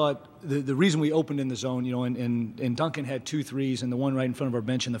we thought, the reason we opened in the zone, you know, and Duncan had 2 threes, and the one right in front of our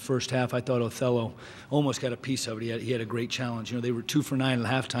bench in the first half, I thought Othello almost got a piece of it. He had a great challenge. You know, they were 2 for 9 at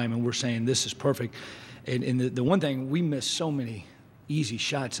halftime, and we're saying this is perfect. And the one thing, we missed so many easy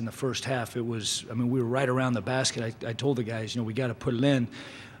shots in the first half. It was, I mean, we were right around the basket. I told the guys, you know, we got to put it in.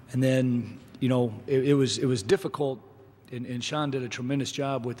 And then, you know, it was difficult, and Sean did a tremendous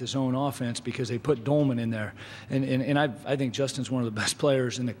job with his own offense because they put Dolman in there. And I think Justin's one of the best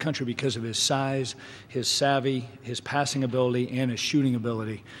players in the country because of his size, his savvy, his passing ability, and his shooting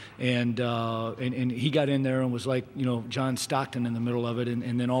ability. And he got in there and was like, you know, John Stockton in the middle of it.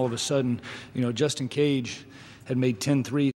 And then all of a sudden, you know, Justin Cage had made 10 threes.